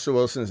say Russell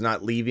Wilson's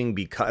not leaving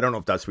because, I don't know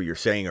if that's what you're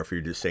saying or if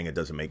you're just saying it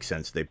doesn't make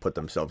sense. They put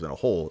themselves in a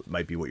hole. It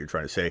might be what you're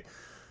trying to say.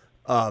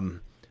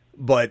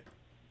 But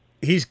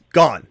he's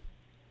gone.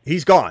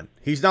 He's gone.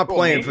 He's not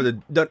playing for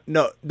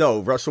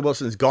no, Russell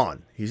Wilson's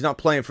gone. He's not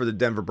playing for the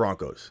Denver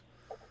Broncos.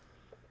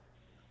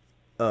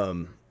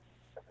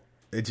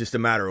 It's just a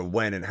matter of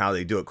when and how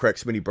they do it.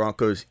 Correct, Smitty?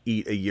 Broncos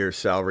eat a year's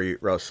salary,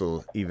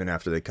 Russell, even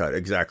after they cut.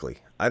 Exactly.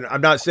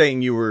 I'm not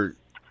saying you were,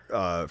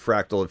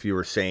 Fractal, if you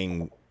were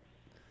saying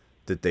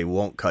that they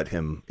won't cut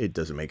him, it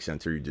doesn't make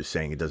sense, or you're just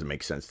saying it doesn't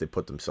make sense. They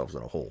put themselves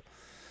in a hole.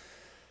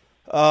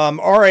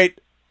 All right.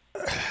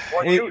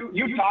 Well,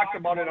 you talked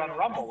about it on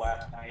Rumble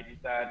last night,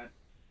 that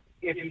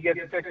if he gets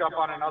picked up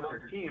on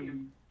another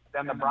team,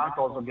 then the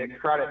Broncos will get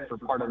credit for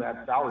part of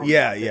that salary.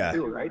 Yeah.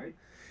 Too, right?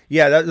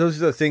 Yeah, those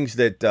are the things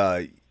that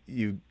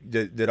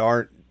that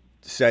aren't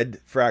said,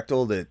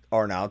 Fractal, that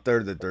aren't out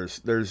there. That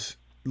there's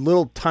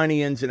little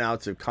tiny ins and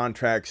outs of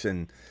contracts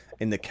and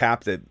in the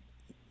cap that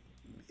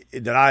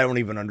I don't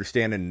even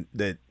understand, and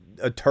that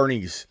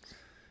attorneys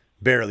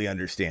barely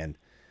understand.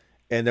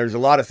 And there's a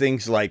lot of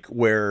things like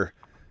where,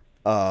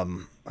 let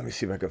me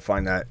see if I can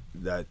find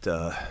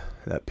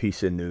that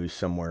piece of news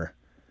somewhere.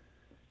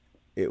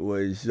 It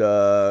was,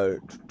 I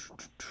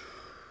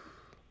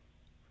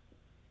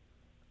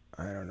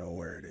don't know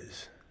where it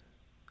is.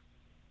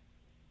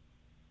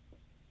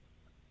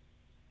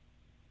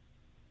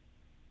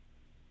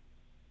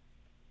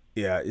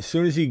 Yeah, as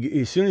soon as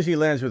he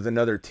lands with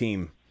another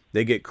team,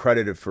 they get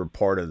credited for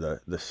part of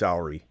the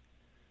salary.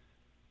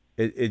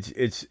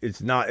 It's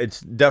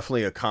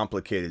definitely a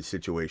complicated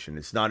situation.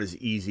 It's not as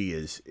easy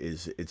as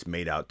it's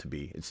made out to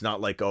be. It's not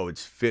like,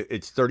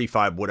 it's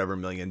 35 whatever $1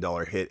 million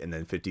hit and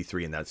then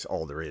 53 and that's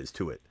all there is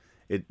to it.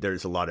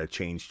 There's a lot of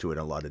change to it,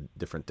 a lot of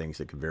different things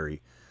that could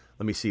vary.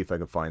 Let me see if I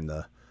can find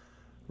the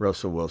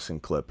Russell Wilson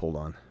clip. Hold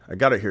on, I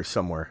got it here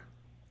somewhere.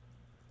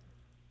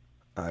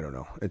 I don't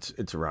know.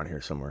 It's around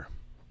here somewhere.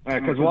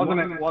 Because wasn't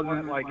it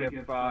like if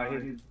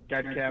his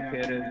dead cap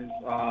hit is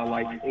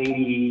like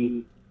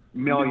 $80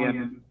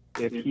 million,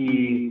 if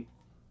he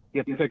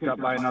gets picked up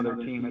by another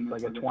team, it's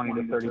like a 20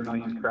 to 30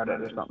 million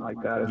credit or something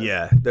like that.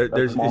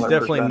 It's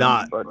definitely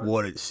not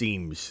what it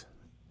seems.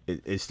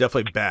 It's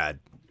definitely bad,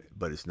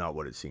 but it's not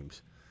what it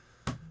seems.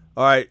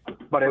 All right.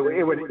 But it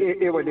would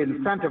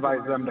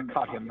incentivize them to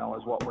cut him, though,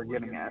 is what we're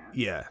getting at.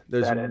 Yeah.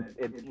 That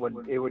it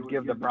would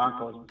give the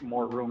Broncos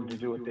more room to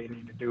do what they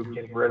need to do,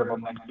 getting rid of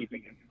him than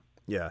keeping him.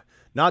 Yeah.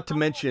 Not to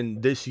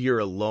mention this year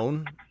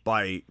alone,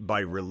 by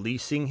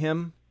releasing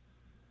him,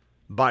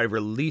 by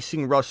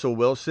releasing Russell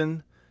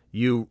Wilson,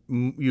 you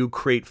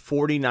create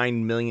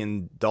 $49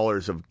 million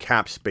of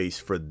cap space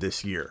for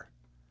this year.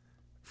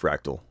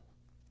 Fractal.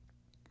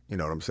 You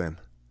know what I'm saying?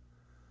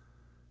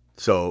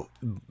 So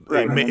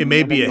it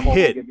may be a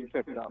hit.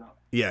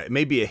 Yeah, it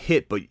may be a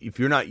hit, but if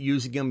you're not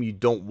using him, you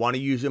don't want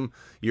to use him,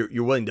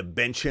 you're willing to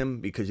bench him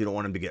because you don't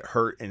want him to get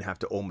hurt and have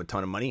to owe him a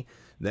ton of money,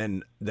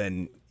 then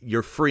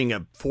you're freeing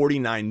up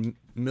 $49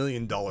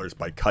 million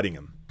by cutting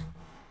him.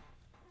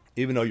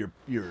 Even though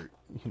you're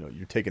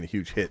taking a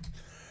huge hit.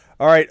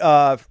 All right,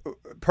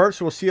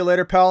 Perps, we'll see you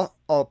later, pal.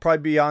 I'll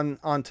probably be on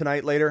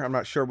tonight later. I'm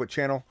not sure what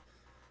channel.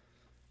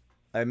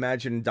 I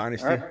imagine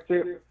Dynasty. All right, see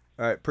you.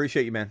 All right,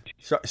 appreciate you, man.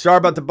 Sorry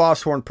about the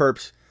boss horn,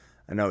 Perps.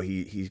 I know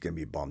he's going to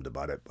be bummed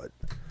about it, but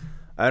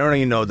I don't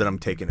even know that I'm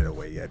taking it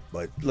away yet.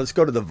 But let's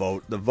go to the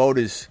vote. The vote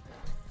is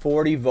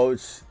 40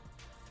 votes.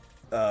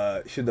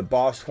 Should the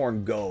boss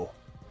horn go?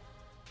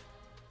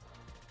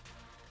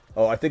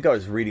 Oh, I think I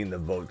was reading the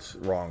votes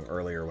wrong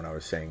earlier when I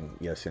was saying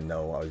yes and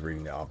no. I was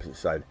reading the opposite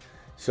side.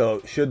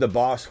 So, should the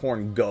boss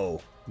horn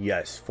go?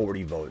 Yes,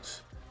 40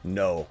 votes.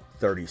 No,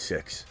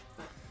 36.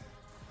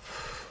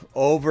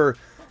 Over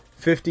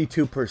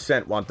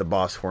 52% want the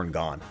boss horn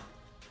gone.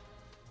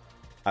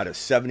 Out of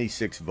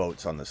 76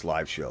 votes on this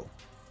live show.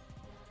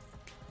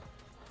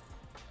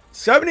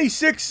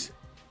 76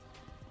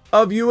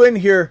 of you in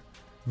here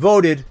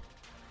voted.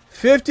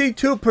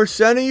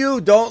 52% of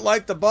you don't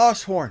like the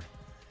boss horn.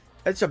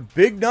 That's a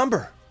big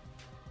number.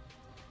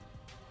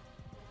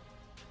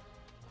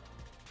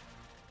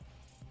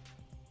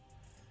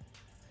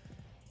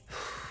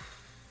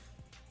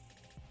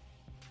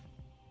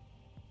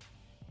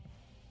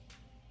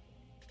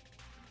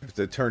 If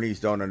the attorneys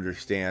don't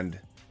understand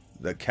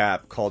the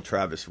cap, call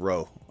Travis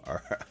Rowe.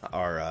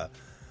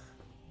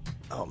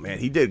 Oh man,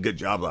 he did a good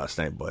job last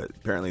night, but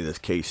apparently this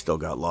case still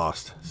got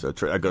lost. So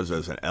that goes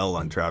as an L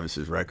on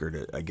Travis's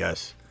record, I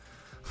guess.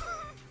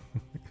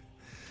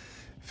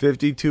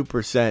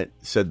 52%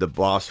 said the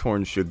boss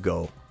horn should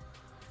go.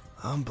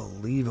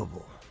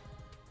 Unbelievable.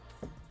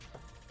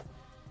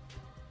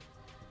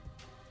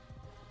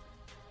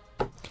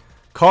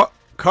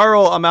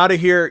 Carl, I'm out of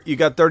here. You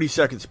got 30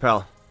 seconds,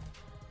 pal.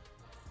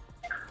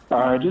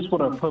 I just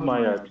want to put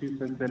my 2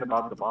 cents in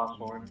about the boss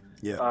horn.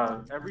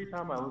 Yeah. Every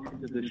time I listen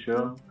to this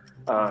show,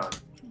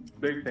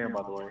 big fan,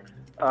 by the way,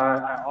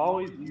 I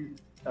always use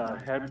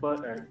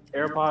AirPods,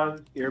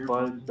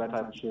 earbuds, that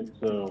type of shit.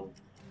 So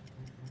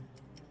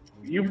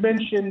you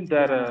mentioned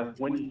that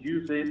when you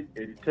use it,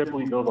 it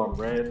typically goes on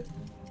red.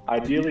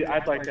 Ideally,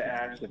 I'd like to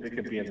ask if it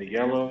could be in the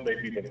yellow,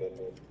 maybe even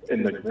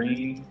in the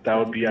green. That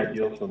would be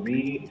ideal for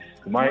me,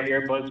 my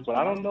earbuds. But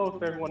I don't know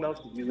if everyone else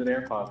is using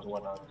AirPods and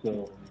whatnot.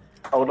 So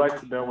I would like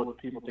to know what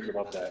people think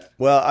about that.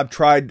 Well, I've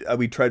tried. I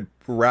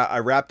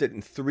wrapped it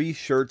in 3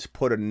 shirts,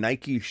 put a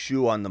Nike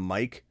shoe on the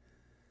mic,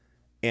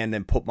 and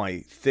then put my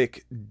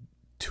thick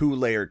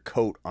 2-layer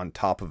coat on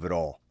top of it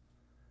all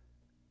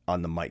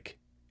on the mic,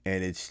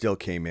 and it still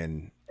came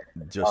in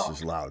just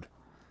as loud.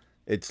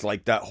 It's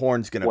like that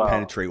horn's going to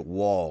penetrate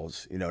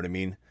walls. You know what I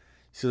mean?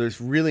 So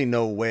there's really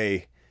no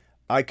way.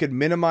 I could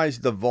minimize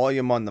the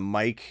volume on the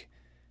mic.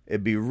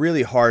 It'd be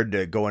really hard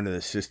to go into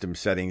the system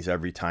settings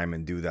every time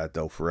and do that,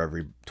 though, for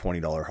every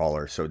 $20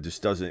 hauler. So it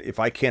just doesn't, if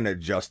I can't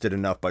adjust it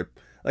enough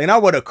I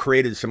would have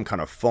created some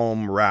kind of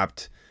foam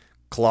wrapped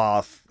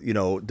cloth,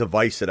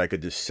 device that I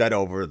could just set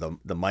over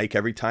the mic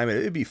every time.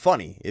 It'd be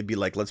funny. It'd be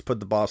like, let's put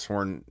the boss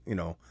horn,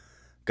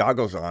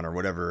 goggles on or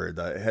whatever,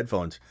 the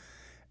headphones.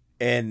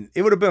 And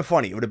it would have been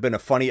funny. It would have been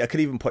I could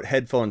even put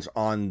headphones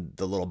on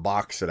the little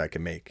box that I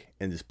can make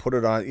and just put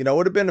it on. It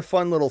would have been a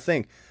fun little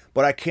thing.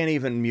 But I can't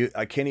even mute.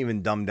 I can't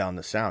even dumb down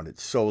the sound.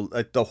 It's so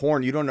the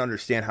horn. You don't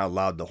understand how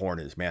loud the horn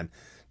is, man.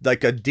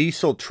 Like a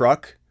diesel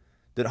truck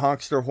that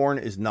honks their horn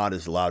is not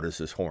as loud as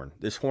this horn.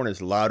 This horn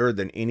is louder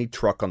than any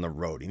truck on the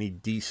road. Any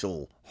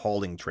diesel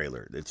hauling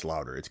trailer. It's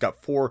louder. It's got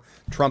 4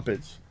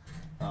 trumpets.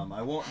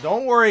 I won't.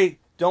 Don't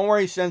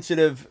worry,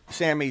 sensitive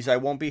Sammys. I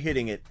won't be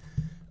hitting it.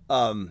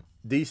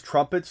 These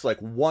trumpets, like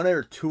 1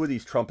 or 2 of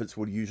these trumpets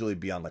would usually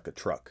be on like a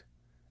truck,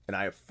 and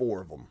I have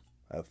 4 of them.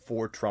 I have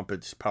 4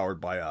 trumpets powered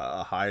by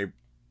a high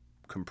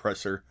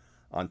compressor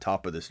on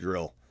top of this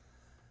drill.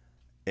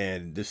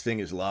 And this thing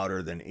is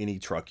louder than any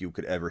truck you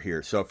could ever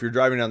hear. So if you're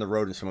driving down the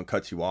road and someone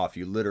cuts you off,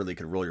 you literally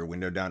could roll your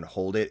window down to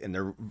hold it,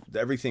 and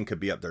everything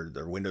could be up.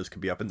 Their windows could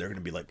be up, and they're going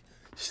to be like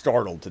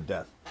startled to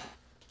death.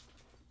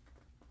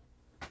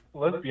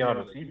 Let's be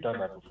honest, you've done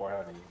that before,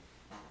 haven't you?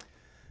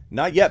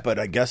 Not yet, but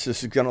I guess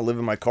this is going to live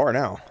in my car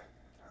now.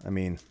 I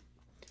mean...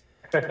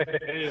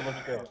 Hey,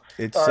 let's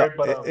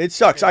go. It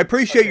sucks. I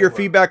appreciate your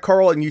feedback,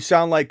 Carl, and you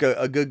sound like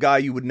a good guy.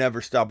 You would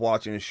never stop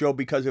watching the show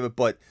because of it.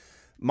 But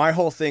my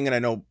whole thing, and I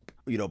know,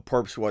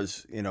 Perps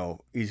was,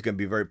 he's going to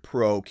be very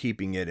pro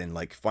keeping it and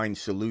like find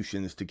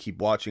solutions to keep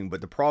watching. But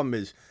the problem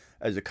is,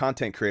 as a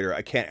content creator,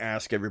 I can't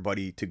ask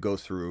everybody to go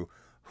through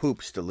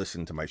hoops to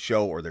listen to my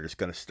show, or they're just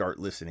going to start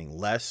listening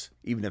less,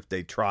 even if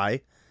they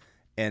try.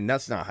 And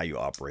that's not how you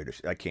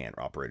operate. I can't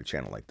operate a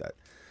channel like that.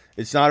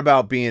 It's not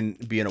about being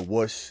a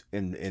wuss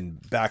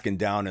and backing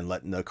down and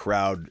letting the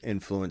crowd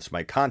influence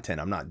my content.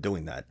 I'm not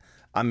doing that.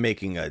 I'm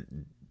making a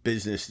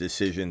business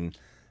decision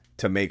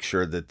to make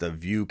sure that the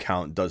view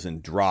count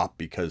doesn't drop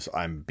because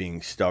I'm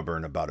being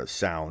stubborn about a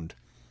sound.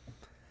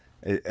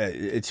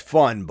 It's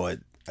fun, but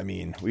I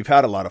mean, we've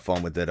had a lot of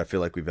fun with it. I feel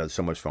like we've had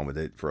so much fun with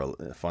it for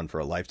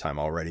a lifetime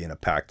already in a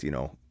packed,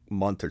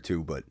 month or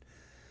two, but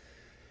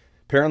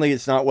apparently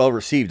it's not well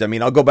received. I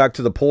mean, I'll go back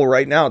to the poll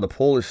right now. The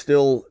poll is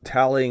still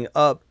tallying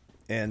up,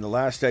 and the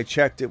last I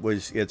checked,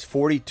 it's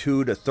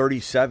 42 to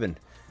 37.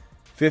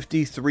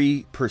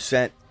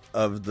 53%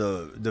 of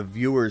the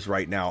viewers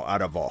right now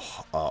out of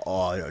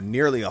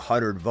nearly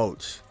 100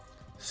 votes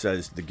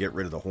says to get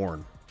rid of the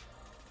horn.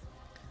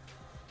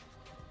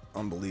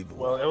 Unbelievable.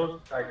 Well, it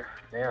was like,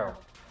 damn.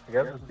 I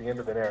guess it's the end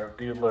of the era.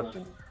 Dude,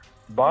 listen.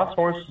 Boss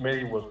Horn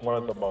Smitty was one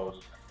of the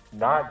most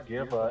not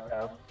give a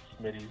F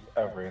Smitties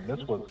ever, and this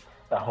was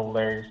a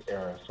hilarious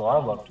era. So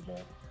I loved it,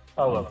 man.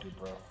 I loved it,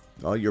 bro.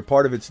 Oh, you're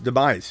part of its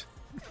demise.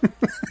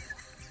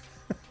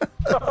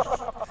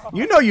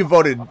 You know you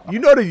voted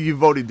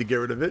to get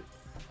rid of it.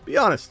 Be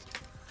honest.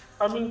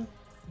 I mean,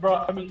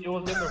 bro, it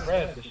was in the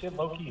red. The shit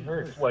low-key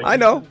hurts. Like, I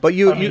know, but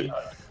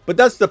but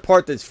that's the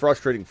part that's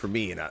frustrating for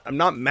me, and I'm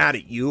not mad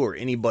at you or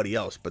anybody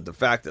else, but the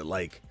fact that,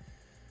 like,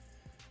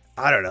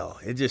 I don't know,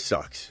 it just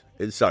sucks.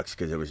 It sucks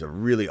because it was a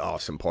really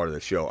awesome part of the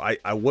show.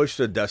 I wish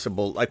the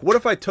decibel, like, what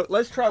if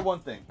let's try one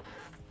thing.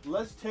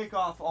 Let's take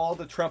off all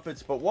the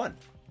trumpets but one,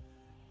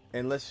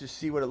 and let's just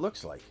see what it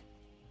looks like.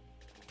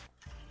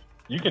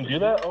 You can do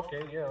that?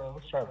 Okay, yeah,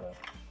 let's try that.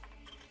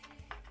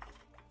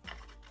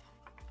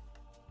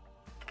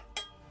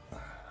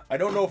 I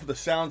don't know if the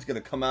sound's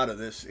going to come out of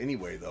this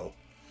anyway, though,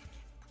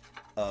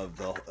 of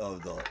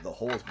the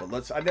holes.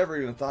 But I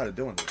never even thought of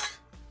doing this.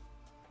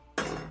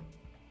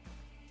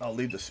 I'll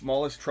leave the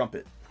smallest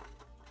trumpet.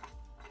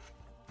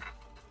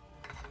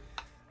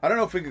 I don't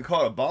know if we can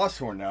call it a boss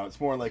horn now. It's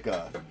more like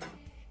a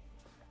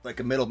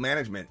middle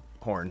management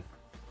horn,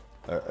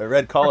 a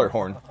red collar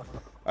horn.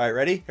 All right,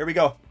 ready? Here we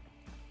go.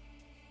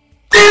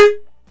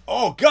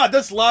 Oh God,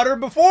 that's louder than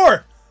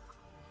before.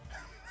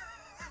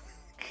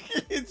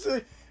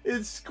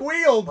 It's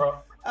squealed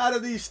out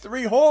of these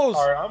three holes.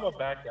 All right, I'm gonna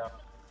back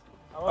out.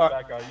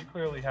 You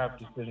clearly have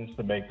decisions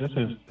to make. This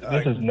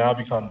has now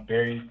become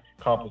very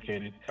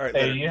complicated. All right,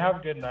 hey, later. you have a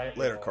good night.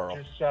 Later, Carl.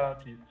 Just shout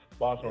out to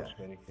Boss Horn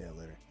Smitty. Yeah,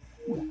 later.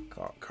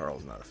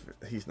 Carl's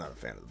he's not a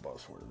fan of the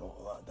boss horn at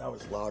all. That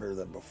was louder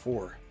than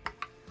before.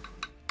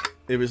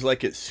 It was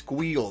like it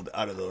squealed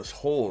out of those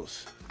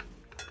holes.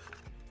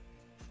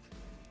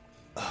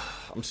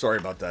 I'm sorry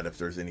about that if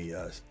there's any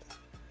of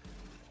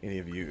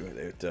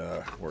you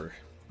that were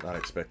not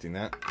expecting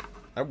that.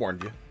 I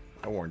warned you.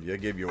 I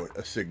gave you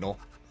a signal.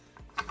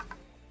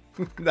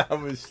 That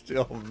was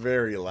still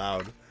very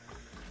loud.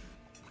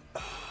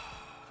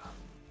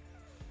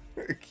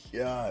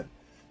 God.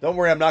 Don't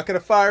worry, I'm not going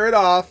to fire it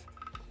off.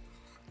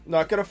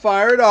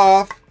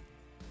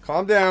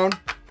 Calm down.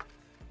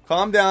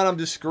 I'm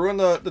just screwing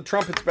the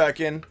trumpets back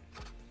in.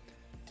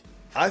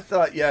 I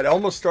thought, it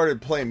almost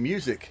started playing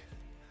music.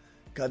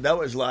 God, that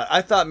was loud.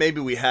 I thought maybe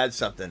we had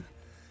something.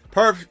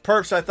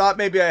 Perps, I thought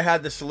maybe I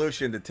had the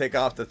solution to take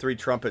off the three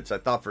trumpets. I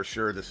thought for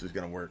sure this was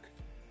going to work.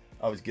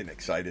 I was getting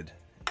excited.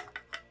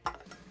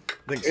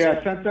 Since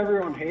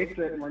everyone hates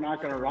it and we're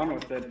not going to run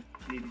with it,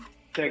 you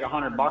take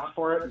 $100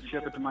 for it and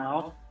ship it to my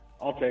house,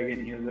 I'll take it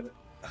and use it.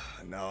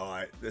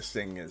 No, this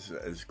thing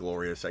is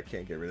glorious. I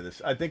can't get rid of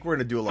this. I think we're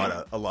going to do a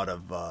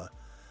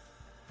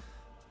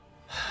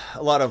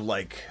lot of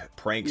like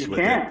pranks with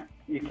it.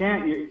 You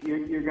can't.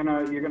 You're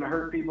gonna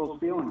hurt people's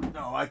feelings.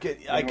 No, I can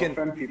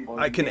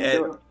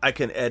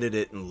edit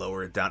it and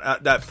lower it down.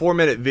 That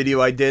 4-minute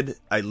video I did,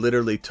 I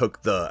literally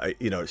took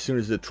as soon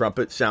as the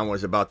trumpet sound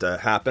was about to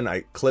happen,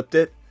 I clipped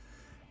it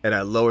and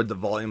I lowered the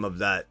volume of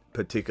that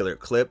particular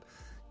clip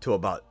to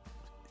about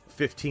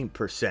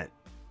 15%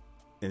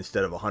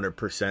 instead of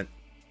 100%,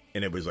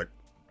 and it was like,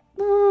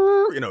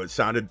 it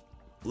sounded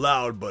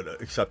loud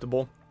but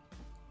acceptable.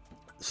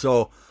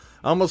 So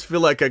I almost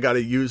feel like I got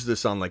to use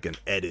this on like an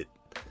edited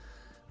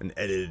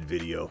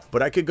video.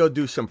 But I could go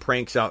do some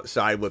pranks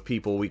outside with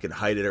people. We could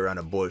hide it around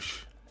a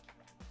bush,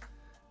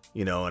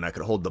 and I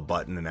could hold the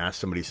button and ask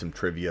somebody some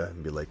trivia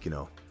and be like,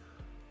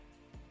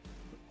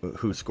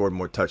 who scored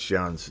more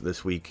touchdowns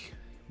this week,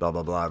 blah,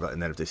 blah, blah.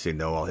 And then if they say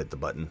no, I'll hit the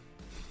button.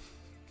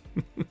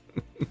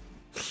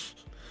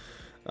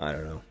 I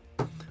don't know.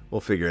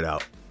 We'll figure it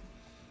out.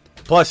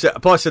 Plus,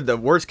 in the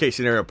worst case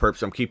scenario,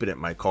 Perps, I'm keeping it in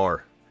my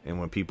car. And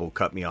when people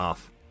cut me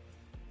off,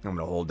 I'm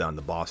going to hold down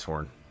the boss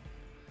horn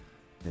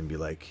and be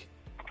like,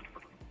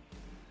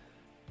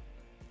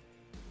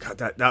 God,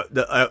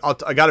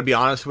 I got to be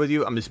honest with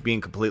you. I'm just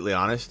being completely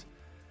honest.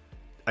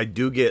 I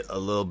do get a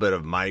little bit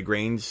of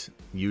migraines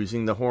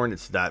using the horn.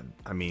 It's that,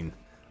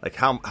 Like,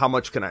 how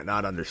much can I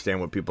not understand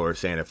what people are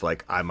saying if,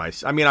 like, I'm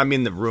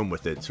in the room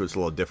with it, so it's a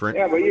little different.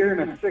 Yeah, but you're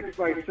in a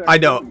 6x6. I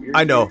know, room.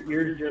 I know.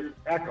 You're just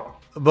echo.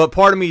 But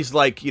part of me is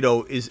like,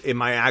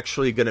 am I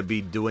actually going to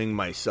be doing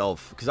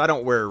myself? Because I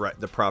don't wear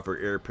the proper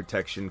ear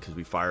protection because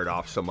we fired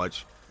off so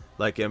much.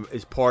 Like,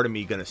 is part of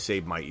me going to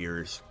save my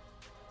ears?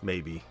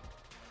 Maybe.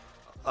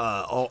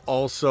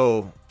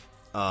 Also,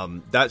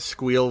 that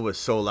squeal was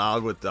so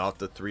loud without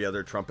the 3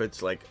 other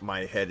trumpets. Like,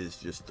 my head is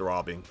just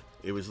throbbing.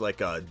 It was like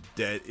a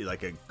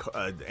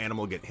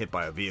animal getting hit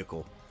by a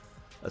vehicle.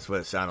 That's what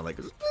it sounded like.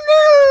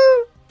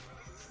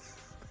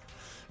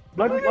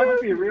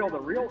 Let's be real. The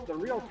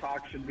real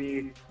talk should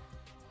be,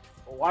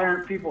 why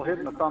aren't people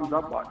hitting the thumbs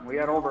up button? We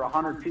had over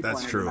 100 people in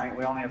here tonight.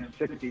 We only have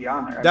 60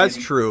 on there. That's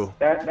true.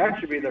 That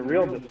should be the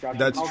real discussion.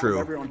 That's true.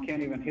 Everyone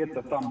can't even hit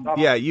the thumbs up.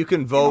 Yeah, you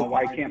can vote.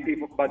 Why can't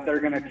people? But they're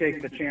going to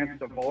take the chance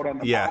to vote on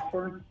the boss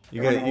horn.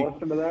 You're going to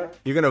listen to that.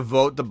 You're going to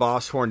vote the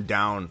boss horn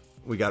down.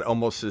 We got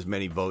almost as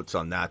many votes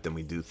on that than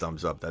we do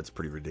thumbs up. That's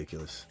pretty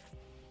ridiculous.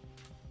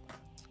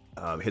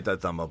 Hit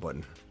that thumb up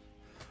button.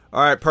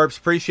 All right, Perps,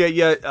 appreciate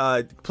you.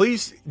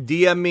 Please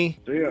DM me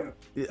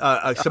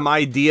some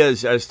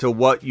ideas as to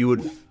what you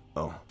would...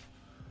 Oh,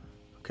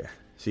 okay.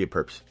 See you,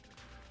 Perps.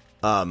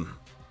 Perps,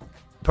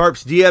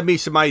 DM me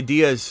some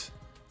ideas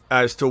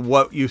as to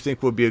what you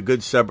think would be a good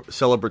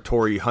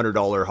celebratory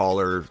 $100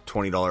 hauler,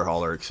 $20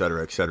 hauler, et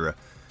cetera, et cetera.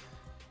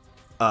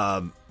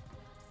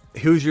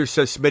 Hoosier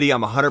says, Smitty,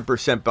 I'm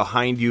 100%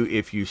 behind you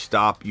if you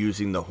stop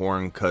using the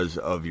horn because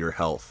of your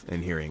health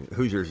and hearing.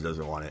 Hoosiers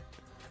doesn't want it.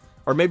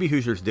 Or maybe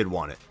Hoosiers did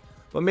want it.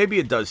 But maybe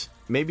it does.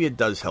 Maybe it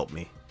does help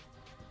me.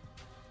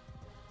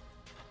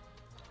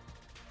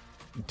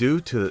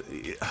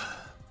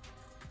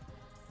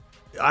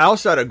 I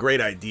also had a great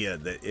idea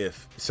that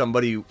if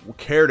somebody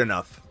cared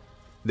enough,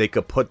 they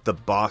could put the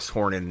boss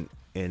horn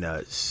in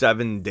a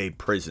 7-day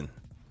prison.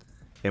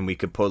 And we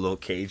could put a little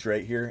cage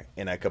right here,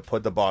 and I could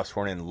put the boss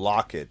horn and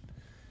lock it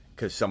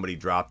because somebody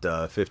dropped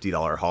a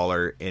 $50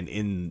 hauler, and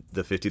in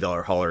the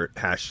 $50 hauler,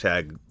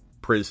 hashtag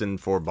prison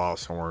for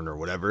boss horn or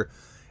whatever.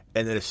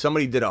 And then if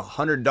somebody did a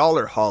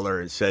 $100 hauler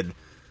and said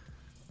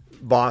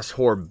boss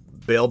horn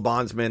bail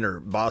bondsman or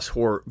boss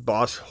horn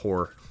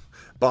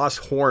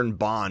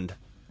bond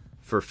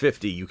for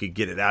 $50, you could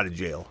get it out of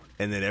jail.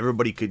 And then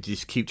everybody could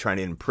just keep trying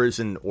to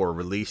imprison or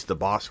release the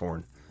boss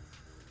horn.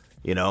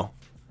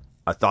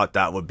 I thought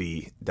that would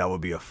be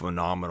a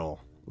phenomenal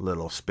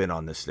little spin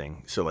on this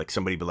thing. So like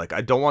somebody be like, I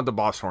don't want the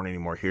boss horn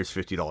anymore. Here's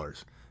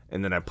 $50.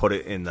 And then I put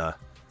it in the...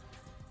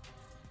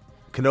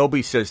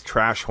 Kenobi says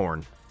trash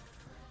horn.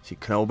 See,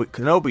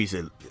 Kenobi's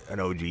an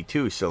OG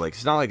too. So like,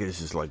 it's not like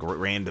this is like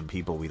random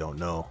people we don't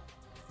know.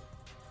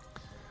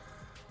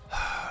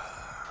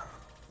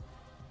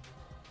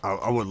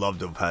 I would love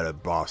to have had a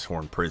boss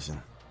horn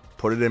prison.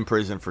 Put it in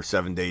prison for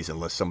 7 days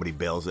unless somebody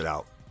bails it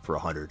out for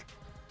 100.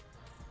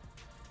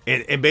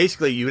 And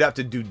basically, you'd have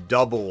to do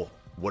double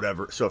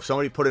whatever. So if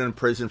somebody put it in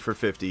prison for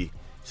 50,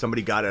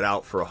 somebody got it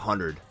out for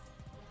 100,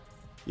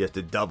 you have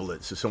to double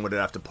it. So someone would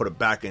have to put it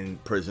back in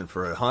prison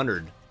for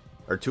 100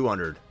 or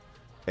 200,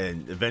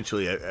 and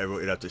eventually it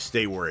would have to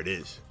stay where it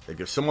is. Like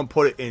if someone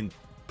put it in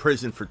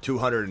prison for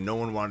 200 and no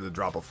one wanted to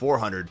drop a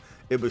 400,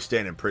 it would stay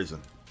in prison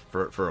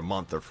for a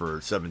month or for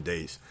 7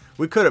 days.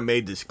 We could have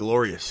made this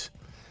glorious.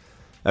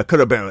 That could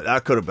have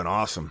been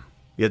awesome.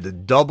 You had to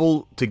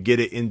double to get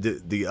it into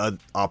the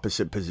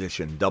opposite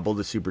position. Double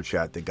the super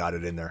chat that got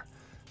it in there.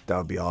 That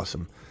would be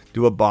awesome.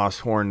 Do a boss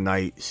horn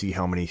night. See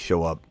how many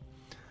show up.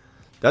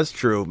 That's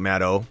true,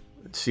 Matto.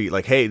 See,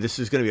 like, hey, this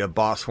is going to be a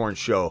boss horn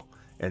show.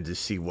 And to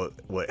see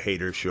what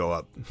haters show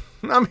up.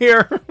 I'm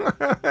here.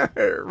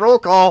 Roll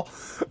call.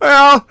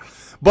 Well,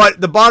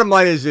 but the bottom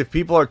line is if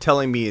people are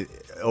telling me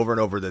over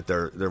and over that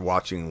they're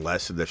watching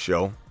less of the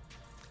show,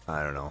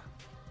 I don't know.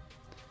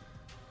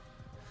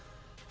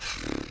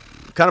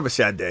 Kind of a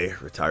sad day.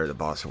 Retire the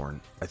boss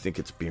horn. I think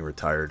it's being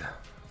retired.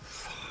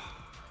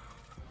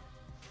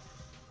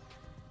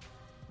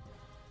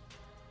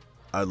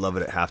 I'd love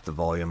it at half the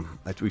volume.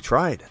 We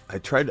tried.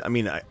 I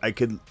mean, I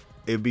could.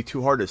 It'd be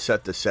too hard to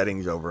set the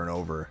settings over and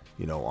over,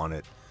 on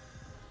it.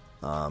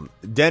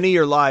 Denny,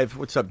 you're live.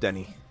 What's up,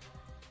 Denny?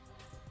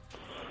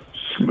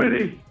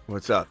 Smitty.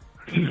 What's up?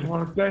 Just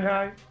want to say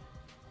hi.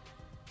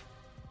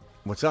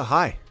 What's up?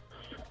 Hi.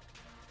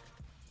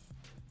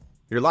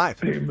 You're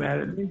live. Are you mad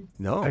at me?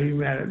 No. Are you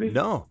mad at me?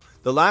 No.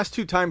 The last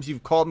 2 times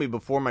you've called me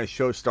before my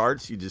show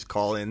starts, you just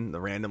call in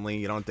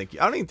randomly. I don't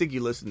even think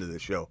you listen to the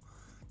show,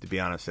 to be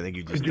honest. I think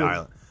you just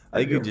dial. I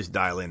think you just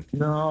dial in.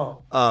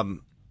 No.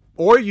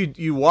 Or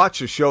you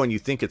watch a show and you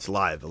think it's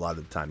live a lot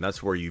of the time.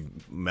 That's where you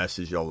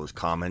message all those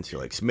comments.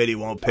 You're like, Smitty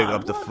won't pick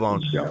up the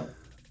phone.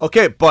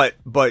 Okay, but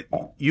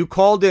you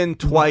called in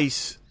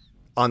twice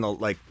on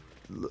the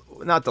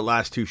not the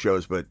last 2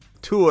 shows, but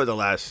 2 of the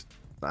last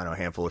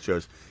handful of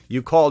shows.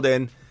 You called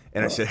in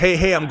and I said,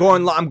 hey, I'm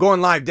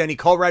going live, Denny.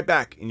 Call right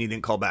back, and you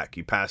didn't call back.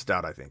 You passed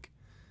out, I think,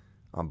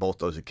 on both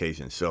those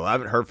occasions. So I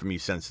haven't heard from you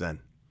since then.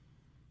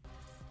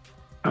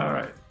 All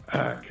right,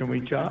 can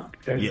we talk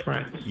as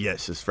friends?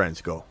 Yes, as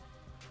friends. Go.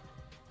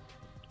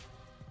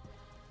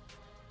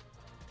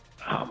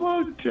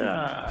 about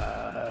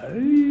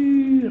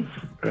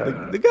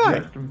the guy?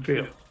 Justin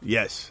Fields.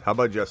 Yes. How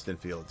about Justin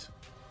Fields?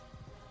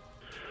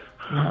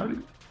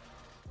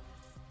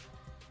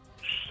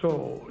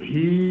 So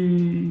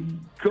he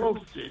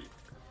ghosted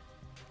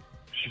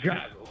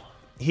Chicago.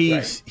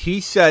 He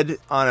said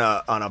on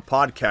a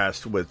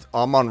podcast with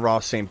Amon-Ra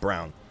St.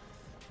 Brown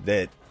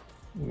that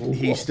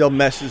he still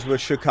messes with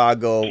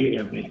Chicago.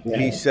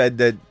 He said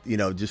that,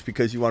 just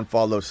because you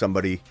unfollow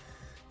somebody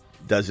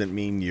doesn't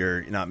mean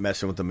you're not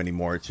messing with them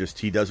anymore. It's just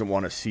he doesn't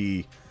want to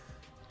see,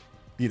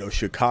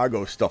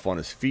 Chicago stuff on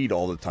his feed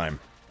all the time.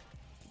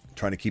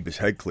 Trying to keep his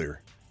head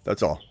clear.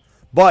 That's all.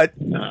 But,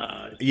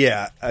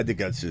 yeah, I think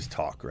that's his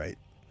talk, right?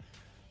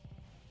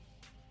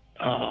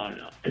 Oh,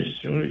 no. As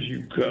soon as you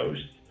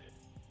ghost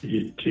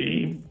your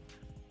team,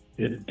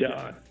 you're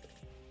done.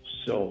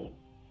 So,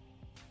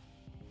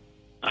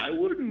 I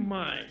wouldn't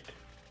mind.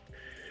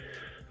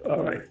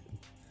 All right.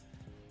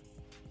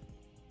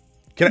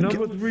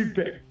 Number 3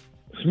 pick,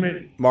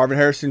 Smitty. Marvin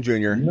Harrison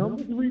Jr.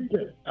 Number 3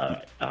 pick. All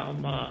right.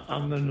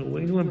 I'm the New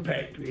England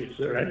Patriots,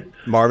 all right?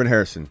 Marvin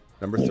Harrison,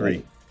 number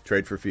 3.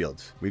 Trade for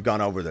Fields. We've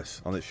gone over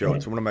this on the show.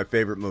 It's one of my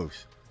favorite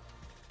moves.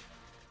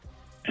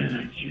 And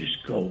I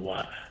just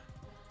go,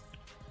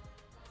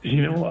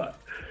 you know what?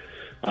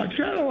 I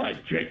kind of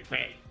like Drake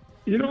May.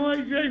 You don't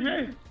like Drake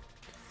May?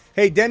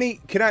 Hey, Denny,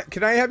 can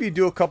I have you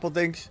do a couple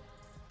things?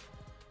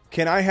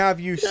 Can I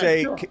have you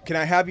say? Sure. Can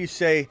I have you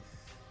say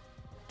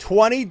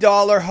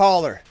 $20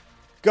 holler?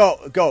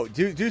 Go.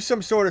 Do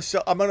some sort of.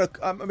 I'm gonna.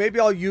 Maybe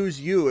I'll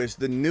use you as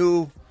the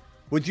new.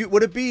 Would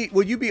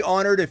you be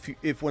honored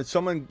if when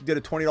someone did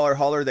a $20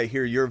 holler, they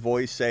hear your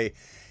voice say,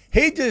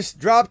 "He just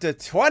dropped a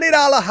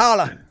 $20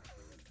 holler."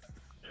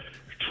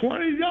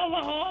 $20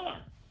 holler.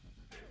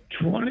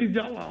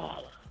 $20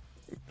 holler.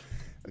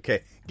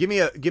 Okay, give me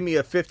a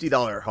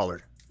 $50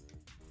 holler.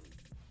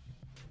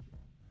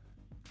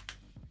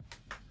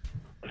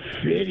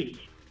 50.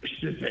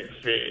 Should say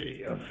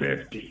 50 or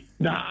 50.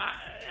 Nah, I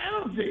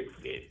don't think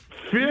 50.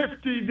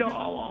 $50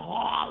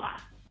 holler.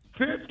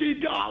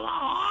 $50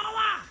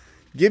 holler.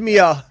 Give me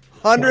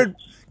 $100.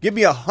 Give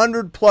me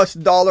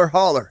 $100+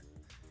 holler.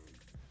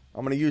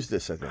 I'm gonna use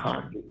this. I think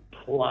 $100+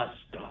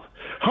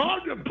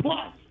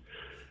 $100+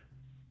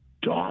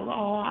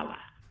 holler.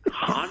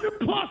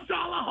 $100+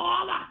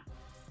 holler.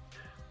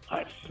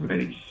 That's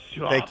Smitty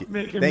Sharp.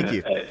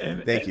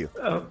 Thank you.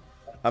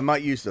 I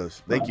might use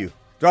those. Thank you.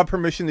 Do I have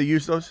permission to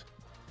use those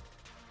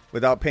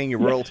without paying you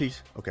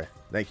royalties? Okay.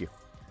 Thank you.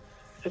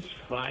 It's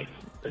fine.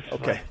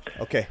 Okay.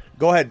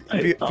 Go ahead.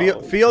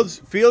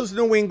 Fields,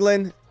 New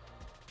England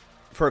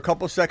for a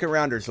couple second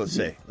rounders. Let's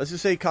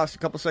just say it costs a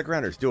couple second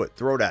rounders. Do it.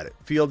 Throw it at it.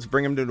 Fields,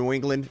 bring him to New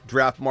England.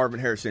 Draft Marvin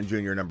Harrison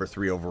Jr. number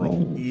 3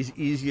 overall.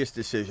 Easiest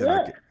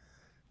decision.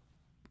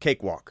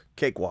 Cakewalk.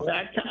 I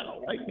kind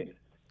of like it.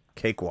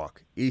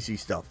 Cakewalk. Easy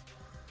stuff.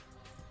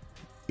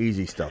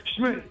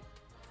 Schmidt.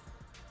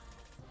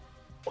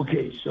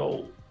 Okay,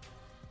 so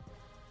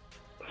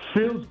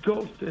Fields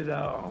ghosted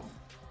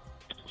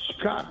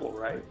Chicago,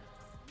 right?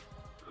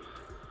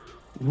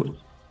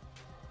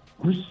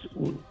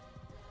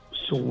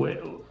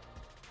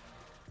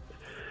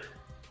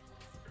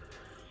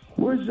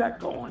 Where's that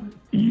going?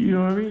 You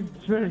know what I mean?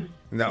 Schmidt?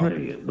 No.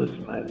 Schmidt,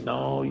 listen, I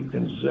know you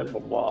can zip a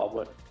ball,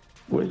 but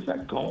where's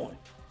that going?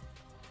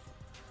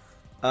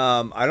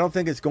 I don't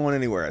think it's going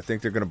anywhere. I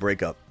think they're going to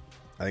break up.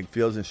 I think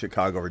Fields and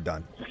Chicago are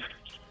done.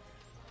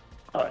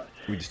 All right.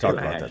 We just talked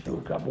about that, though.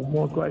 A couple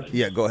more questions.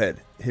 Yeah, go ahead.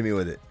 Hit me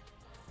with it.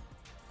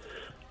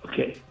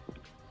 Okay.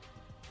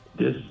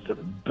 This is the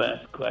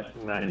best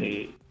question I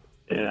need,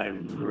 and I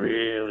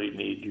really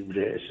need you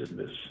to answer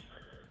this.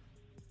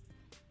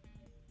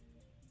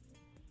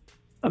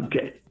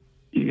 Okay.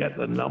 You got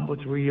the number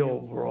 3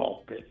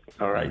 overall pick.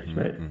 All right,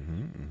 Smith?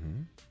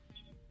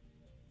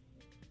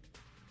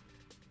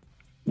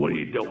 What are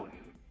you doing?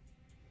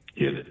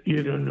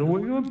 You're the New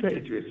England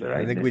Patriots, all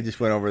right? I think we just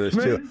went over this,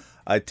 too.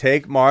 I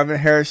take Marvin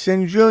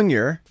Harrison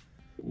Jr.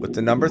 with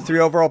the number 3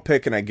 overall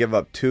pick, and I give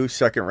up 2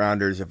 second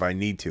rounders if I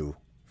need to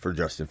for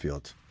Justin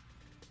Fields.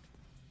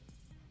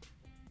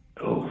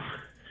 Oh,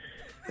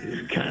 I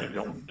just kind of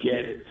don't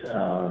get it.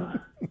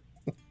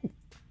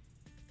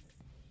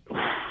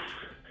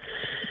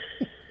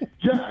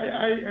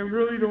 I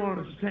really don't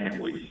understand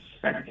what you're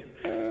saying.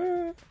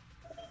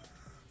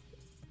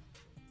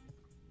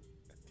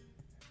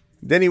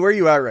 Denny, where are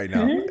you at right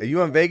now? Are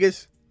you in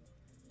Vegas?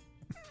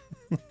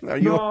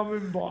 No, I'm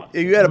in Boston.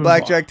 Are you at a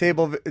blackjack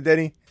table,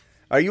 Denny?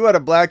 Are you at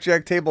a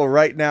blackjack table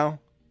right now?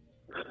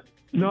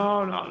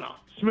 No.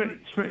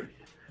 Smitty.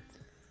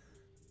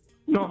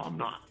 No, I'm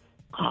not.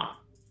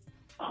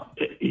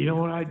 You know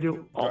what I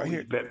do?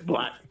 Always bet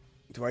black.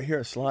 Do I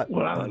hear a slot?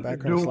 What I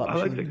like to do, I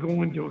like to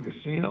go into a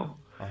casino,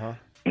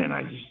 and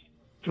I just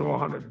throw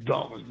 $100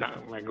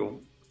 down, and I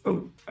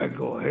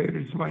go, hey,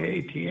 this is my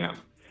ATM.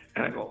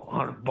 And I go,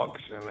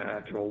 $100, and then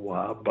I throw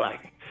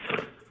black.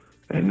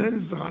 And then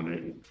it's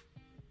 $100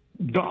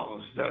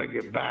 that I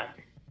get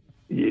back,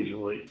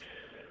 usually.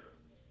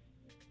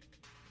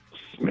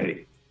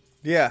 Smitty.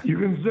 Yeah. You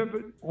can zip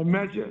it. I'll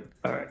match it.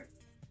 All right.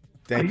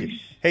 Thank you.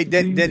 Hey,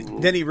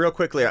 Denny, real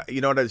quickly,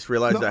 you know what I just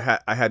realized?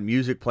 I had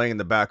music playing in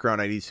the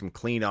background. I need some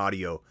clean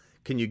audio.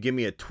 Can you give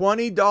me a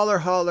 $20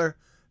 holler,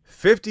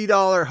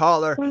 $50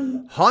 holler,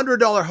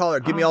 $100 holler?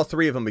 Give me all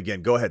three of them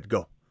again. Go ahead.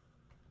 Go.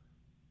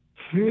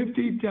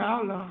 $50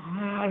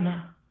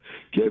 holler.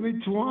 Give me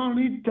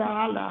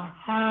 $20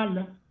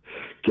 holler.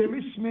 Give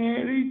me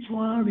Smitty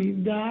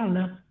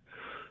 $20.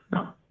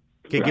 No.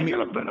 Okay, give me I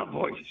got a better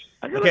voice.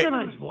 I got a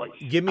nice voice.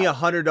 Give me a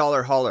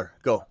 $100 holler.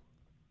 Go.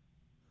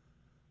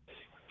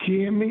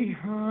 Give me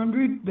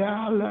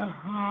 $100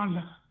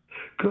 holler.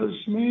 'Cause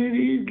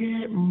Smitty's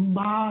getting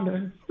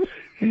bothered.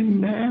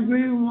 And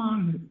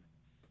everyone.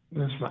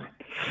 That's fine.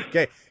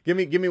 Okay, give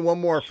me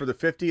one more for the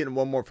 50 and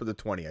one more for the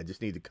 20. I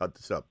just need to cut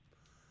this up.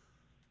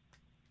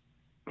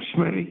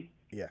 Smitty.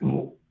 Yeah.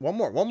 One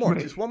more.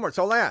 Smitty. Just one more. That's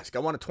all I ask. I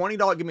want a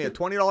 $20. Give me a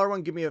 $20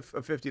 one. Give me a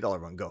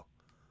 $50 one. Go.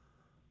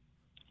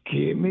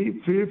 Give me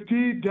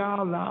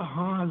 $50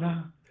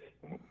 holler.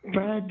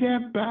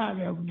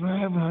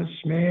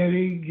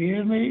 Smitty,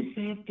 give me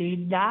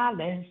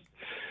 $50.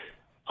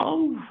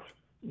 Oh,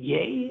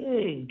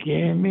 yeah.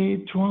 Give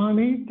me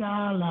 $20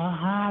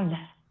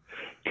 holler.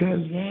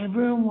 'Cause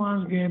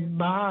everyone's getting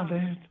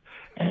bothered.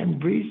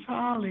 And Brees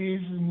Hall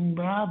isn't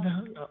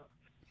bothered.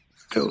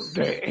 Dude,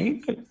 they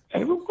ain't.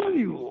 Everybody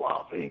you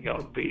love ain't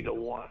gonna be the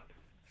one.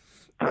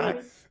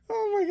 Right?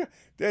 Oh my God,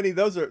 Danny,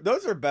 those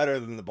are better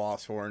than the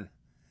Boss Horn.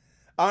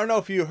 I don't know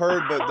if you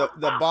heard, but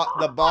the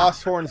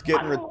Boss Horn's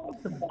getting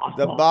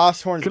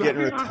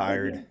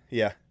retired.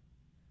 Yeah.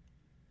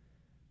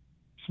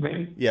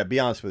 Smitty? Yeah, be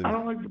honest with me. I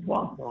don't like the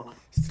Boss Horn.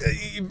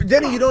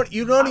 Denny, you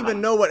don't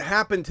even know what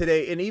happened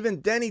today, and even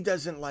Denny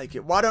doesn't like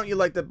it. Why don't you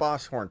like the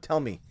Boss Horn?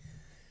 Tell me.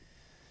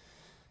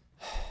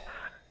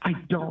 I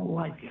don't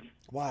like it.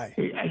 Why?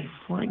 I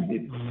find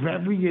it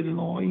very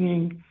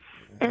annoying.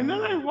 And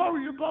then I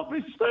worry about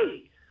Miss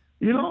Smitty.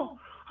 You know?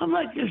 I'm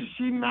like, is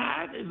she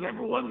mad? Is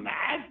everyone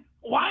mad?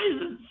 Why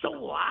is it so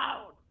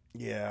loud?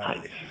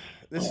 Yeah.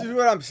 This is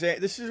what I'm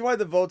saying. This is why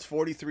the vote's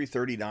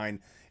 43-39.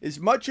 As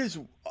much as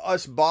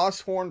us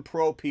Boss Horn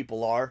Pro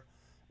people are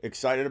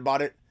excited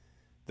about it,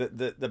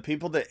 the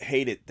people that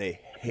hate it, they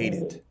hate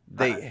it.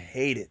 They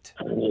hate it.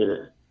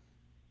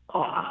 Oh,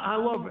 I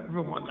love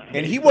everyone.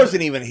 And he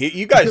wasn't even here.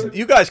 You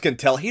guys can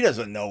tell he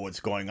doesn't know what's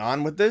going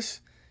on with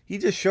this. He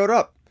just showed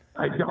up.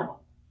 I don't.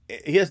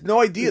 He has no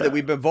idea that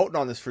we've been voting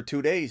on this for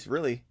 2 days,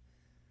 really.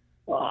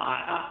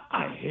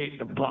 I hate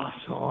the Boss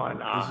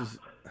Horn.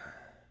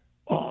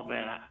 Oh,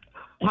 man.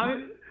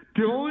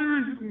 The only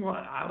reason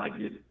why I like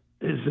it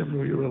is if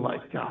we were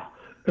like,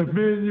 if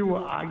me and you were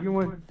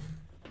arguing,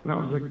 and I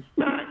was like,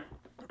 man,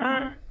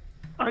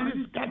 I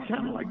just got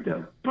kind of like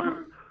the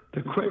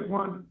quick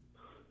one.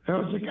 And I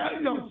was like, I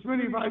know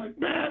Smitty, like,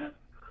 man.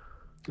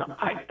 No,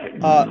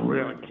 I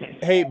really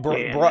can't. Hey,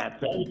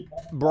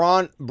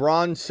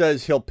 Braun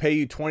says he'll pay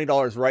you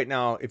 $20 right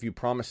now if you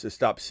promise to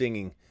stop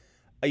singing.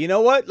 You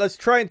know what? Let's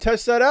try and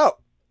test that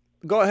out.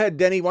 Go ahead,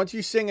 Denny. Once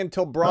you sing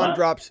until Braun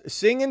drops, his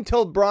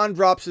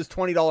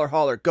 $20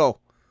 holler. Go.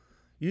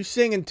 You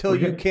sing until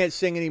you can't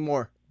sing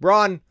anymore.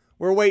 Braun,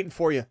 we're waiting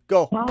for you.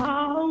 Go.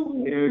 I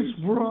wish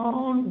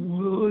Braun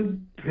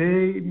would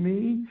pay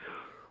me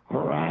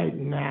right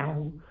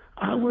now.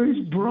 I wish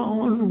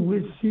Braun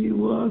wished he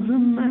was a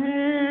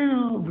man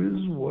of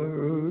his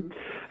word,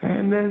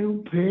 and that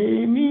he'll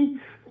pay me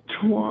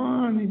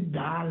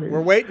 $20. We're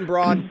waiting,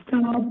 Braun.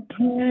 Stop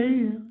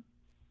playing.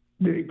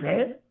 Did he pay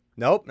it?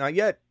 Nope, not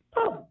yet.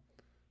 Oh.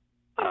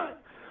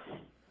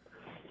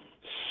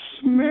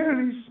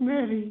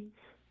 Smitty,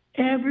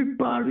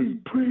 everybody's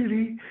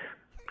pretty.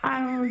 I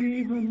don't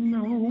even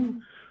know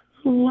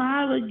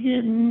why they're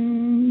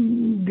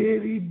getting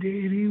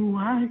ditty.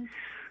 Why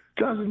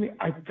doesn't he?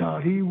 I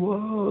thought he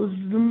was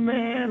the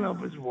man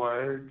of his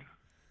word.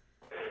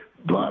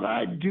 But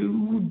I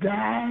do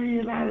die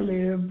and I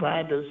live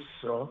by the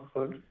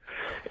sword.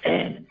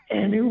 And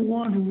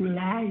anyone who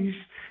lies,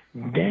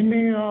 then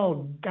they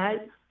all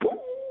die.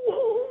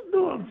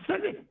 No, I'm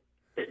saying,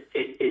 is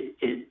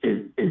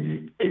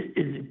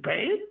it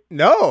paying?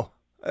 No.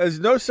 There's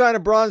no sign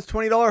of Braun's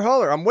 $20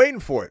 holler. I'm waiting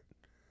for it.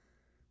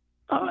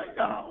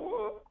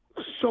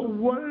 So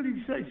what did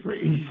he say?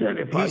 He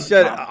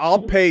said,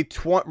 I'll pay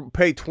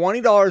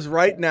 $20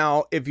 right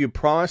now if you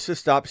promise to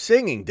stop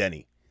singing,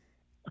 Denny.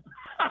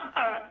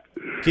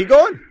 Keep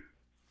going.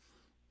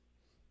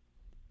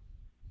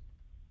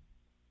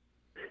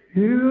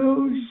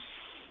 You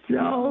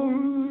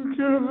shout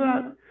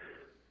about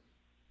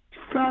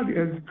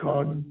Fabian's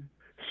gone,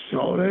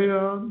 so they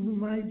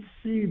might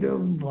see the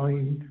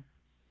vine.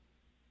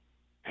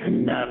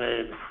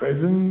 Another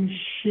prison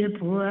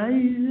ship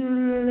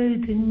waiting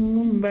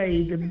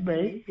by the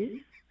bay.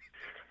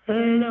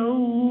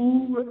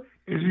 Hello.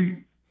 Is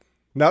he?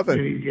 Nothing.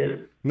 Did he get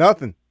it?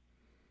 Nothing.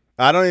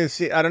 I don't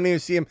even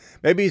see him.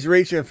 Maybe he's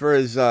reaching for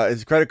his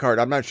credit card.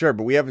 I'm not sure,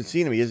 but we haven't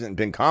seen him. He hasn't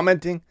been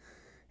commenting.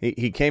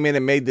 He came in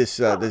and made this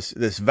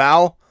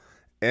vow,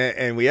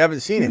 and we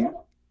haven't seen him.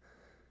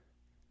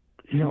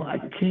 You know, I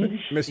can't.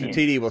 Mr.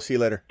 TD, we'll see you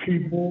later.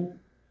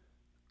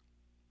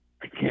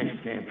 I can't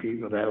stand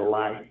people that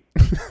lie.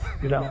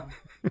 You know?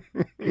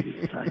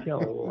 It's such a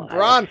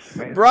life,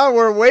 man. Bron,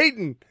 we're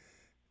waiting.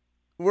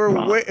 We're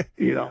Bron, waiting.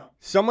 you know.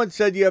 Someone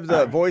said you have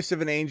the voice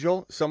of an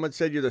angel. Someone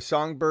said you're the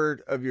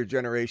songbird of your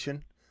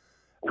generation.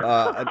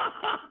 Mr.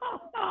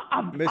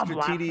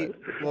 TD,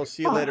 we'll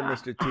see you later,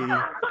 Mr.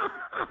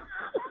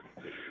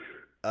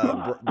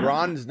 TD.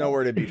 Bron's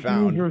nowhere to be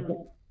found.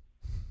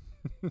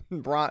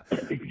 Bron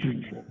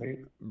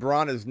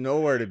is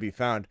nowhere to be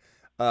found.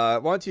 Why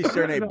don't you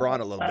serenade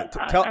Bron a little bit?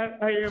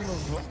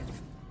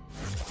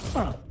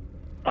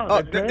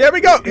 There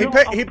we go. He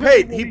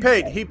paid.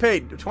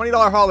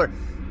 $20 hauler.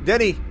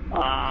 Denny,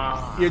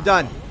 you're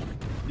done.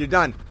 You're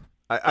done.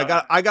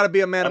 I got to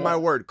be a man of my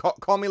word.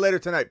 Call me later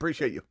tonight.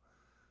 Appreciate you.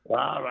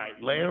 All right,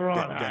 later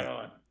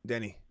on.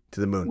 Denny,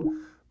 to the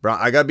moon. Bron,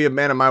 I got to be a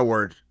man of my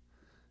word.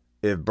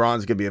 If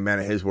Bron's going to be a man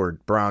of his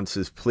word, Bron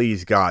says,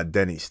 please, God,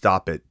 Denny,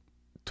 stop it.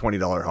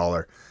 $20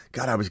 hauler.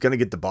 God, I was going to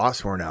get the boss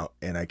horn out,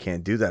 and I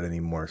can't do that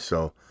anymore.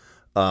 So,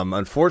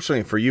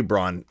 unfortunately for you,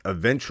 Bron,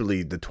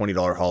 eventually the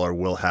 $20 hauler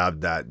will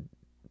have that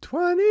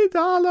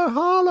 $20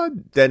 hauler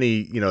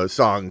Denny,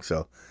 song.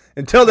 So,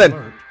 until then.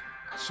 Alert.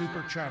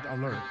 Super chat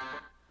alert.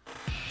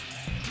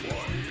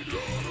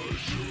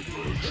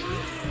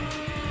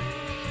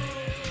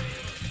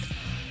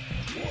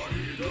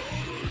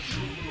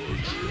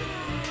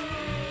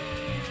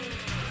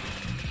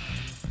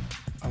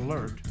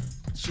 Alert.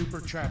 Super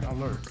chat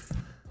alert.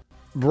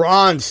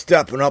 Bron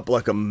stepping up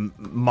like a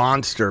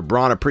monster.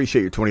 Bron,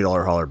 appreciate your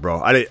 $20 hauler, bro.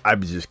 I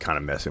was just kind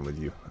of messing with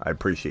you. I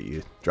appreciate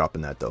you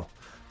dropping that, though.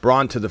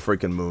 Bron to the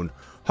freaking moon.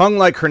 Hung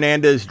like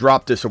Hernandez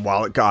dropped this a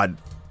while ago. God,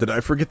 did I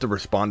forget to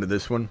respond to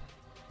this one?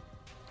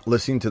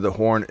 Listening to the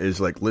horn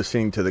is like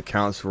listening to the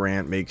Count's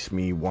rant makes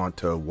me want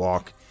to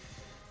walk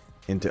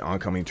into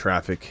oncoming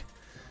traffic.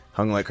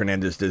 Hung like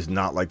Hernandez does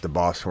not like the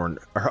boss horn.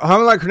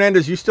 Hung like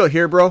Hernandez, you still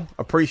here, bro?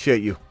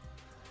 Appreciate you.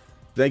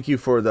 Thank you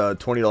for the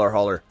 $20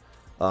 hauler,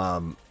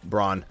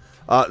 Bron.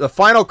 The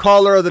final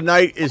caller of the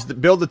night is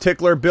Bill the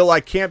Tickler. Bill, I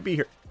can't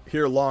be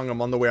here long.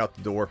 I'm on the way out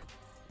the door.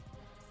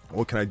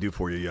 What can I do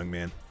for you, young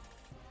man?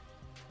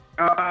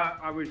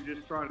 I was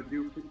trying to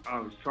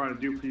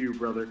do for you,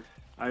 brother.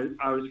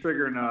 I was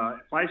figuring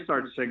if I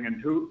start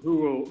singing,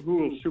 who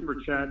will super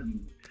chat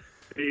and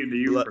pay into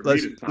you?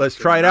 Let's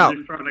try it out. I'm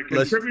just trying to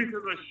contribute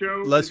to the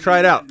show. Let's try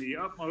it out. In the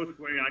utmost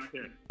way I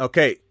can.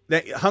 Okay.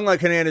 Hung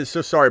like Hernandez,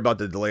 so sorry about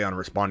the delay on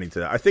responding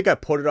to that. I think I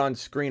put it on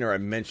screen or I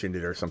mentioned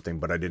it or something,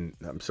 but I didn't.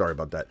 I'm sorry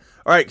about that.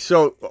 All right,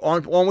 so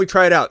when we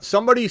try it out,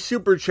 somebody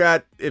super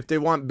chat if they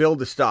want Bill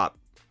to stop.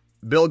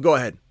 Bill, go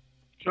ahead.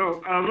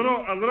 So a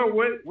little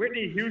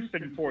Whitney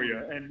Houston for you,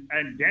 and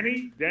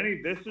Denny,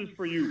 this is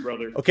for you,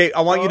 brother. Okay,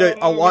 I want you to.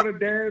 I want to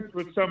dance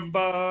with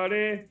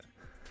somebody.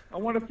 I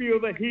want to feel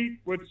the heat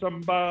with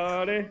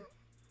somebody.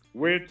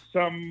 With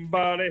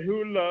somebody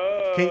who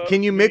loves.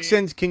 Can you mix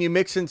in? Can you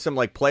mix in some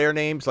like player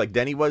names like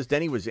Denny was?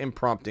 Denny was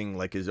imprompting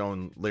like his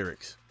own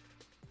lyrics.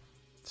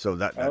 So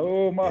that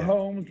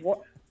Mahomes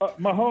want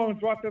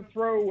to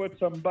throw with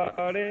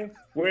somebody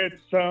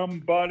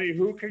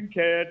who can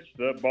catch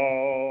the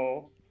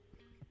ball.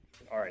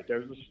 All right,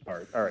 there's the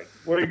start. All right,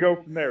 where do you go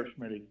from there,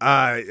 Smitty?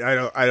 I don't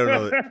know. I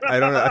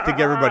don't know. I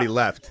think everybody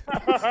left.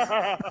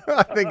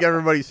 I think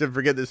everybody said,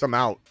 "Forget this, I'm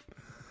out."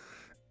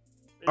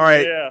 All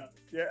right.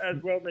 Yeah,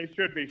 as well they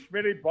should be.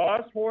 Smitty,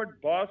 boss horn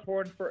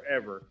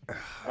forever.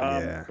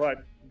 Yeah.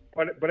 But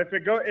if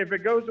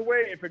it goes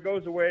away,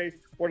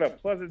 what a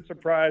pleasant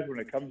surprise when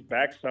it comes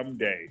back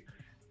someday.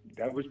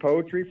 That was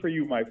poetry for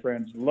you, my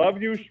friends.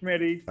 Love you,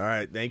 Smitty. All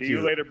right, thank you. See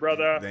you later,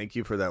 brother. Thank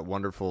you for that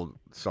wonderful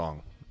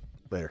song.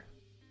 Later.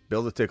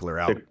 Bill the Tickler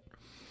out.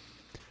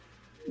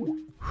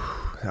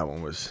 That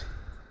one was.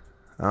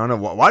 I don't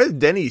know why did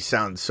Denny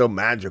sound so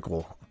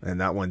magical,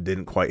 and that one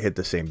didn't quite hit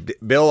the same.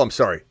 Bill, I'm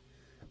sorry.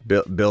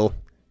 Bill.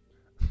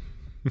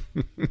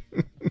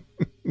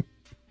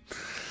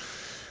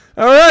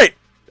 All right.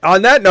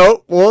 On that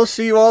note, we'll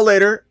see you all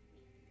later.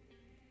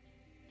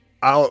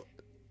 I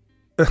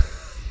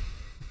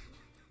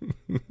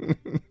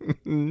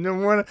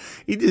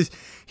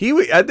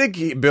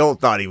think Bill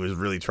thought he was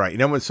really trying. You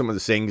know when some of the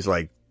things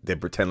like they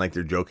pretend like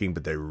they're joking,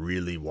 but they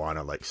really want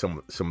to like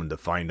someone to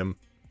find them.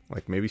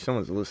 Like maybe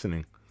someone's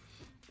listening.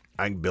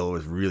 I think Bill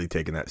was really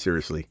taking that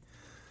seriously.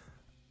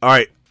 All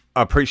right.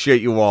 I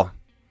appreciate you all.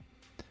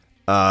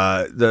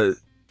 The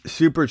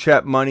super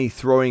chat money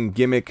throwing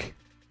gimmick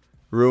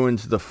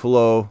ruins the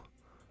flow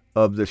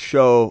of the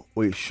show.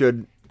 We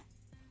shouldn't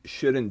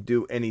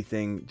do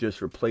anything.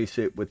 Just replace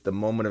it with the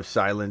moment of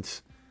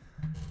silence.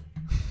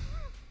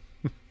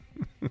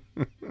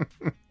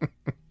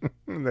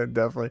 That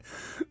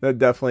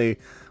definitely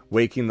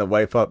waking the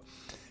wife up.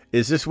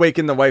 Is this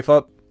waking the wife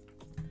up?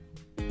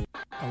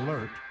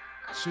 Alert.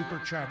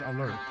 Super chat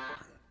alert.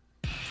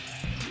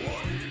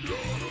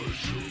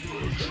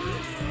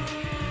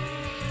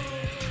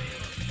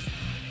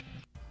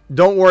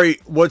 Don't worry.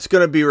 What's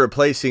going to be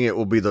replacing it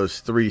will be those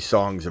 3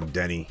 songs of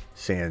Denny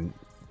saying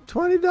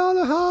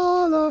 $20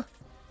 holla.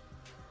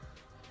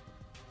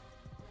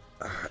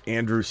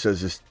 Andrew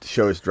says this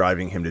show is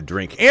driving him to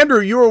drink.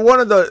 Andrew, you were one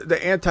of the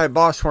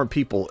anti-Bosshorn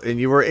people, and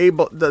you were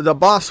able. The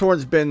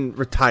Bosshorn's been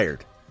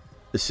retired,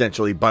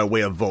 essentially, by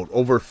way of vote.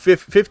 Over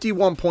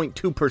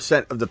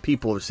 51.2% of the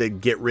people have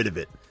said get rid of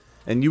it.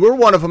 And you were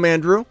one of them,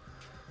 Andrew.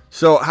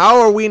 So how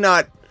are we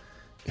not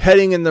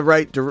heading in the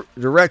right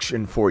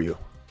direction for you?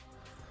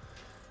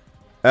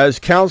 As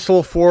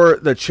counsel for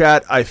the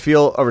chat, I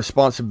feel a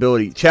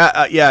responsibility.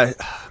 Chat, yeah,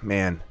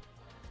 man.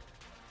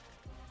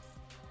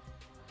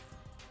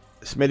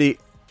 Smitty,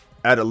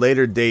 at a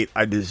later date,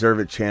 I deserve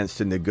a chance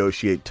to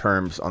negotiate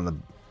terms on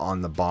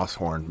the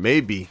Bosshorn.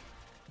 Maybe,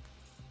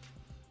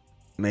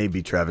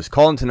 Travis.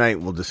 Call in tonight.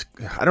 We'll just.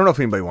 I don't know if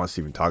anybody wants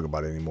to even talk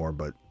about it anymore,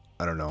 but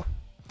I don't know.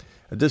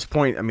 At this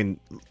point, I mean,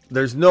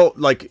 there's no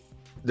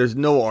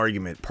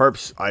argument.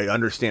 Perps, I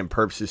understand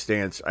Perps'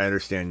 stance. I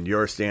understand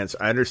your stance.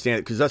 I understand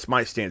it because that's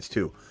my stance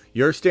too.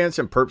 Your stance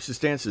and Perps'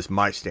 stance is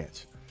my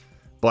stance.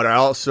 But I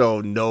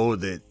also know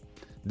that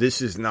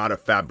this is not a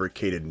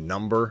fabricated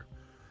number.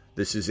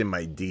 This is in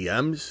my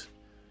DMs.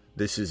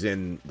 This is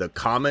in the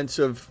comments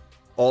of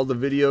all the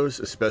videos,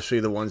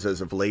 especially the ones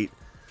as of late.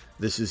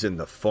 This is in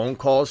the phone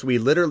calls. We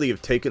literally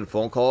have taken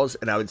phone calls,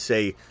 and I would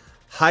say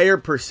higher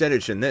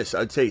percentage than this.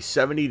 I'd say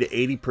 70 to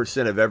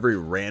 80% of every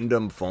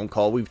random phone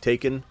call we've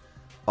taken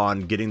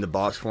on getting the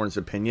Bosshorn's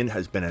opinion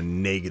has been a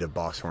negative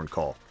Bosshorn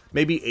call.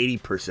 Maybe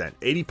 80%.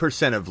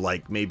 80% of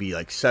maybe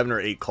 7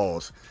 or 8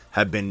 calls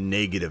have been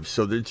negative.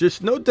 So there's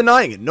just no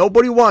denying it.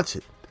 Nobody wants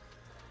it.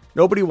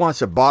 Nobody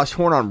wants a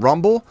Bosshorn on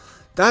Rumble.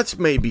 That's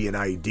maybe an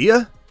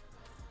idea.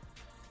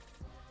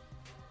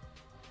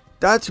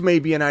 That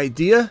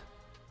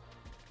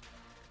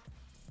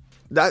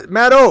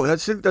Matt O,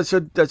 that's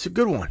a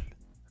good one.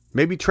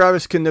 Maybe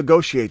Travis can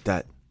negotiate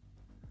that.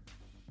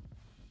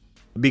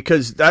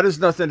 Because that has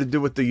nothing to do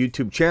with the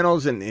YouTube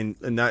channels and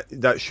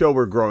that show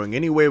we're growing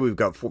anyway. We've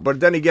got 4. But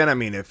then again, I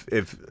mean,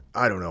 if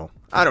I don't know.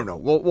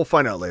 We'll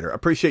find out later. I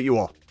appreciate you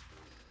all.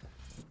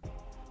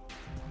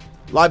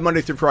 Live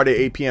Monday through Friday,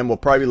 8 p.m. We'll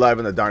probably be live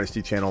on the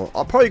Dynasty channel.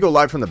 I'll probably go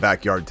live from the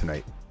backyard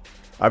tonight.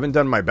 I haven't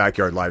done my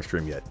backyard live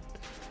stream yet.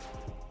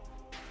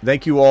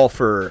 Thank you all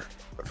for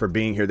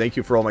being here. Thank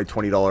you for all my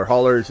 $20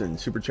 haulers and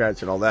super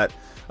chats and all that.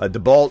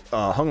 DeBalt,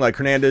 Hung Like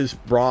Hernandez,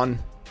 Braun,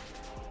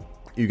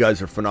 you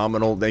guys are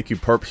phenomenal. Thank you,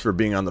 Perps, for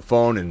being on the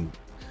phone and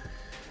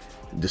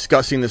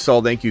discussing this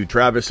all. Thank you,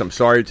 Travis. I'm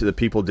sorry to the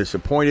people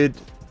disappointed.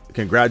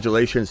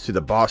 Congratulations to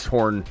the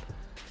Bosshorn,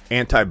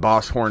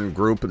 anti-Bosshorn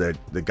group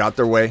that got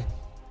their way.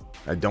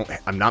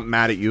 I'm not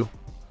mad at you.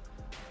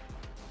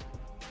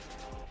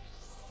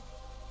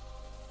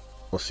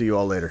 We'll see you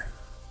all later.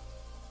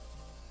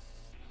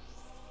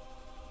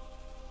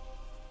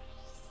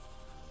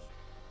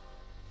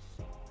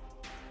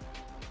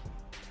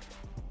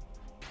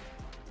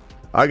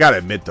 I gotta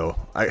admit though,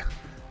 if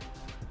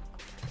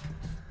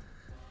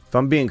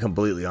I'm being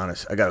completely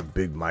honest, I got a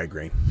big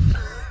migraine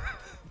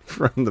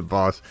from the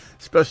boss,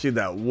 especially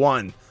that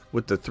one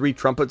with the 3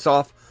 trumpets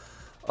off.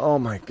 Oh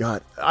my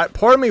God.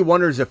 Part of me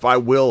wonders if I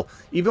will,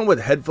 even with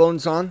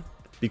headphones on,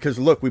 because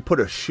look, we put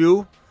a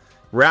shoe,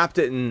 wrapped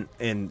it in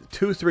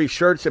 2-3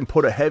 shirts and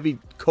put a heavy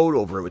coat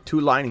over it with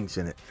 2 linings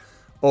in it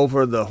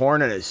over the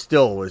horn, and it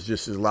still was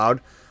just as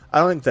loud. I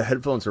don't think the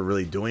headphones are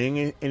really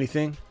doing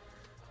anything.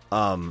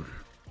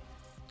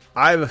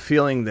 I have a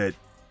feeling that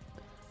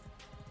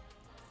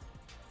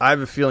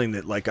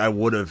like I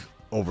would have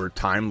over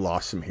time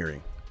lost some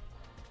hearing.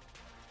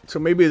 So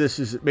maybe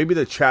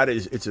the chat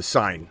it's a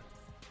sign.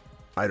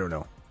 I don't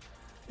know.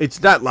 It's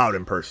that loud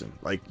in person.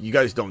 Like, you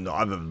guys don't know. I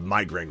have a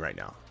migraine right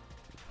now.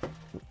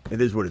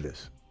 It is what it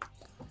is.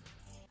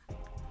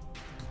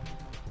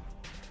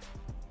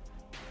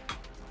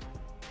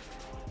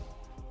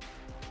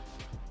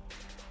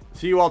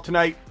 See you all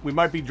tonight. We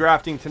might be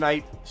drafting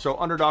tonight. So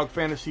Underdog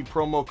Fantasy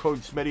promo code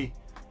Smitty.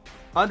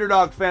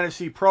 Underdog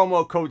Fantasy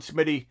promo code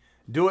Smitty.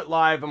 Do it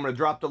live. I'm going to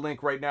drop the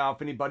link right now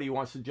if anybody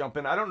wants to jump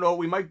in. I don't know.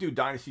 We might do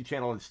Dynasty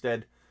Channel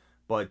instead.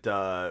 But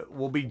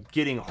we'll be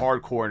getting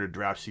hardcore into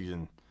draft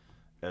season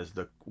as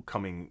the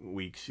coming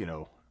weeks,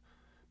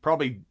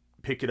 Probably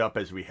pick it up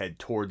as we head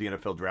toward the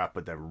NFL draft,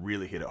 but then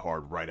really hit it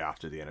hard right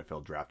after the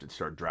NFL draft and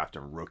start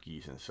drafting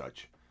rookies and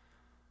such.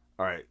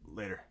 All right,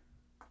 later.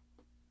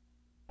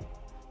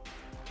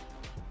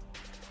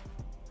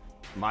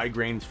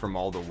 Migraines from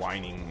all the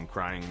whining and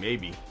crying,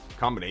 maybe.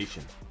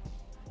 Combination.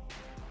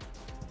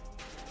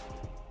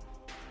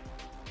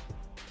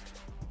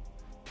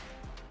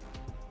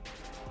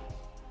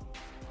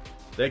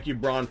 Thank you,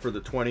 Braun, for the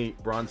 20.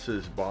 Braun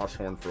says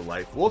Bosshorn for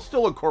life. We'll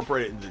still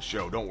incorporate it into the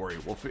show. Don't worry.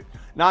 We'll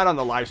not on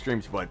the live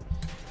streams, but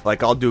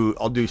like I'll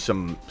do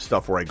some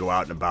stuff where I go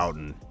out and about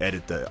and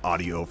edit the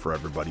audio for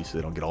everybody so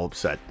they don't get all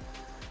upset.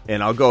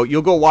 And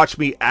you'll go watch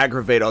me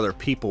aggravate other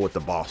people with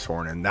the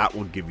Bosshorn, and that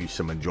will give you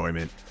some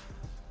enjoyment.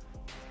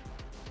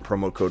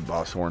 Promo code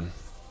Bosshorn.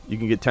 You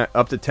can get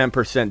up to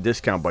 10%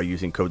 discount by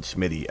using code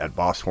Smitty at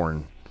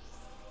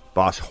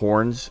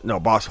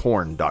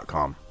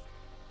Bosshorn.com.